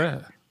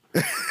Carr.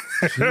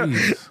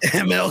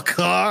 ML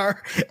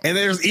Carr. And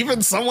there's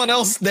even someone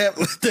else that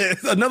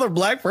another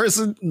black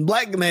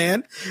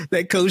man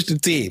that coached the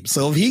team.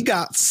 So if he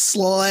got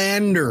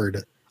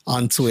slandered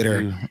on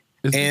Twitter,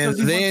 and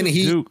then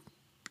he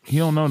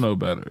don't know no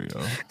better,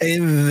 yo.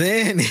 And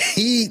then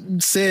he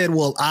said,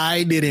 "Well,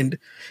 I didn't."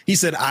 He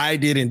said, "I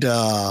didn't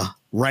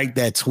write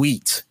that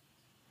tweet."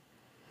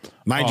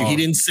 Mind you, he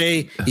didn't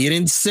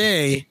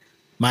say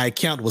my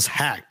account was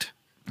hacked.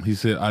 He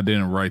said, "I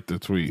didn't write the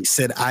tweet." He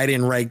said, "I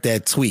didn't write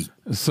that tweet."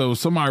 So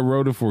somebody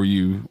wrote it for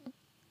you.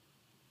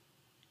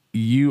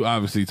 You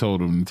obviously told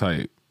him to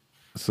type.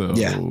 So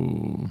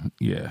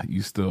yeah,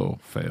 you still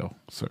fail,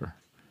 sir.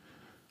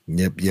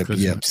 Yep.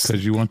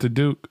 Because you went to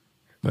Duke.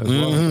 That's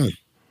right.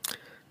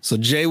 So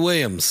Jay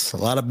Williams, a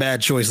lot of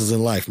bad choices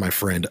in life, my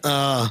friend.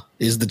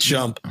 Is the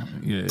chump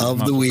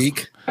of the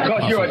week.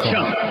 Because you're a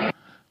chump.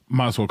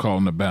 Might as well call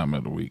him the Batman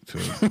of the week,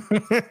 too.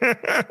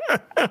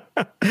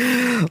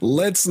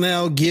 Let's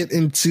now get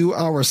into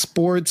our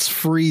sports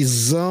free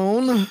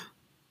zone.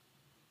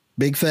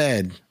 Big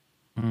Thad,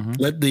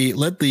 let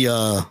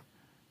the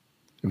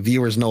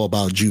viewers know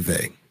about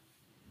Juve.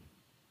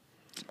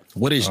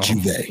 What is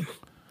Juve?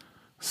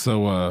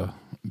 So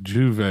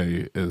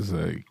Juve is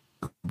a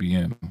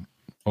Caribbean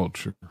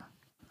culture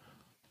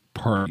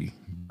party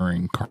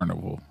during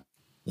Carnival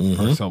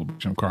or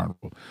celebration of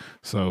Carnival.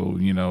 So,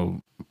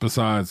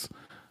 besides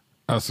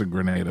us in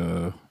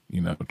Grenada,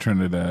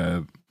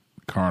 Trinidad,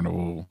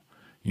 Carnival,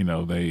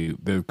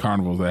 the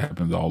carnivals that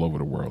happens all over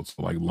the world.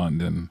 So like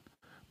London,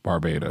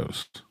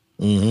 Barbados,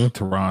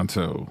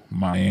 Toronto,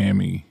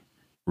 Miami,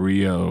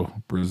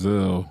 Rio,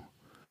 Brazil.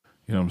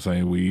 You know what I'm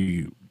saying?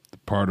 We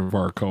part of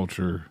our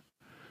culture.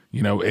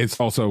 It's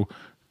also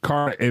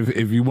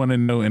if you want to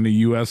know in the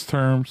U.S.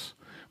 terms,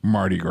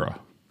 Mardi Gras.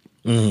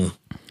 It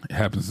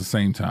happens the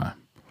same time.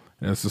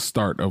 That's the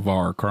start of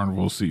our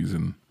carnival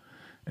season.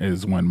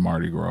 Is when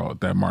Mardi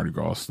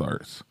Gras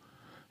starts.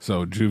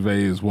 So Juve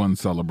is one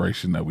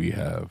celebration that we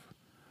have,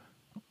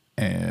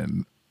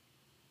 and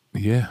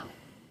yeah,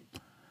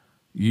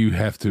 you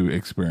have to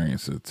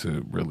experience it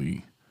to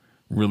really,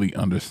 really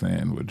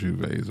understand what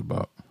Juve is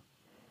about.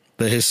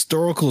 The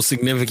historical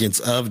significance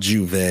of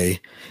Juve,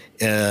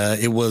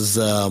 it was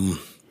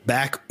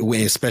back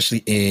when,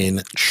 especially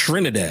in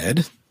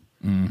Trinidad,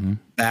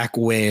 back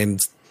when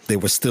there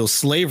was still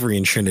slavery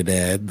in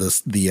Trinidad,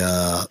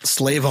 the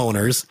slave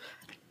owners,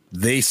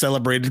 they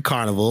celebrated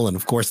Carnival, and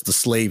of course the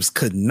slaves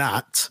could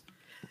not,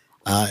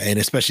 and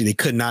especially they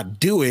could not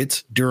do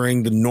it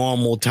during the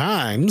normal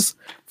times.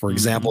 For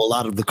example, a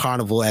lot of the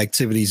Carnival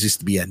activities used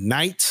to be at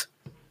night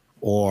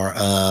or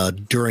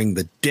during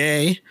the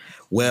day.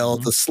 Well,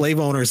 the slave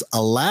owners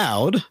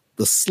allowed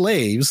the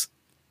slaves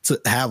to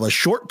have a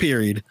short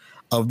period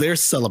of their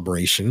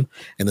celebration,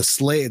 and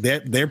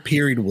their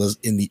period was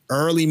in the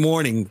early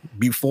morning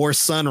before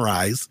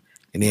sunrise,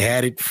 and they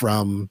had it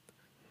from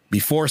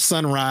before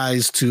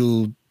sunrise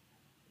to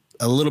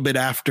a little bit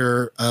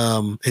after.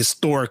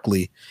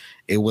 Historically,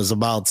 it was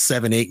about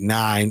 7, 8,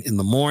 9 in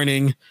the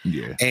morning.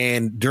 Yeah.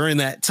 And during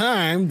that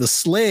time, the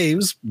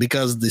slaves,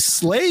 because the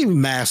slave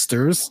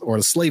masters or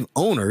the slave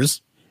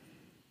owners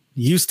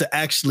used to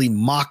actually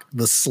mock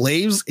the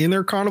slaves in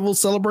their carnival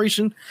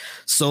celebration.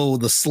 So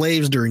the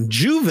slaves during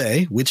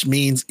Juve, which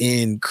means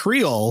in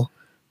Creole,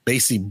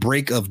 basically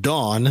break of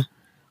dawn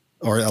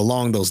or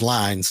along those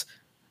lines,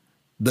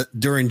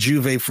 during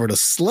Juve for the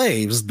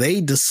slaves,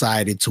 they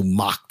decided to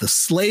mock the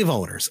slave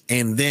owners.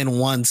 And then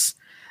once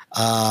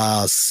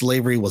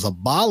slavery was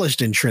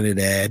abolished in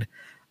Trinidad,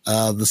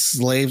 the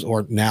slaves,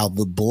 or now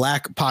the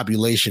black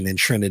population in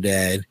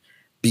Trinidad,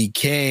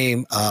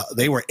 became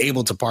they were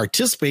able to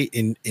participate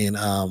in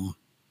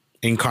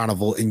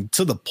Carnival, and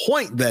to the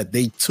point that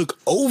they took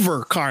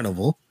over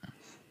Carnival.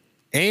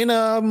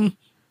 And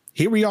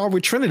here we are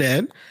with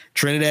Trinidad.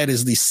 Trinidad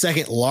is the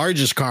second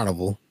largest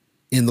carnival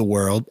in the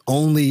world,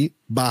 only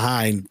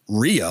behind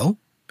Rio.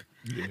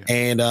 Yeah.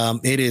 And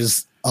it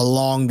is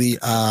along the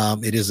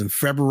it is in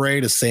February,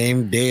 the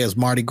same day as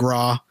Mardi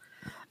Gras.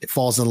 It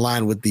falls in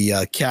line with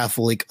the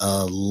Catholic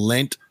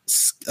Lent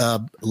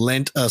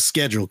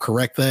schedule,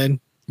 correct then?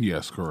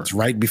 Yes, correct. It's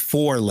right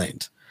before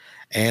Lent.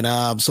 And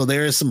so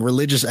there is some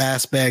religious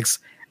aspects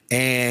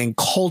and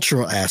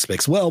cultural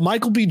aspects. Well,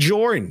 Michael B.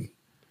 Jordan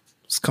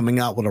is coming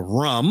out with a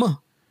rum,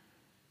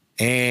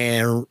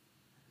 and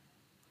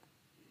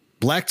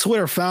Black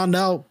Twitter found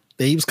out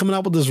that he was coming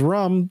out with this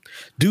rum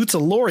due to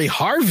Lori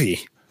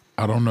Harvey.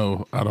 I don't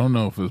know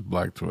if it's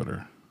Black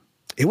Twitter.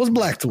 It was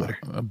Black Twitter.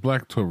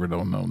 Black Twitter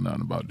don't know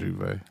nothing about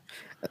Juve.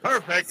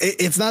 Perfect.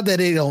 It's not that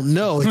they don't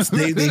know. It's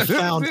they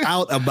found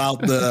out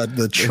about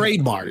the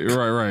trademark.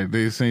 Right.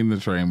 They seen the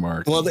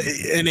trademark. Well,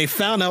 and they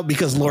found out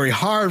because Lori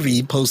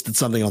Harvey posted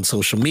something on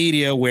social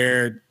media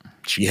where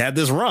she had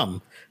this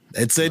rum.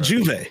 It said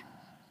Juve.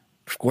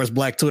 Of course,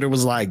 Black Twitter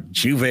was like,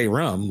 Juve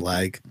rum.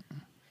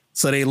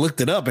 So they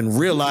looked it up and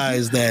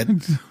realized that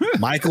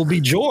Michael B.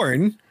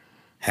 Jordan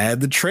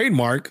had the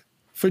trademark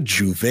for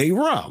Juve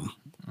rum.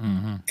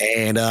 Mm-hmm.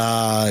 And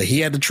he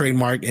had the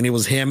trademark, and it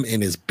was him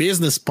and his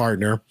business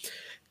partner.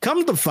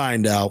 Come to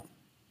find out,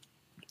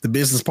 the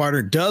business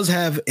partner does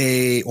have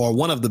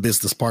one of the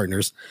business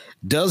partners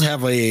does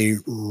have a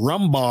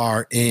rum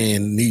bar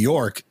in New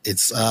York.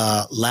 It's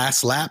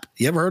Last Lap.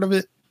 You ever heard of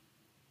it?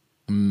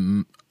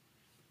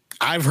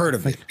 I've heard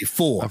of it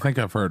before. I think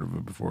I've heard of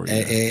it before.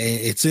 Yeah.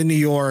 It's in New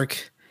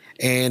York,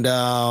 and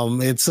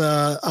it's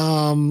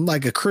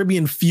like a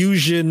Caribbean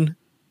fusion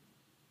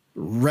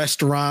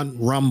restaurant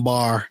rum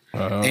bar.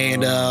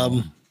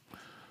 And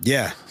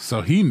yeah,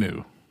 so he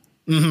knew.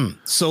 Mm-hmm.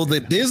 So the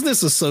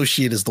business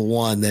associate is the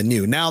one that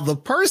knew. Now the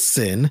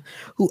person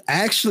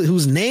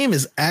whose name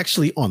is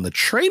actually on the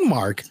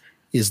trademark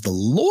is the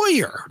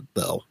lawyer,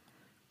 though.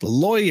 The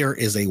lawyer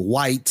is a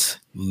white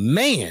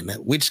man,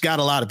 which got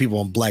a lot of people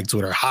on Black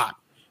Twitter hot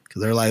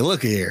because they're like,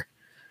 look here,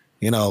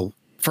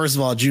 first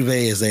of all, Juve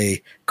is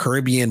a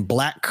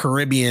Black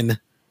Caribbean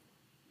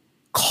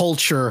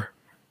cultural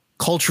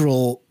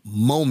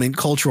moment,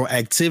 cultural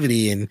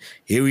activity, and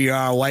here we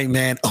are, a white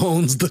man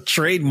owns the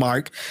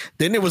trademark.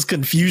 Then there was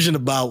confusion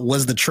about,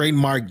 was the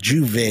trademark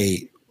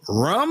Juve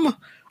rum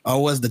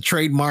or was the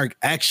trademark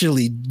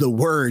actually the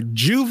word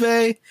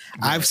Juve?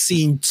 I've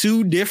seen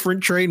two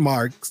different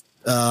trademarks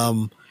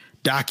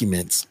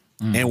documents,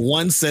 and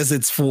one says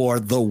it's for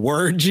the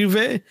word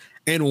Juve,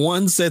 and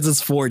one says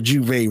it's for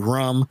Juve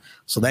rum.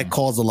 So that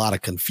caused a lot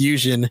of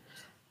confusion.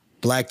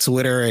 Black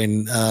Twitter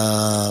and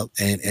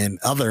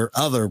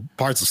other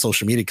parts of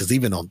social media, because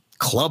even on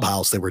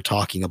Clubhouse they were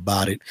talking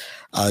about it.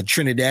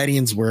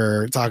 Trinidadians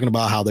were talking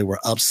about how they were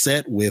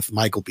upset with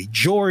Michael B.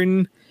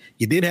 Jordan.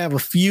 You did have a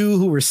few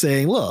who were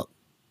saying, look,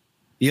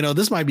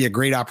 this might be a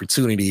great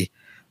opportunity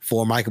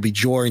for Michael B.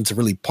 Jordan to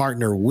really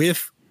partner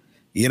with,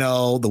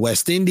 the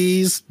West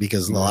Indies,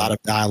 because a lot of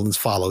the islands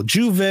follow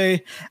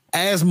Juve.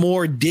 As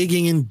more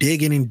digging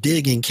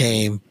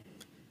came,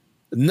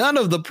 none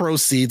of the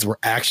proceeds were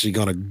actually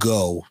going to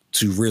go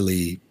to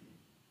really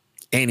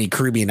any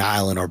Caribbean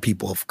island or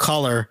people of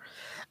color.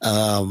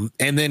 And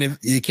then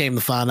it came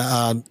to find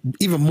out,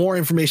 even more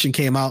information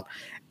came out,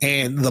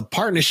 and the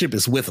partnership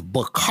is with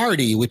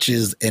Bacardi, which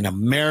is an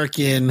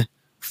American,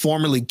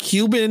 formerly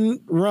Cuban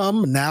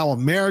rum, now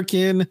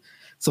American.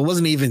 So it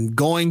wasn't even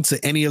going to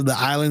any of the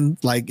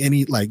islands,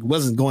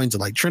 wasn't going to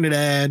like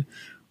Trinidad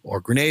or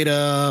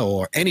Grenada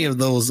or any of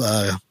those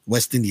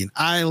West Indian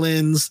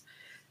islands.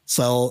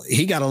 So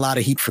he got a lot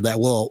of heat for that.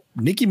 Well,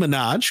 Nicki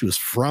Minaj, who's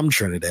from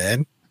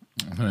Trinidad,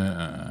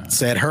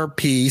 said her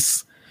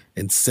piece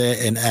and said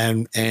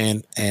and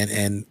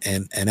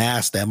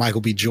asked that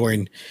Michael B.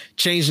 Jordan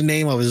change the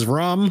name of his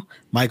rum.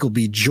 Michael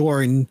B.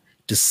 Jordan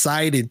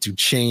decided to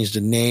change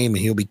the name,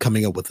 and he'll be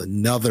coming up with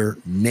another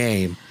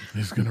name.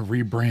 He's going to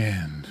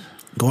rebrand.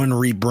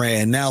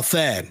 Now,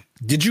 Thad,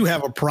 did you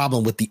have a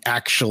problem with the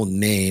actual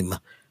name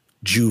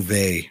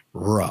Juve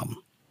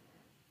rum?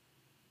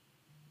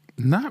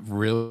 Not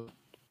really,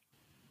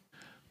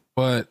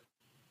 but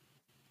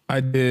I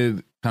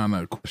did kind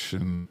of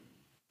question,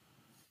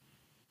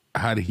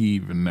 how did he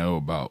even know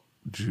about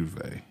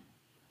Juve?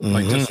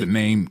 Like just the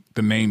name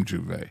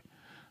Juve.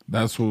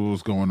 That's what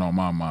was going on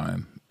my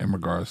mind in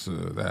regards to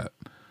that.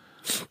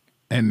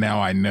 And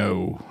now I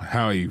know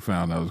how he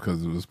found out,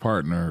 because of his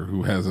partner,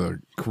 who has a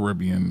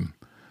Caribbean.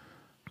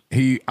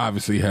 He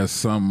obviously has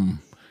some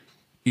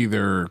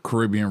either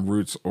Caribbean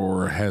roots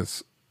or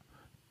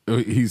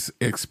he's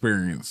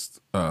experienced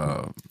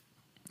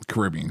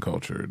Caribbean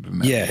culture.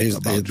 Yeah,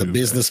 the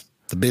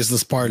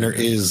business partner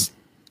is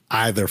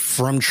either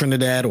from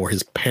Trinidad or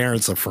his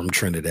parents are from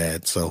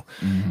Trinidad. So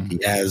he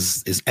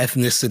has, his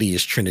ethnicity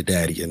is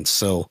Trinidadian.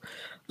 So,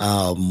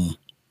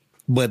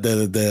 but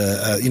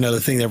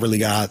the thing that really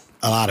got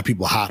a lot of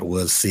people hot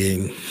was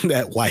seeing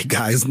that white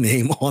guy's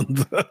name on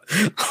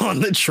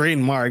the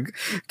trademark,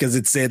 because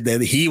it said that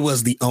he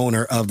was the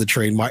owner of the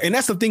trademark. And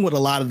that's the thing with a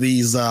lot of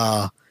these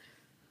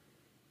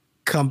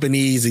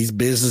companies, these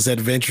business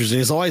adventures.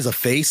 There's always a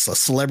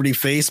celebrity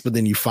face, but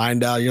then you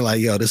find out, you're like,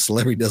 yo, this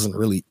celebrity doesn't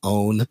really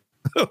own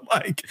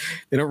like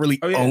they don't really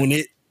own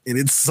it, and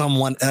it's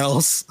someone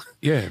else.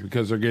 Yeah,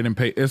 because they're getting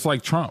paid. It's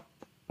like Trump.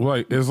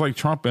 It's like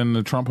Trump and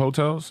the Trump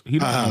hotels. He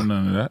don't own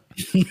none of that.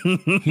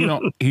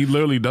 He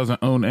literally doesn't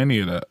own any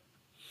of that.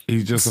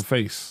 He's just a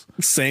face.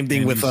 Same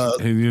thing with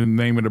the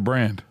name of the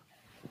brand.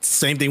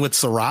 Same thing with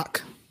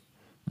Ciroc.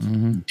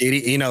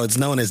 Diddy, it's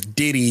known as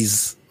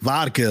Diddy's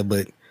vodka,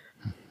 but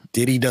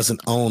Diddy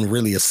doesn't own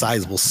really a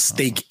sizable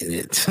stake in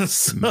it.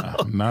 So, no,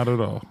 not at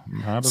all.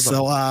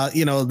 So,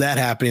 that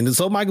happened. And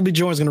so Michael B.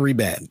 Jordan's going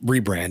to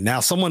rebrand. Now,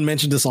 someone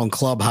mentioned this on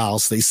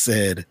Clubhouse. They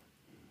said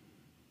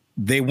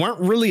they weren't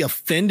really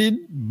offended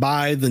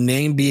by the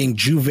name being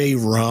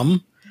Juve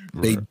rum.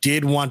 Right. They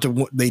did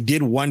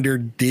wonder,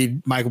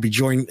 did Michael B.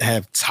 Jordan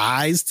have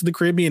ties to the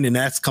Caribbean? And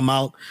that's come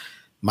out.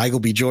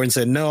 Michael B. Jordan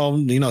said, no,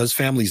 his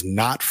family's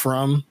not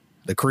from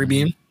the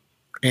Caribbean.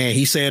 And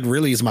he said,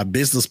 really, it's my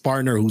business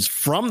partner who's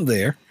from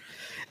there.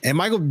 And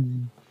Michael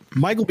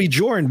B.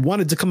 Jordan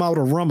wanted to come out with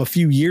a rum a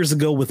few years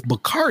ago with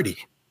Bacardi.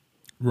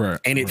 Right.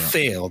 And it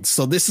failed.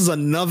 So this is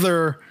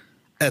another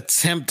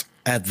attempt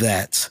at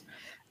that.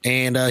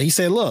 And he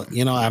said, look,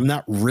 I'm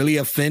not really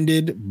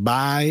offended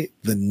by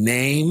the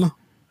name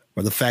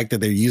or the fact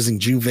that they're using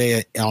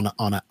Juve on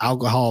an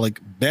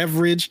alcoholic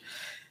beverage.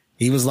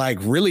 He was like,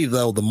 really,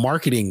 though, the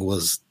marketing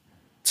was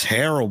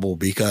terrible,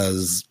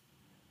 because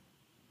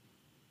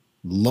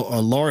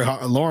Lori,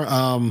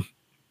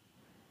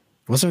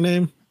 what's her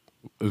name?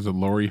 Is it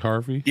Lori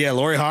Harvey? Yeah,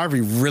 Lori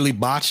Harvey really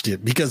botched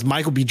it, because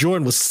Michael B.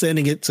 Jordan was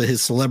sending it to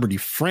his celebrity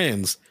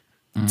friends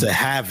to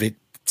have it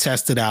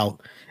tested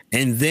out.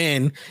 And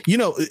then,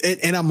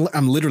 and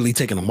I'm literally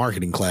taking a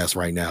marketing class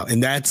right now.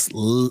 And that's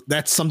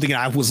something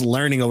I was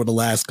learning over the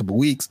last couple of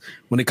weeks.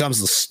 When it comes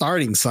to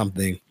starting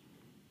something,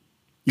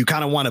 you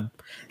kind of want to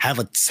have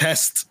a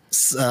test.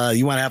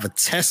 You want to have a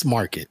test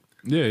market.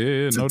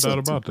 Yeah. No doubt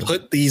about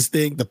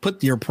that.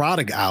 Put your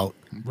product out,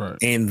 right,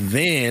 and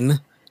then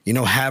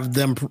have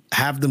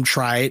them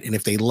try it, and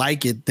if they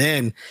like it,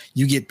 then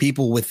you get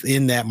people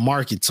within that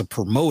market to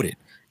promote it,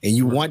 and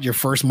you want your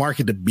first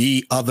market to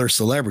be other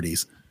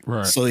celebrities,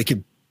 right? So it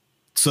could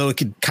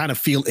kind of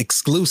feel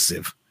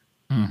exclusive,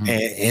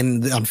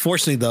 and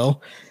unfortunately,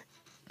 though,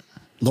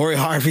 Lori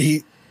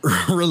Harvey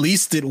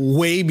released it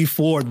way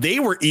before they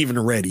were even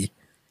ready.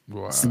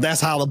 Wow. So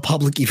that's how the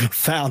public even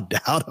found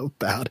out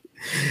about it.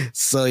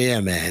 So yeah,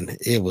 man,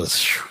 it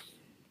was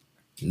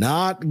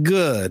not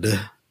good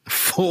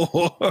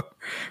for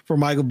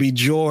Michael B.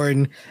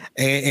 Jordan.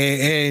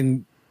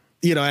 And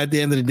you know, at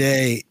the end of the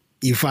day,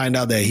 you find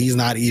out that he's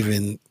not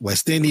even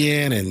West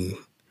Indian, and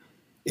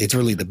it's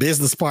really the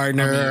business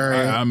partner.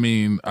 I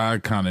mean, I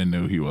kind of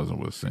knew he wasn't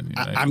West Indian.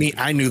 I mean,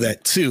 I knew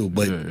that too,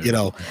 but you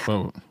know,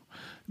 but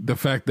the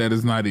fact that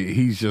it's not,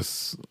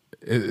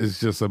 it's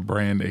just a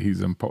brand that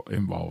he's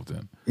involved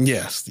in.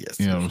 Yes.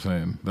 You know what I'm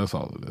saying? That's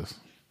all it is.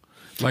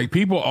 Like,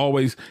 people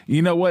always,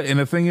 you know what? And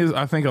the thing is,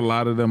 I think a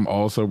lot of them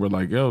also were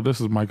like, yo,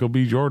 this is Michael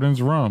B.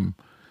 Jordan's rum.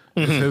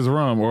 It's his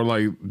rum, or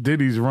like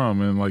Diddy's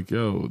rum, and like,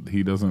 yo,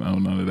 he doesn't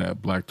own none of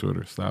that. Black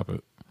Twitter, stop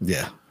it.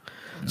 Yeah.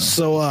 You know?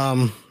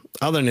 So,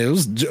 other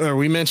news,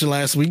 we mentioned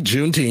last week,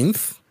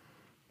 Juneteenth.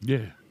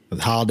 Yeah.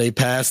 The holiday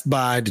passed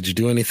by. Did you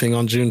do anything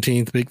on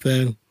Juneteenth, Big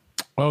Fan?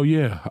 Oh,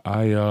 yeah.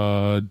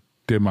 I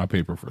did my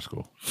paper for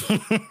school. The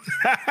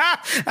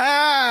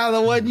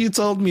one you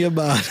told me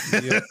about.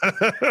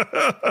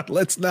 Yep.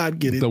 Let's not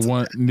get into the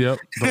one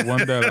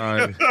that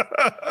I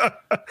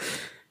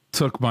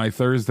took my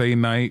Thursday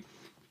night,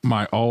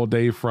 my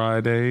all-day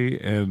Friday,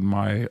 and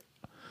my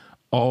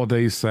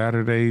all-day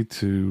Saturday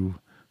to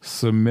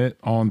submit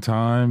on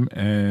time.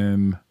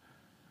 And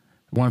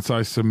once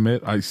I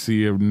submit, I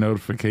see a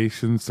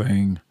notification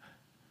saying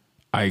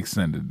I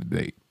extended the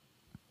date.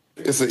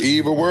 It's an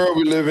evil world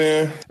we live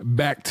in.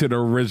 Back to the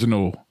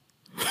original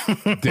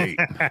date.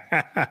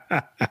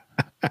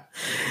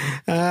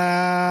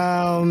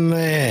 Oh,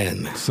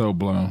 man. So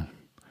blown.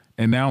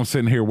 And now I'm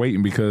sitting here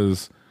waiting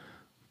because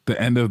the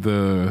end of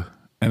the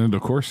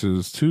course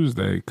is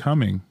Tuesday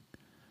coming.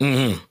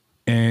 Mm-hmm.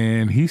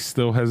 And he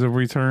still hasn't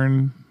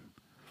returned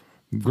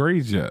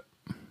grades yet.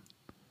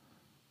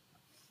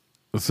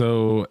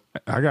 So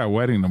I got a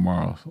wedding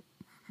tomorrow.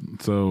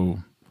 So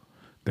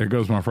there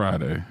goes my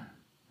Friday.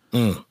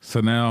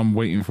 So now I'm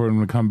waiting for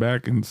him to come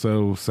back. And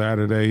so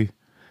Saturday,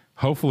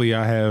 hopefully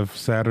I have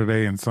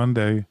Saturday and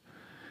Sunday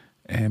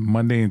and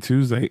Monday and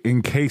Tuesday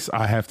in case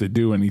I have to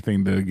do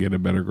anything to get a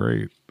better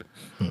grade.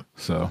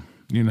 So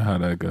you know how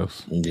that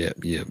goes. Yep.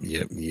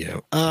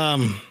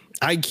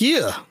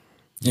 IKEA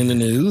in the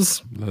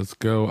news. Let's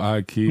go,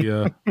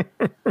 IKEA.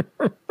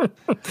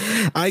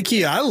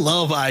 IKEA. I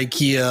love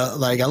IKEA.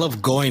 Like, I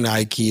love going to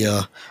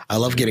IKEA. I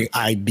love getting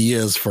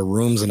ideas for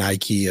rooms in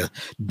IKEA.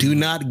 Do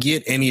not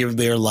get any of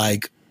their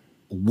like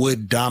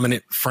wood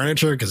dominant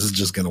furniture because it's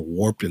just going to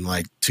warp in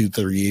like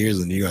 2-3 years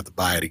and you have to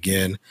buy it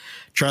again.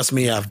 Trust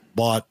me, I've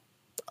bought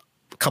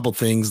a couple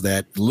things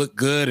that look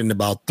good, and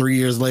about 3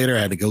 years later,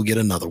 I had to go get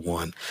another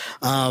one.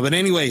 But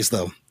anyways,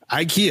 though,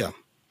 IKEA.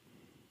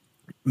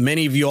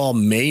 Many of you all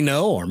may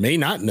know or may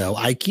not know,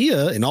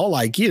 IKEA, in all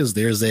IKEAs,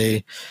 there's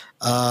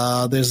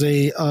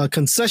a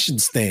concession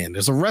stand.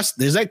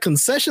 There's that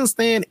concession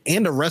stand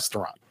and a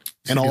restaurant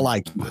in all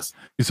IKEAs.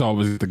 It's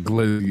always the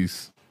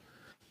glizzies.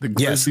 The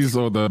glizzies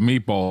or the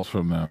meatballs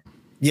from them.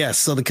 Yes.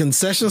 So the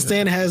concession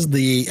stand has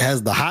the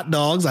hot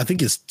dogs. I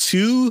think it's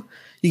two.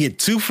 You get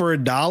two for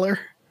 $1.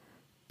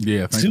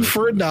 Yeah. Two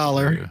for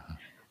 $1. Yeah.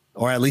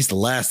 Or at least the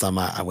last time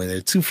I went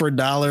there, 2 for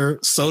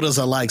 $1. Sodas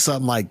are like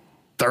something like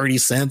 30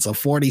 cents or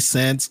 40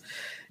 cents.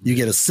 You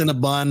get a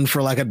Cinnabon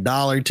for like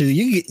 $1 too.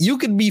 You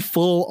could be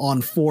full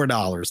on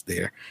 $4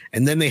 there.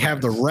 And then they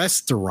have the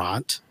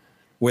restaurant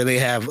where they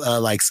have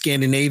like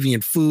Scandinavian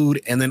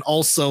food and then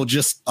also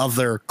just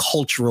other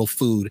cultural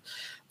food.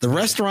 The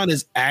restaurant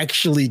is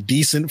actually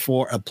decent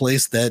for a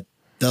place that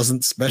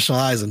doesn't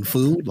specialize in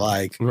food.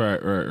 Like,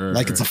 right.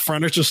 Like it's a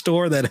furniture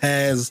store that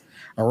has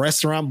a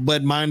restaurant.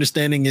 But my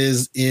understanding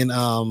is in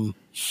the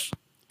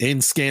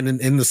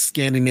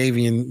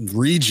Scandinavian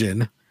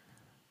region,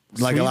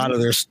 like Sweden? A lot of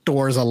their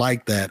stores are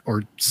like that.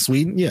 Or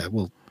Sweden. Yeah.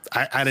 Well,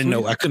 I didn't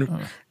know. I couldn't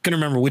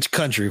remember which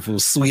country, if it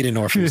was Sweden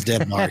or if it was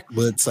Denmark.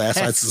 But so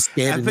that's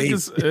Scandinavian. I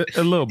think it's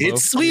a little both.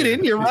 It's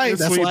Sweden. You're right.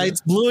 That's Sweden. Why it's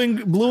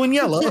blue and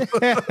yellow.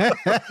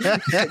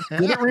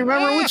 Didn't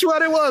remember which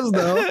one it was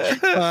though.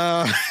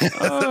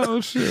 Oh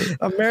shit!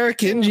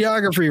 American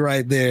geography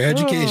right there,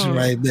 education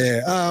right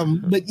there.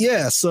 But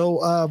yeah,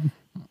 so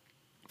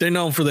they're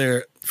known for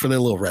their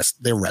little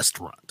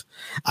restaurant.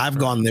 I've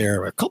gone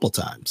there a couple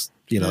times.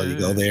 You know, you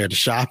go there to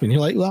shop and you're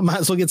like, well, I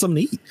might as well get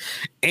something to eat.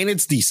 And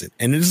it's decent.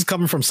 And this is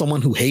coming from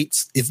someone who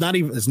hates, it's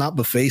not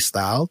buffet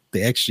style.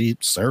 They actually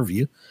serve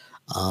you.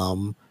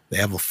 They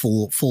have a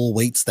full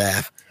wait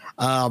staff.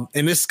 And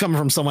this is coming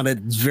from someone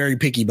that's very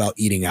picky about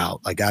eating out.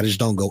 Like, I just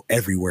don't go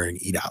everywhere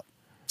and eat out.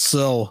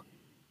 So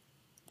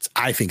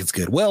I think it's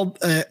good. Well,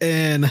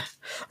 and a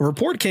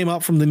report came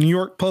out from the New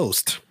York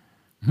Post.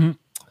 Mm-hmm.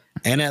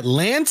 And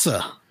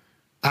Atlanta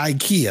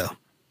IKEA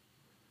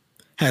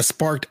has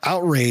sparked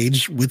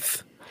outrage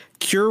with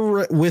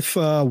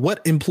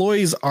what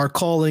employees are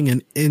calling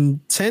an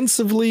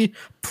intensively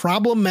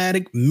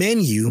problematic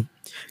menu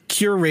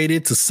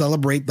curated to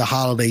celebrate the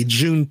holiday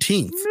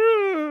Juneteenth,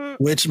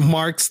 which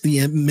marks the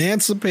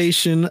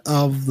emancipation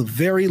of the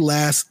very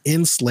last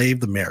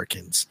enslaved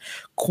Americans.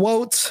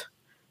 Quote,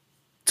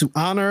 to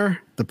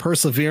honor the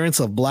perseverance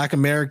of Black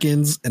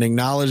Americans and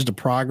acknowledge the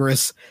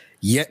progress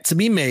yet to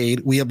be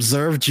made, we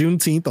observe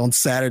Juneteenth on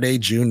Saturday,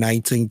 June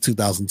 19,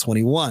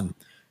 2021.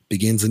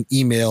 begins an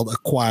email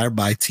acquired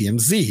by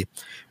TMZ,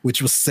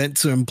 which was sent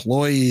to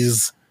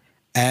employees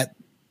at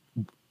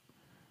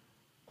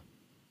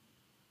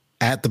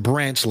the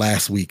branch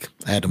last week.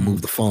 I had to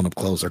move the phone up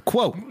closer.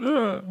 Quote,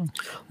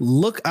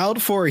 look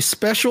out for a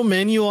special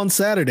menu on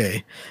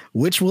Saturday,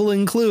 which will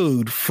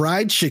include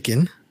fried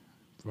chicken,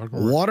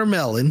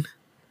 watermelon,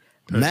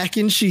 mac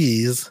and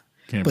cheese,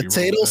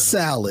 potato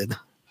salad,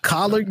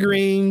 collard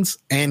greens,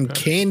 and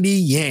candy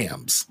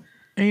yams.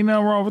 Ain't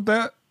nothing wrong with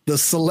that. The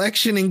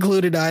selection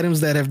included items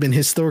that have been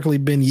historically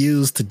been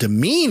used to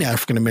demean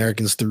African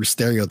Americans through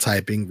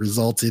stereotyping,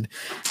 resulted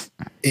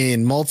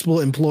in multiple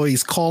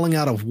employees calling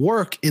out of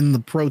work in the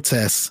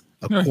protests,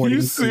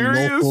 according to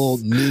local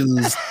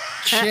news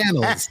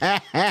channels.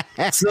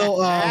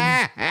 So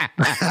I'm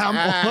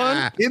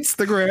on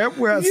Instagram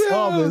where I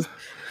saw this,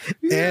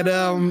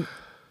 and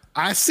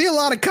I see a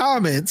lot of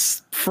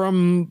comments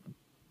from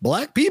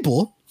Black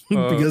people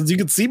because you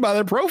can see by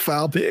their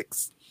profile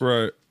pics.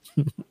 Right.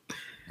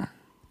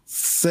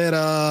 Said,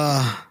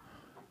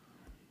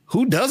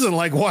 who doesn't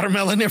like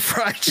watermelon and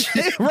fried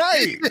chicken?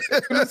 Right.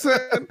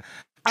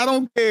 I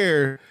don't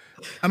care.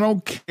 I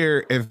don't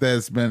care if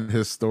that's been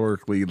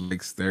historically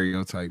like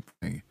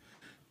stereotyping.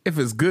 If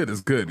it's good,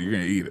 it's good. You're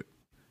gonna eat it.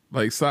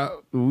 Like,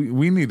 stop.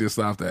 We need to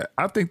stop that.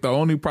 I think the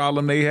only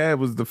problem they had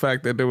was the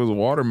fact that there was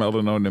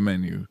watermelon on the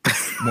menu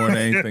more than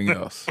anything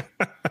else.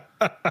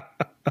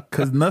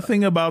 Because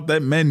nothing about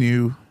that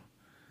menu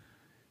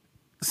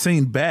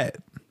seemed bad.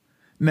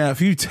 Now,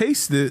 if you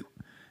taste it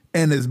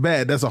and it's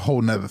bad, that's a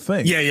whole nother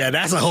thing. Yeah,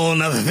 that's a whole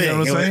nother thing. You know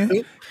what I'm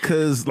saying?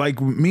 Because,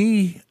 like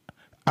me,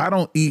 I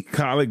don't eat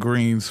collard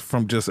greens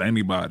from just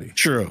anybody.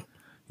 True.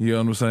 You know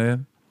what I'm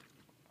saying?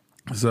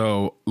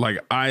 So, like,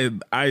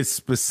 I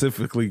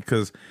specifically,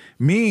 because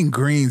me and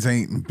greens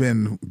ain't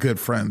been good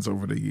friends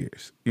over the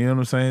years. You know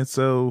what I'm saying?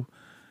 So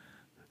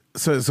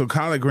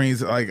collard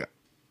greens, like,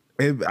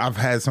 I've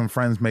had some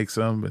friends make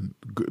some and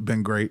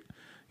been great.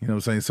 You know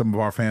what I'm saying? Some of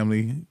our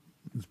family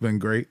has been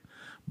great.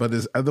 But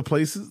there's other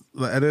places,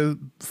 other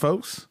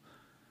folks,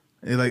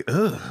 they're like,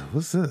 ugh,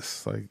 what's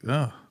this? Like,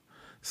 oh.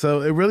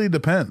 So it really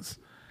depends.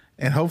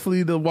 And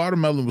hopefully the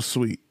watermelon was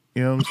sweet.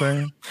 You know what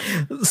I'm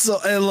saying? So,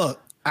 and look,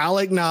 I'll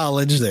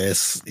acknowledge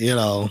this. You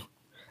know,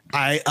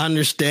 I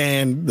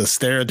understand the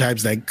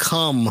stereotypes that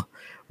come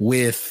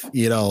with,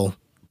 you know,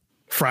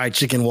 fried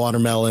chicken,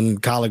 watermelon,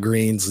 collard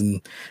greens,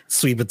 and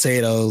sweet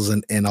potatoes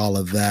and all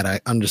of that.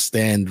 I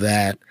understand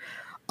that.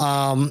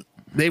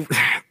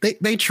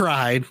 They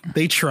tried.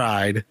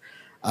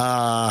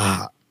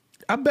 I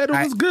bet it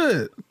was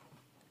good.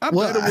 I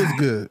bet it was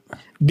good.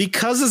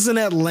 Because it's in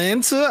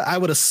Atlanta, I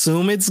would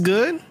assume it's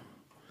good.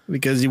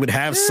 Because you would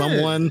have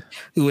someone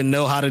who would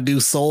know how to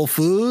do soul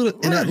food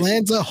in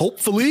Atlanta.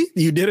 Hopefully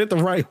you did it the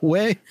right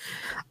way.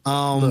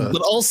 Look,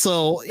 but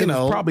also, you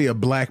know, probably a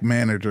Black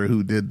manager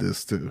who did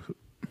this too.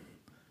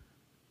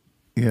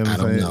 You know what I'm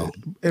saying? Know.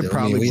 It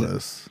probably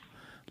was.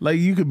 Like,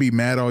 you could be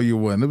mad all you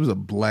want. There was a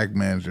Black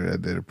manager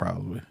that did it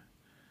probably.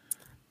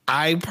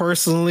 I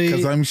personally,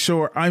 because I'm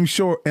sure,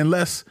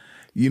 unless,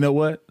 you know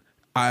what,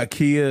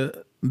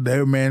 IKEA,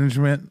 their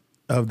management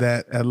of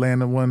that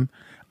Atlanta one,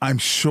 I'm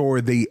sure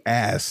they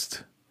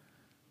asked.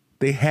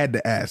 They had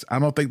to ask. I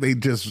don't think they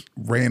just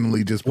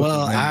randomly just put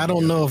I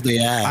don't know if they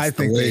asked. I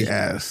think they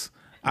asked.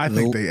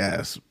 They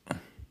asked. It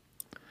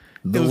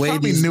was way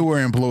probably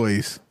newer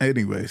employees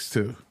anyways,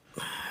 too.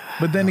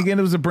 But then again,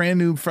 it was a brand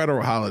new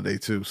federal holiday,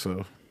 too.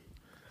 So,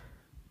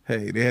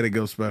 hey, they had to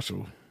go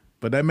special.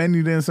 But that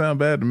menu didn't sound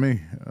bad to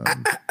me.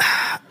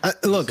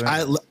 Look,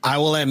 I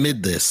will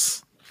admit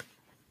this.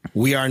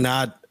 We are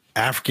not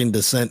American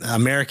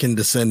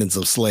descendants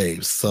of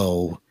slaves.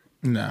 So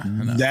no.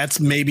 That's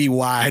maybe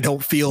why I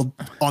don't feel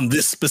on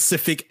this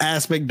specific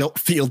aspect, don't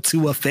feel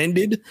too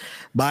offended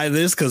by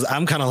this. Cause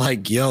I'm kind of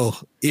like, yo,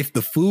 if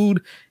the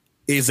food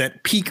is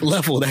at peak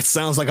level, that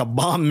sounds like a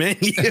bomb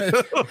menu. that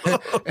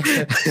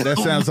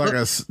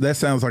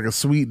sounds like a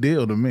sweet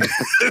deal to me.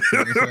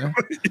 You know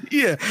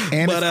yeah.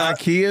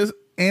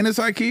 And it's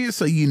IKEA,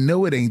 so you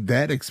know it ain't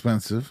that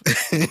expensive.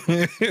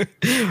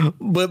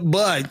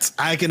 but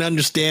I can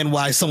understand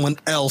why someone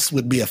else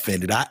would be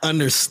offended. I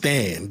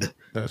understand.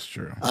 That's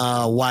true.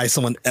 Why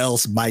someone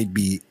else might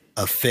be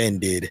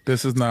offended.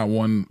 This is not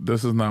one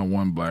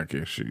Black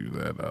issue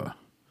that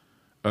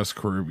us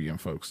Caribbean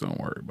folks don't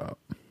worry about.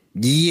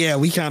 Yeah,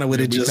 we kind of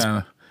would have just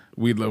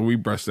we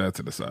brushed that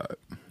to the side.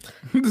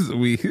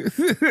 we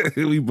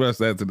brushed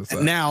that to the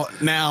side.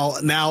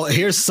 Now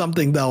here's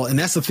something though, and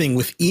that's the thing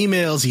with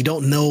emails. You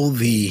don't know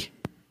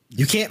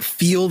you can't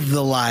feel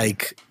the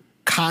like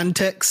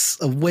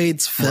context of way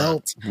it's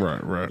felt.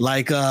 Right.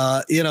 Like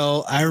you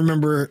know, I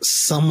remember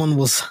someone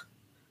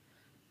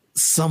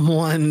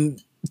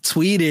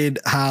tweeted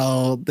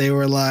how they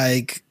were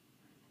like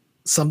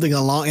something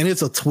along, and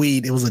it's a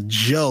tweet. It was a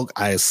joke,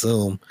 I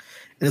assume.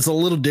 And it's a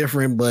little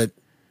different, but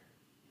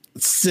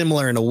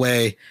similar in a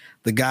way.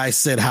 The guy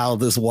said how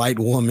this white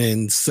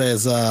woman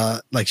says,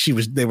 like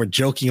they were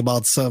joking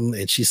about something,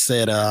 and she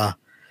said,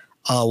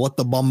 what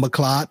the bumba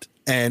clot?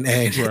 And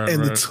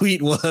the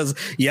tweet was,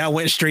 I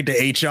went straight to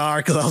HR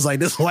because I was like,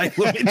 this white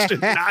woman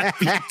should not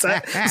be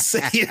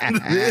saying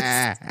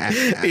this,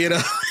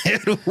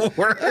 at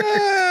work.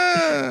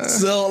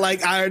 So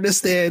like, I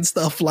understand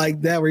stuff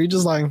like that where you're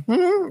just like,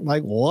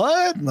 like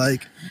what?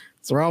 Like,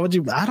 what's wrong with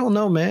you? I don't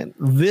know, man.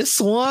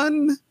 This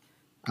one,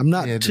 I'm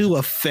not too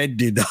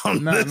offended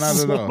on this not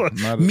at all.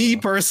 Not me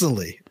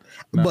personally.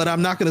 But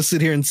I'm not going to sit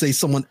here and say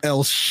someone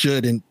else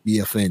shouldn't be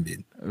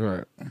offended.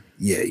 Right.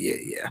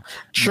 Yeah.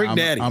 Trick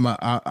Daddy.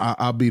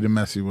 I'll be the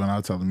messy one.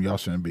 I'll tell them y'all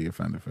shouldn't be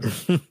offended for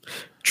this.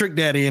 Trick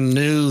Daddy in the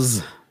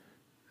news.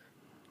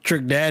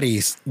 Trick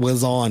Daddy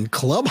was on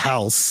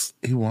Clubhouse.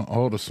 He want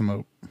all the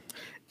smoke.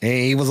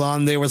 And he was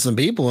on there with some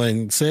people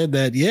and said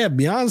that,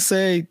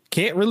 Beyonce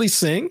can't really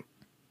sing.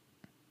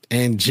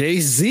 And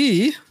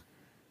Jay-Z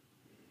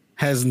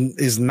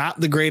is not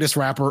the greatest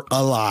rapper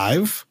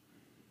alive.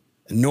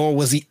 Nor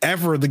was he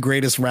ever the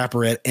greatest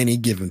rapper at any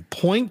given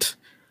point.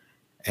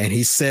 And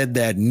he said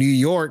that New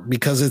York,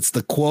 because it's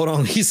the quote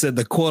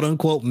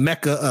unquote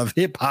Mecca of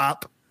hip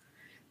hop,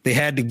 they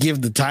had to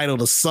give the title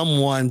to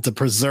someone to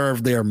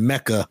preserve their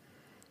Mecca.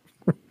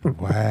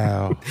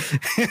 Wow.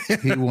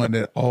 He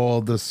wanted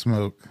all the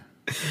smoke.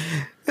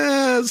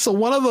 So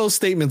one of those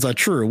statements are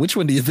true. Which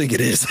one do you think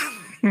it is?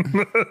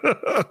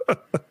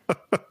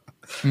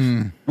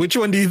 Which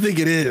one do you think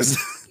it is?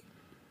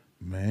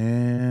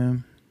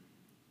 Man.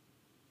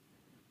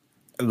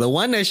 The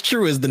one that's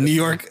true is the New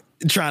York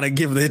trying to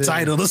give the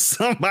title to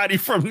somebody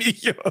from New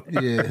York.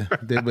 Yeah,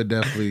 they would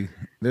definitely.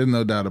 There's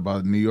no doubt about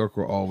it. New York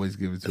will always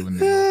give it to a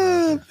New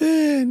York rapper.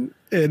 Man.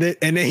 And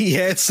then he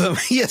had some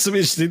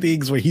interesting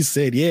things where he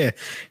said,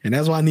 and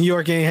that's why New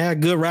York ain't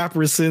had good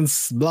rappers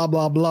since blah,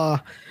 blah, blah.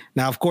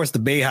 Now, of course, the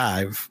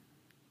Bayhive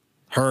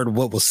heard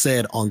what was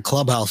said on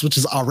Clubhouse, which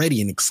is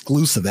already an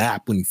exclusive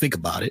app when you think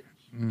about it.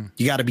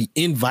 You got to be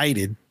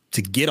invited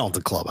to get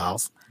onto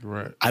Clubhouse.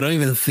 Right. I don't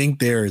even think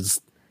there's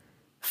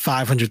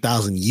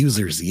 500,000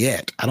 users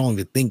yet. I don't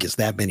even think it's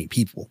that many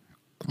people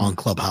on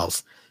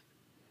Clubhouse.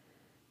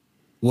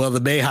 Well,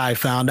 the Bayhive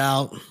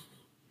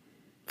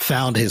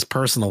found his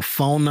personal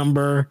phone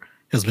number,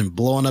 has been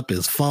blowing up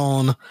his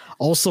phone,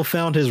 also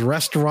found his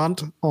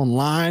restaurant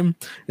online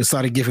and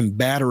started giving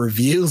bad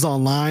reviews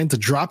online to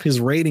drop his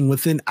rating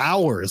within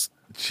hours.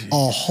 Jeez.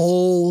 A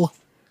whole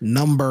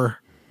number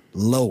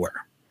lower.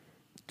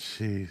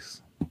 Jeez.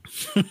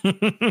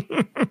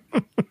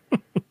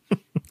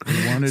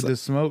 He wanted the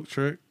smoke,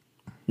 Trick.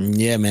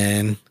 Yeah,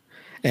 man.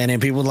 And then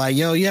people like,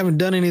 yo, you haven't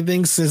done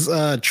anything since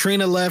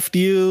Trina left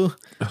you.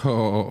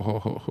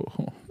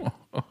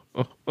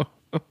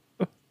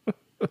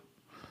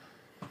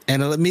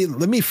 And let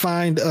me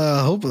find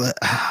hopefully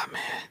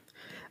man.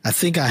 I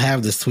think I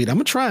have this tweet. I'm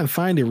gonna try and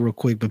find it real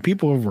quick, but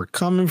people were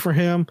coming for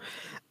him.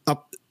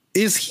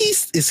 Is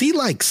he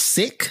like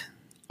sick,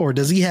 or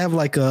does he have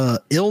like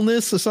a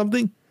illness or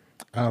something?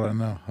 I don't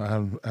know. I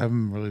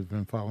haven't really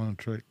been following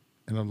Trick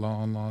in a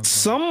long time.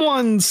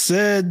 Someone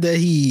said that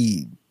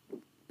he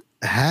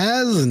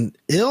has an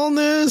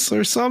illness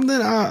or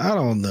something. I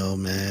don't know,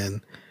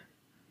 man.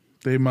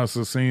 They must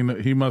have seen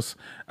it.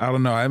 I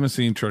don't know. I haven't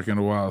seen Trick in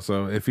a while.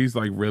 So if he's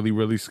like really,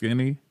 really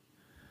skinny,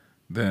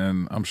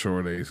 then I'm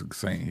sure they're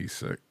saying he's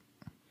sick.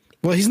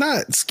 Well, he's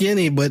not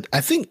skinny, but I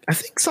think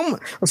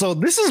someone. So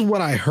this is what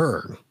I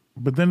heard.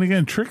 But then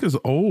again, Trick is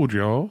old,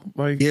 y'all.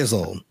 Like, he is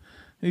old.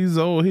 He's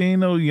old. He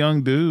ain't no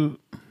young dude.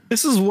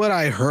 This is what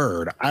I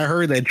heard. I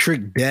heard that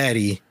Trick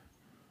Daddy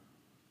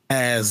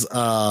has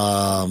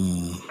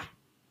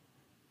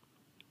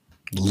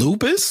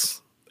lupus.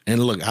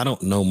 And look, I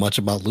don't know much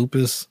about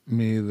lupus.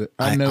 Me either.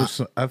 I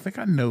think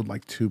I know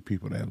like two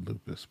people that have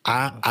lupus.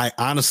 I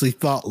honestly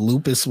thought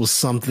lupus was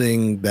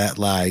something that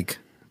like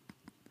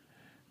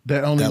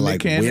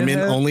women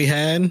only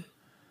had.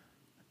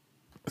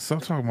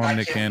 Stop talking about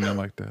Nick Cannon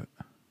like that.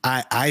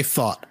 I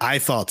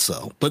thought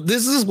so. But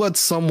this is what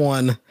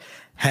someone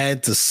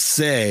had to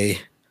say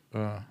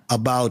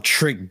about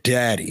Trick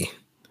Daddy.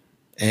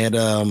 And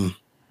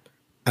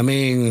I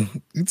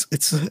mean,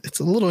 it's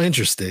a little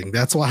interesting.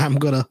 That's why I'm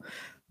gonna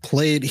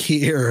play it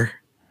here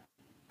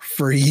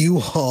for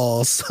you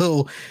all,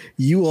 so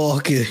you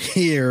all can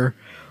hear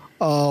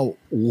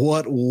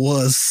what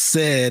was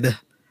said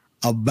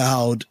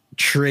about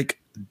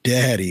Trick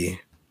Daddy.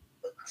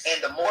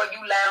 And the more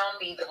you lie on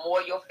me, the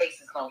more your face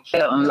is gonna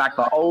kill. Like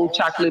an old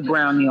chocolate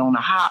brownie on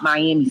a hot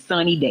Miami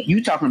sunny day.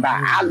 You talking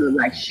about I look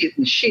like shit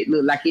when shit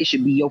look like it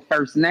should be your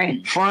first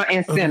name. Front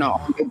and center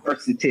on your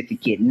birth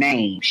certificate.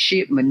 Name,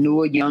 shit,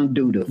 manure, young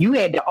doodle. You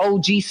had the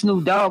OG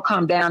Snoop Dogg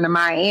come down to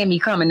Miami,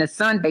 coming to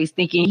Sunbase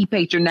thinking he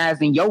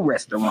patronizing your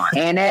restaurant.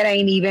 And that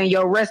ain't even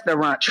your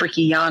restaurant,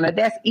 Trickiana.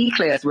 That's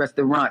E-Class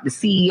Restaurant, the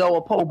CEO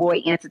of Po'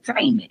 Boy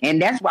Entertainment.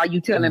 And that's why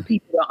you telling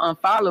people to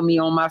unfollow me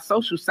on my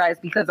social sites,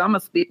 because I'ma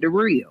spit the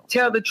real.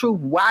 Tell the truth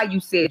why you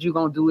said you're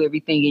going to do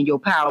everything in your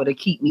power to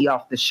keep me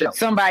off the show.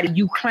 Somebody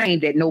you claim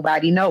that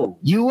nobody knows.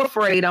 You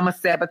afraid I'm going to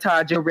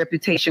sabotage your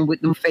reputation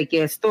with them fake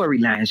ass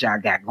storylines y'all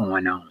got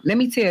going on. Let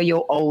me tell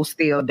your old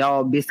stale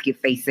dog biscuit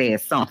face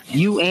ass something.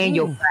 You and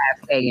your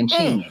 5A and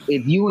chin.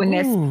 If you and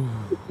that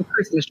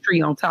Christmas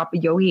tree on top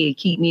of your head,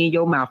 keep me in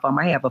your mouth.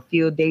 I'ma have a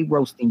field day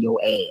roasting your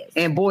ass.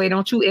 And boy,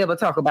 don't you ever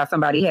talk about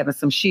somebody having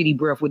some shitty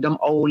breath with them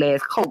old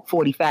ass Coke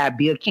 45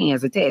 beer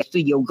cans attached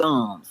to your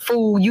gums.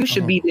 Fool, you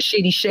should be the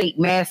shitty shake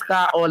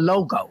mascot or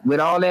logo. With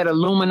all that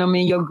aluminum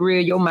in your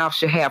grill, your mouth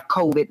should have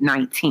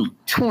COVID-19.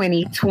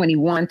 20,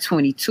 21,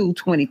 22,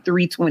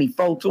 23,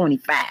 24,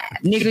 25.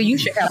 Nigga, you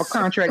should have a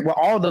contract with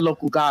all the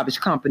local garbage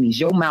companies.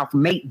 Your mouth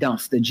make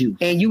dumpster juice.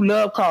 And you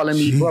love calling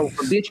me broke.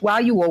 But bitch, why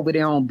you over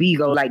there on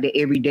Bigo like the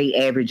everyday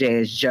average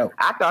ass Joe?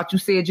 I thought you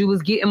said you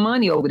was getting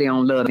money over there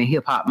on Love and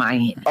Hip Hop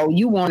Miami. Oh,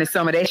 you wanted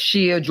some of that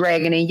shield,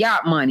 dragon, and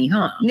yacht money,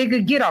 huh?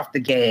 Nigga, get off the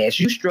gas.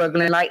 You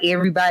struggling like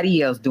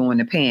everybody else during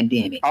the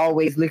pandemic.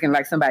 Always looking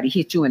like somebody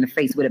hit you in the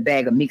face with a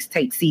bag of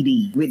mixtape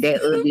CDs. With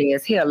that ugly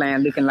ass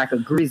hairline looking like a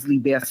grizzly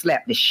bear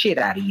slapped the shit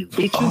out of you.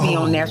 Bitch, you be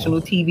on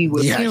national TV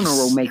with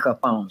funeral makeup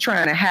on,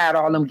 trying to hide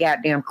all them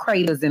goddamn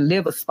craters and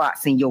liver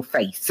spots in your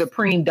face.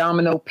 Supreme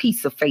Domino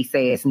pizza face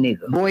ass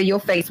nigga. Boy, your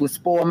face would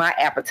spoil my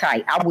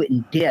appetite. I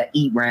wouldn't dare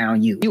eat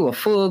round you. You a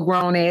full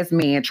grown ass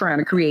man trying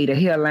to create a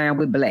hairline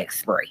with black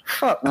spray.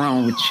 Fuck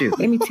wrong with you.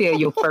 Let me tell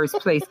your first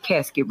place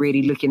casket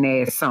ready looking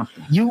ass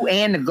something. You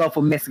and the Gulf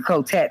of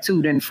Mexico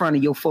tattooed in front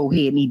of your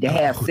forehead need to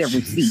have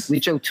several seats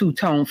with your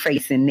two-tone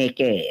face and neck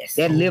ass.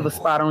 That liver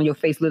spot on your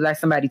face look like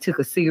somebody took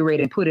a cigarette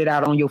and put it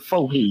out on your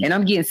forehead. And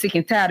I'm getting sick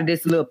and tired of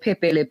this little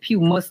Pepe Le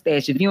Pew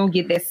mustache. If you don't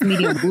get that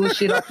medium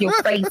bullshit off your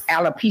face,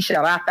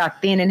 alopecia rata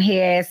thinning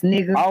hair ass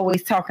nigga,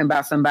 always talking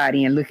about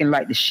somebody and looking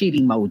like the shit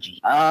emoji.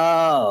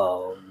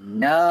 Oh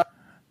no.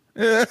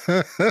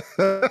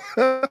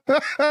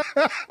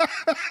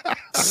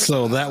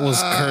 So that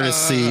was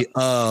courtesy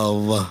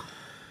of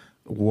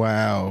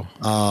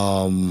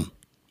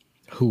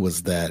who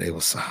was that? It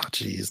was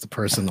the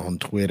person on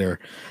Twitter.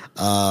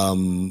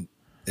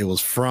 It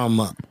was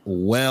from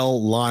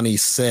Lonnie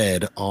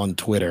Said on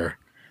Twitter,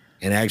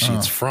 and actually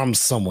it's from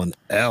someone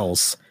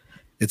else.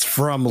 It's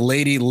from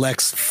Lady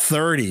Lex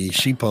 30.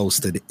 She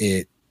posted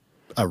it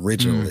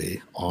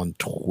originally on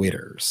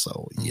Twitter.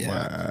 So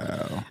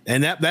yeah.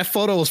 And that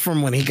photo was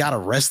from when he got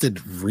arrested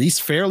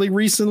fairly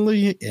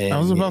recently. And I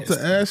was about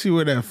to ask you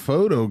where that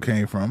photo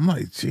came from. I'm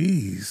like,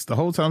 geez, the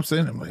whole time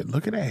saying, I'm like,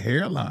 look at that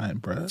hairline,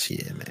 bro.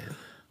 Yeah, man.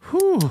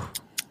 Whew.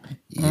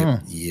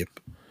 Yep.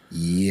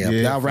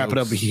 Now wrap it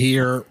up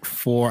here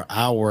for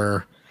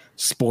our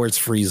sports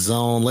free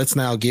zone. Let's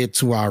now get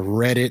to our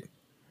Reddit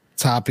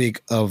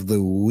topic of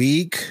the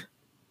week.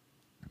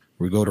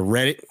 We go to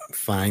Reddit,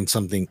 find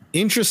something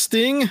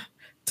interesting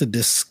to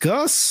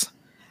discuss.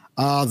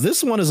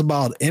 This one is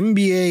about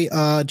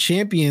NBA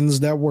champions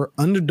that were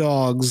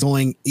underdogs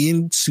going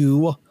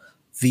into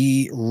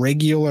the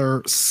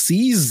regular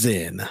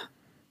season.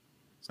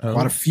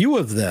 Quite a few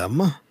of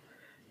them.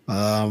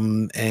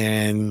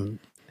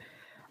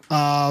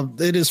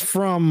 It is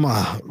from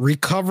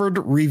Recovered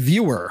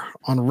Reviewer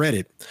on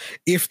Reddit.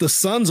 If the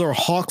Suns or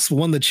Hawks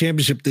won the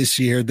championship this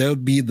year, they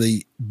would be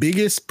the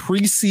biggest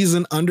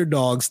preseason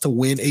underdogs to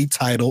win a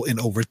title in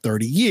over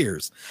 30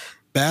 years.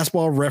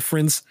 Basketball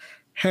Reference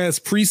has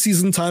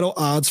preseason title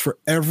odds for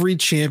every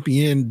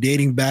champion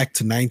dating back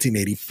to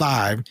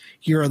 1985.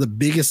 Here are the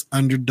biggest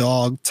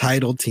underdog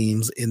title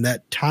teams in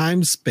that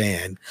time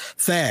span.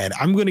 Thad,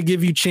 I'm going to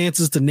give you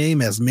chances to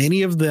name as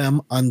many of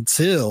them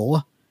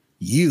until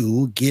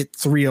you get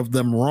 3 of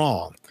them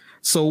wrong.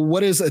 So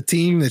what is a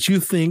team that you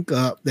think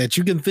that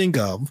you can think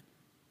of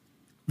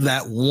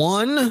that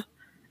won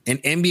an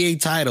NBA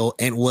title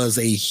and was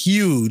a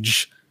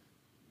huge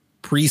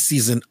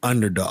preseason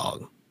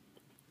underdog?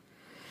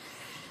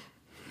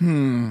 So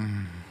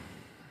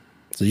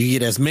you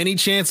get as many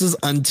chances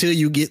until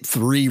you get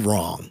 3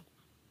 wrong.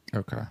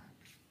 Okay.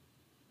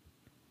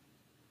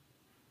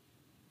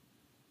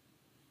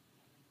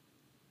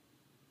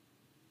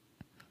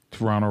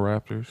 Toronto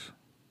Raptors.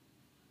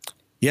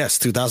 Yes,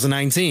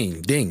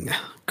 2019. Ding.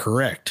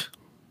 Correct.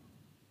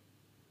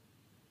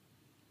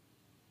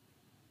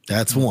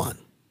 That's one.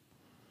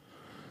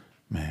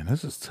 Man,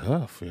 this is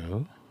tough,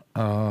 yo.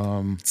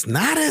 It's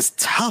not as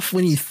tough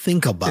when you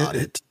think about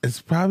it.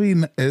 It's probably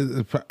not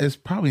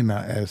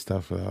as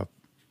tough.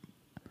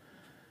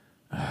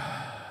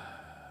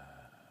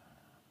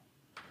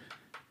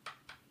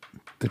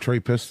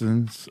 Detroit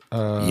Pistons.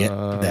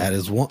 Yeah, that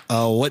is one.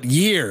 What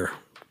year?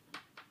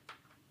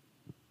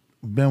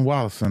 Ben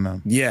Wallace and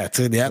them. Yeah,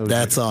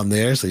 that's on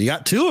there. So you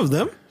got 2 of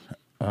them.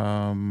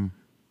 How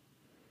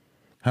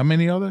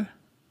many are there?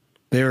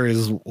 There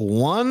is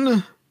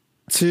 1,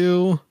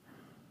 2,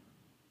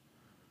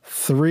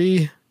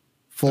 3,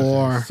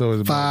 4,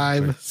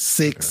 5,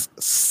 6,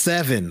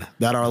 7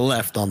 that are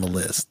left on the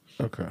list.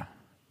 Okay.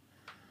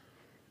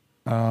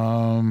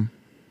 No,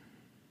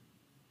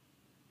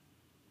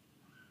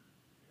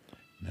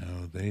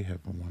 they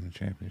haven't won a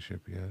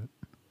championship yet.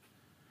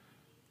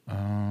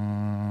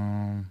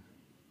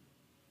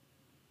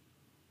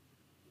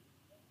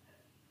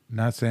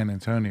 Not San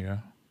Antonio.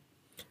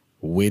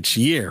 Which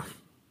year?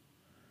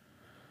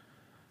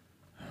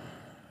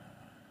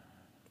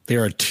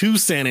 There are 2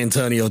 San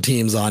Antonio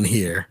teams on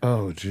here.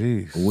 Oh,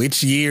 geez.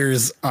 Which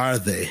years are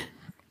they?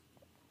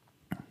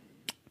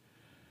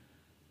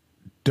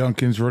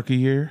 Duncan's rookie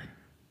year.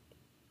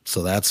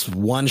 So that's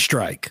one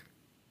strike.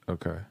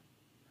 Okay.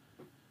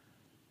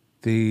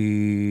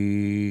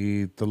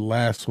 The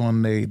last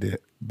one they did.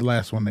 The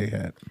last one they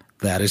had.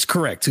 That is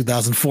correct.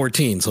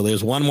 2014. So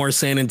there's one more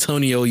San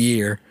Antonio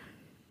year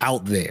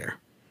out there.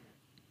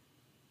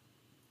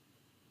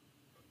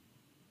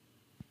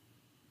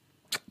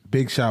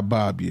 Big Shot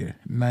Bob year.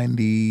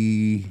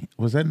 90.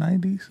 Was that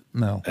 90s?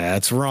 No.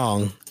 That's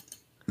wrong.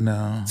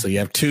 No. So you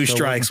have two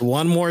strikes,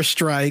 one more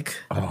strike.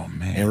 Oh,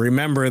 man. And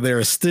remember, there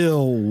are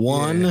still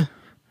one,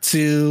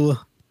 two.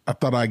 I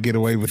thought I'd get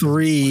away with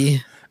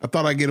three. I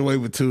thought I'd get away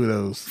with two of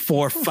those.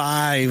 4,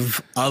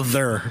 5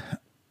 other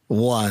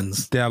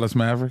ones. Dallas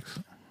Mavericks.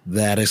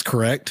 That is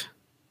correct.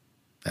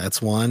 That's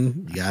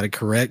one. You got it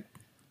correct.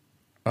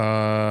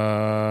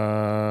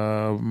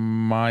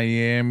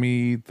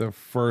 Miami, the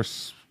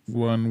first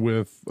one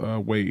with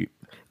Wade.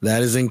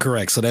 That is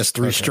incorrect. So that's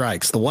three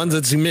strikes. The ones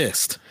that you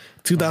missed.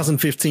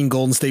 2015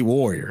 Golden State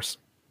Warriors.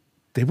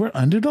 They were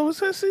underdogs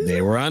that season?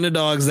 They were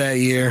underdogs that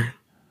year.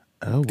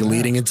 Oh, wow.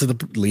 Leading into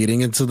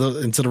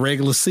the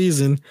regular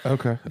season.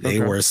 Okay. They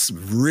were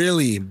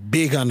really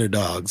big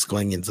underdogs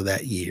going into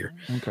that year.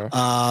 Okay.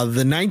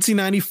 The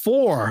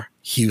 1994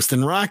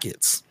 Houston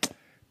Rockets.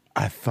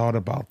 I thought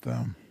about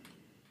them.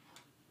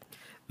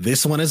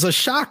 This one is a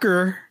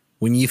shocker.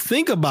 When you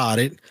think about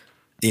it,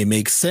 it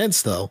makes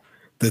sense, though.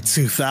 The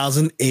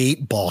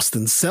 2008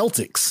 Boston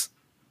Celtics.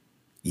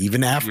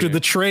 Even after the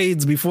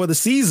trades before the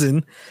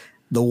season,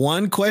 the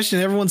one question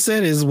everyone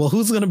said is, well,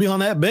 who's going to be on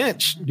that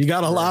bench? You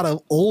got a lot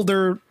of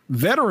older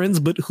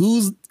veterans, but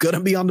who's going to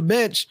be on the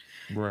bench?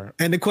 Right.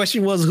 And the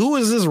question was, who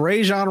is this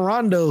Rajon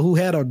Rondo who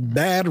had a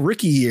bad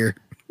rookie year?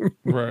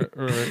 Right.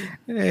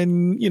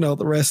 And,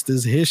 the rest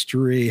is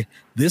history.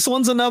 This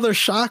one's another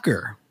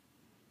shocker.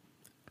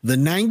 The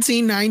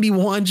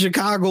 1991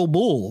 Chicago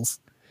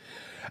Bulls.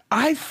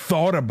 I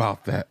thought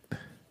about that.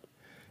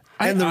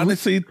 I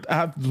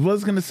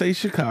was going to say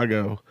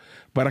Chicago,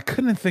 but I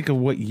couldn't think of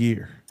what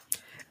year.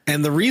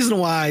 And the reason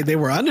why they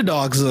were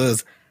underdogs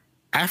was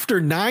after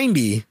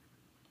 90,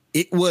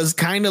 it was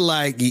kind of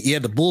like, the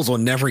Bulls will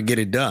never get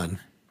it done.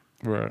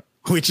 Right.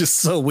 Which is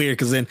so weird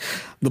because then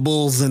the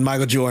Bulls and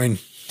Michael Jordan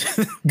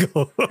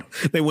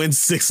they win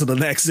 6 of the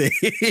next 8.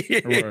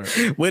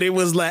 Right. But it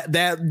was like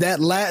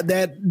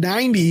that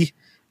 90,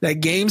 that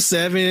game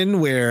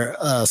 7 where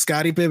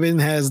Scottie Pippen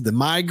has the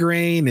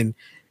migraine and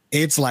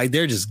it's like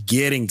they're just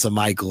getting to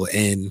Michael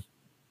and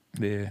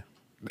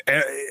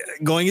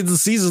going into the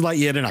season, like,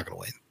 they're not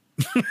going to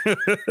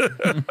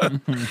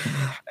win.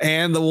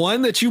 And the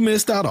one that you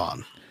missed out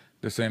on,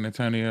 the San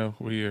Antonio,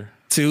 what year?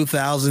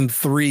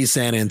 2003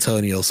 San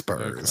Antonio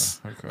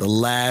Spurs. Okay. The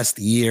last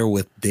year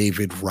with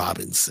David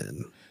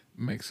Robinson.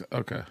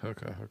 Okay.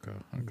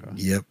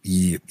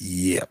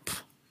 Yep.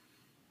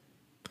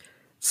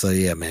 So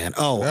yeah, man.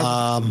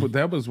 Oh,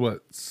 that was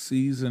what,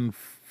 season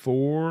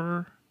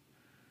 4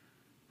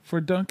 for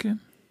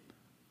Duncan?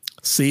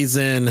 He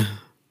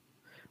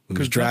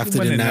was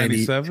drafted in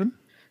 97.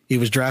 He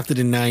was drafted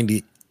in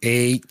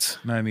 98.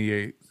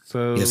 98.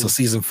 So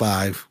season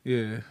 5.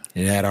 Yeah.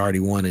 And had already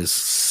won his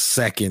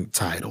second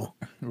title.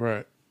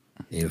 Right.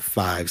 In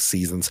 5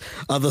 seasons.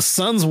 The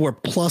Suns were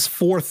plus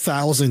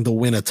 4,000 to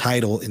win a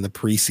title in the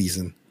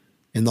preseason.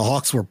 And the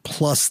Hawks were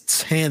plus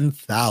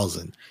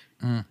 10,000.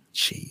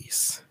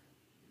 Jeez.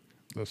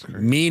 That's crazy.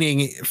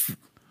 Meaning,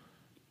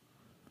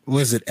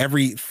 was it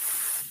every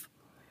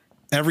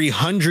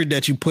 100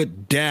 that you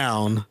put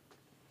down,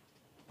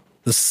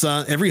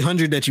 every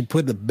 100 that you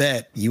put the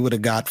bet, you would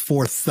have got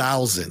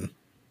 4,000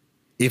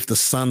 if the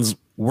Suns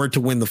were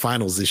to win the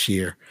finals this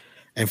year.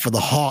 And for the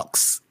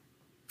Hawks,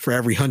 for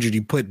every 100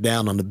 you put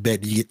down on the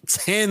bet, you get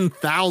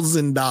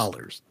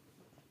 $10,000.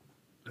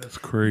 That's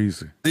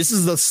crazy. This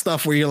is the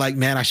stuff where you're like,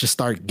 man, I should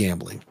start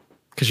gambling.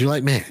 Because you're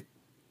like, man.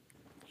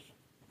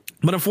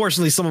 But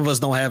unfortunately, some of us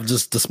don't have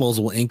just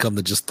disposable income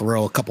to just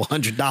throw a couple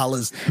 $100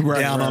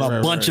 down on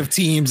a bunch of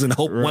teams and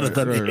hope one of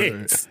them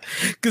hits.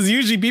 Because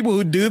usually people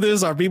who do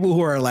this are people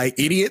who are like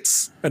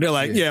idiots. And they're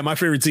like, yeah, my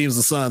favorite team is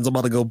the Suns. I'm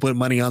about to go put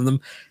money on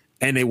them.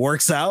 And it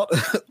works out.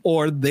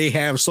 Or they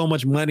have so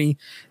much money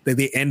that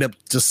they end up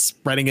just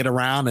spreading it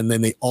around. And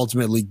then they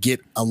ultimately get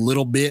a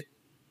little bit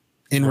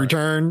in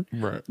return.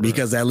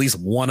 Because at least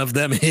one of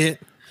them hit.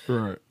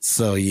 Right.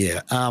 So,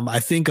 yeah. I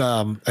think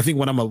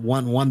what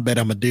one bet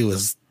I'm going to do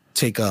is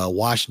take a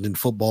Washington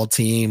football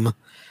team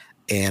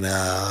and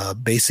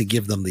basically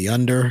give them the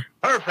under.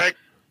 Perfect.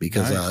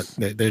 Because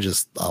they're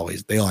just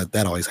always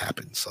that always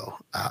happens. So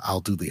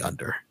I'll do the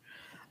under.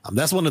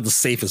 That's one of the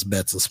safest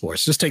bets in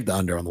sports. Just take the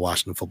under on the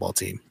Washington football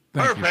team.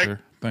 Perfect.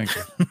 Thank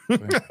you.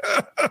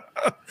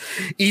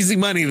 Easy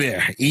money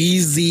there.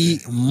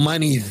 Easy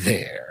money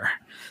there.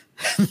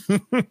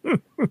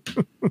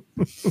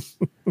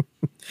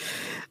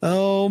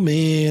 Oh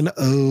man.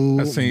 Oh,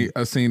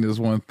 I seen this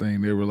one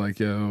thing. They were like,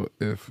 yo,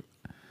 if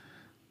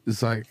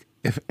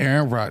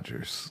Aaron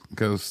Rodgers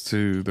goes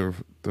to the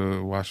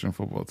Washington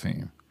football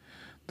team,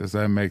 does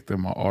that make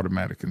them an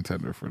automatic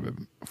contender for the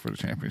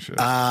championship?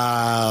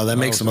 That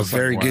makes them a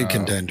very good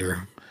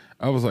contender.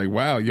 I was like,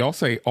 wow, y'all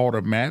say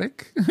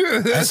automatic?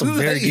 That's a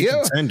very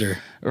good contender.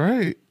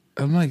 Right.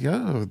 I'm like,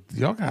 yo,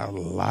 y'all got a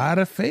lot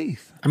of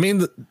faith. I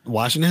mean,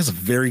 Washington has a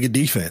very good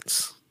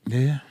defense.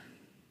 Yeah.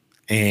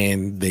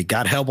 And they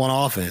got help on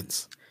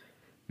offense.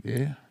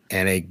 Yeah.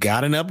 And they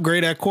got an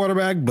upgrade at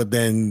quarterback, but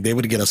then they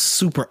would get a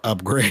super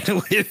upgrade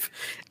with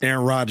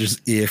Aaron Rodgers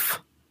if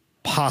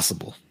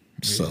possible.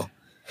 Yeah. So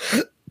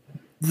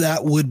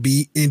that would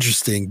be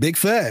interesting. Big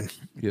fan.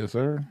 Yes,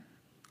 sir.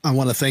 I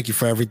want to thank you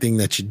for everything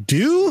that you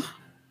do.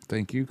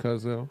 Thank you,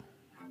 Cuzzo.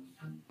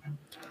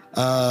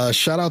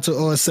 Shout out to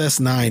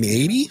OSS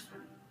 980.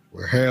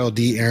 We're Harold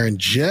D. Aaron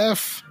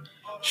Jeff.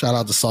 Shout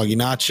out to Soggy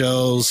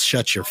Nachos.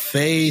 Shut Your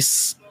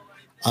Face.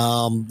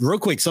 Real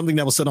quick, something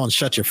that was said on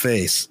Shut Your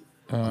Face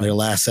on their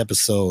last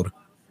episode.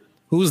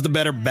 Who's the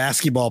better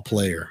basketball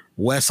player,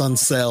 Wes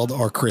Unseld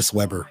or Chris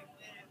Webber?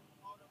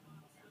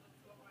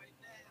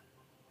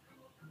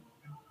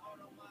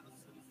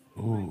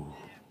 Ooh.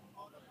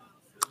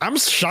 I'm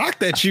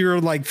shocked that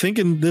you're like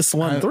thinking this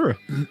one through.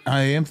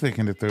 I am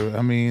thinking it through.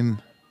 I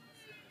mean,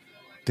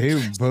 they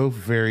were both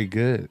very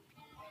good.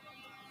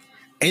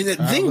 And the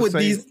thing with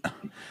these,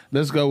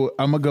 let's go.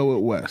 I'm gonna go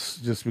with Wes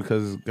just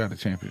because it's got a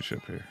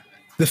championship here.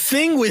 The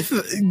thing with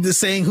the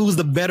saying who's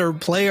the better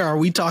player, are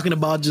we talking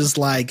about just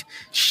like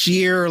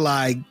sheer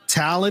like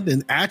talent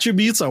and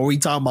attributes? Or are we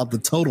talking about the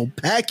total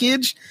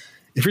package?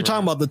 If you're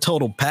talking about the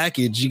total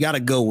package, you got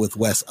to go with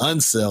Wes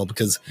Unseld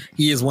because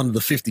he is one of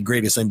the 50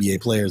 greatest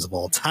NBA players of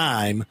all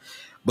time.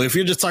 But if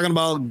you're just talking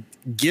about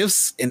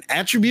gifts and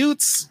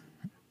attributes,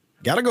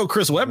 got to go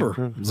Chris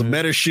Webber. He's a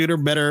better shooter,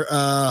 better,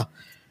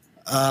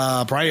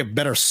 probably a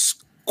better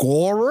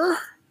scorer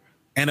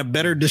and a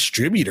better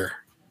distributor.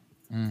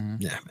 Mm-hmm.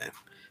 Yeah, man.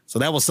 So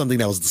that was something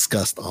that was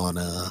discussed on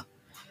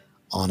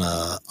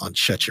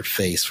Shut Your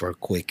Face for a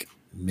quick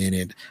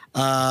minute.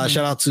 Shout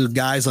out to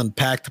Guys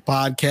Unpacked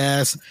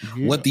podcast,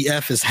 What the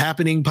F is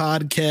Happening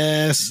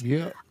podcast,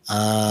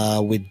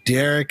 with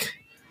Derek.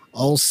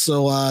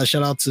 Also,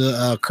 shout out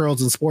to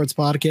Curls and Sports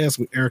podcast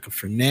with Erica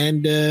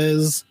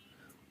Fernandez.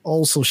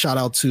 Also, shout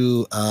out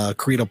to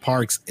Karita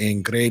Parks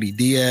and Grady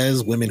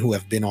Diaz, women who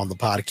have been on the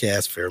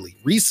podcast fairly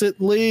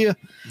recently.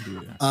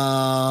 Shout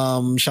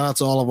out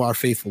to all of our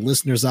faithful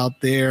listeners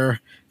out there.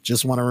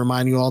 Just want to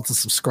remind you all to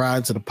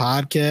subscribe to the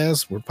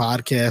podcast where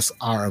podcasts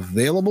are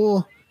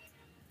available.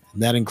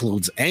 And that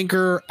includes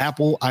Anchor,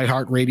 Apple,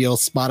 iHeartRadio,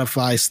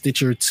 Spotify,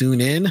 Stitcher,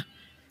 TuneIn.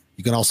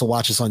 You can also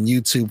watch us on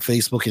YouTube,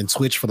 Facebook, and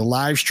Twitch for the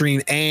live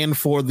stream and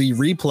for the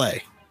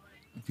replay.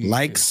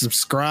 Like,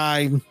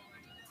 subscribe,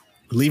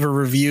 leave a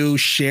review,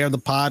 share the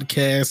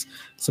podcast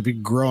so we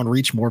can grow and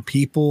reach more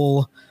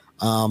people.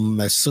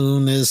 As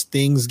soon as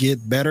things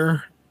get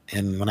better,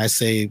 and when I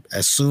say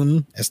as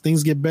soon as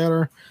things get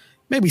better,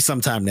 maybe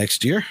sometime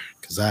next year,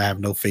 because I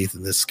have no faith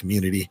in this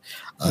community.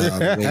 The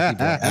way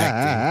people are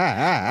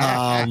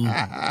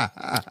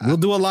acting. We'll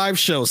do a live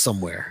show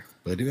somewhere,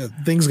 but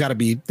things got to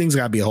be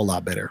a whole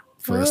lot better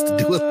for us to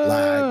do a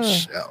live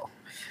show.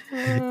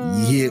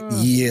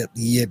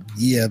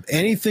 Yep.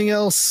 Anything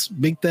else,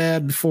 Big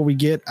Dad, before we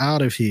get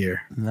out of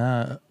here?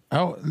 Nah.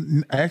 I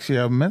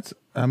meant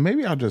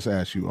maybe I'll just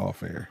ask you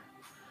off air.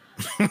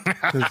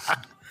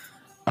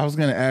 I was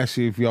gonna ask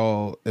you if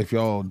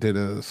y'all did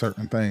a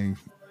certain thing.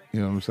 You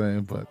know what I'm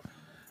saying? But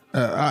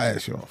I'll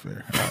ask you off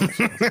air.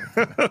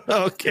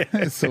 Okay.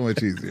 It's so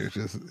much easier.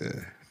 Just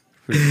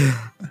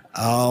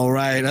all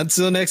right.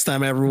 Until next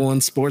time,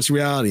 everyone. Sports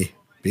Reality.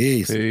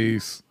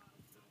 Peace.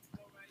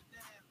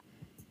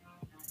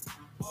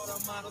 All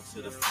the models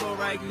to the floor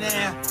right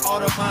now.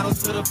 All the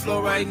models to the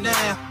floor right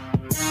now.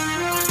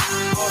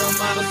 All the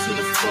models to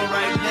the floor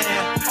right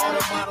now. All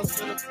the models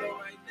to the floor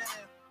right now.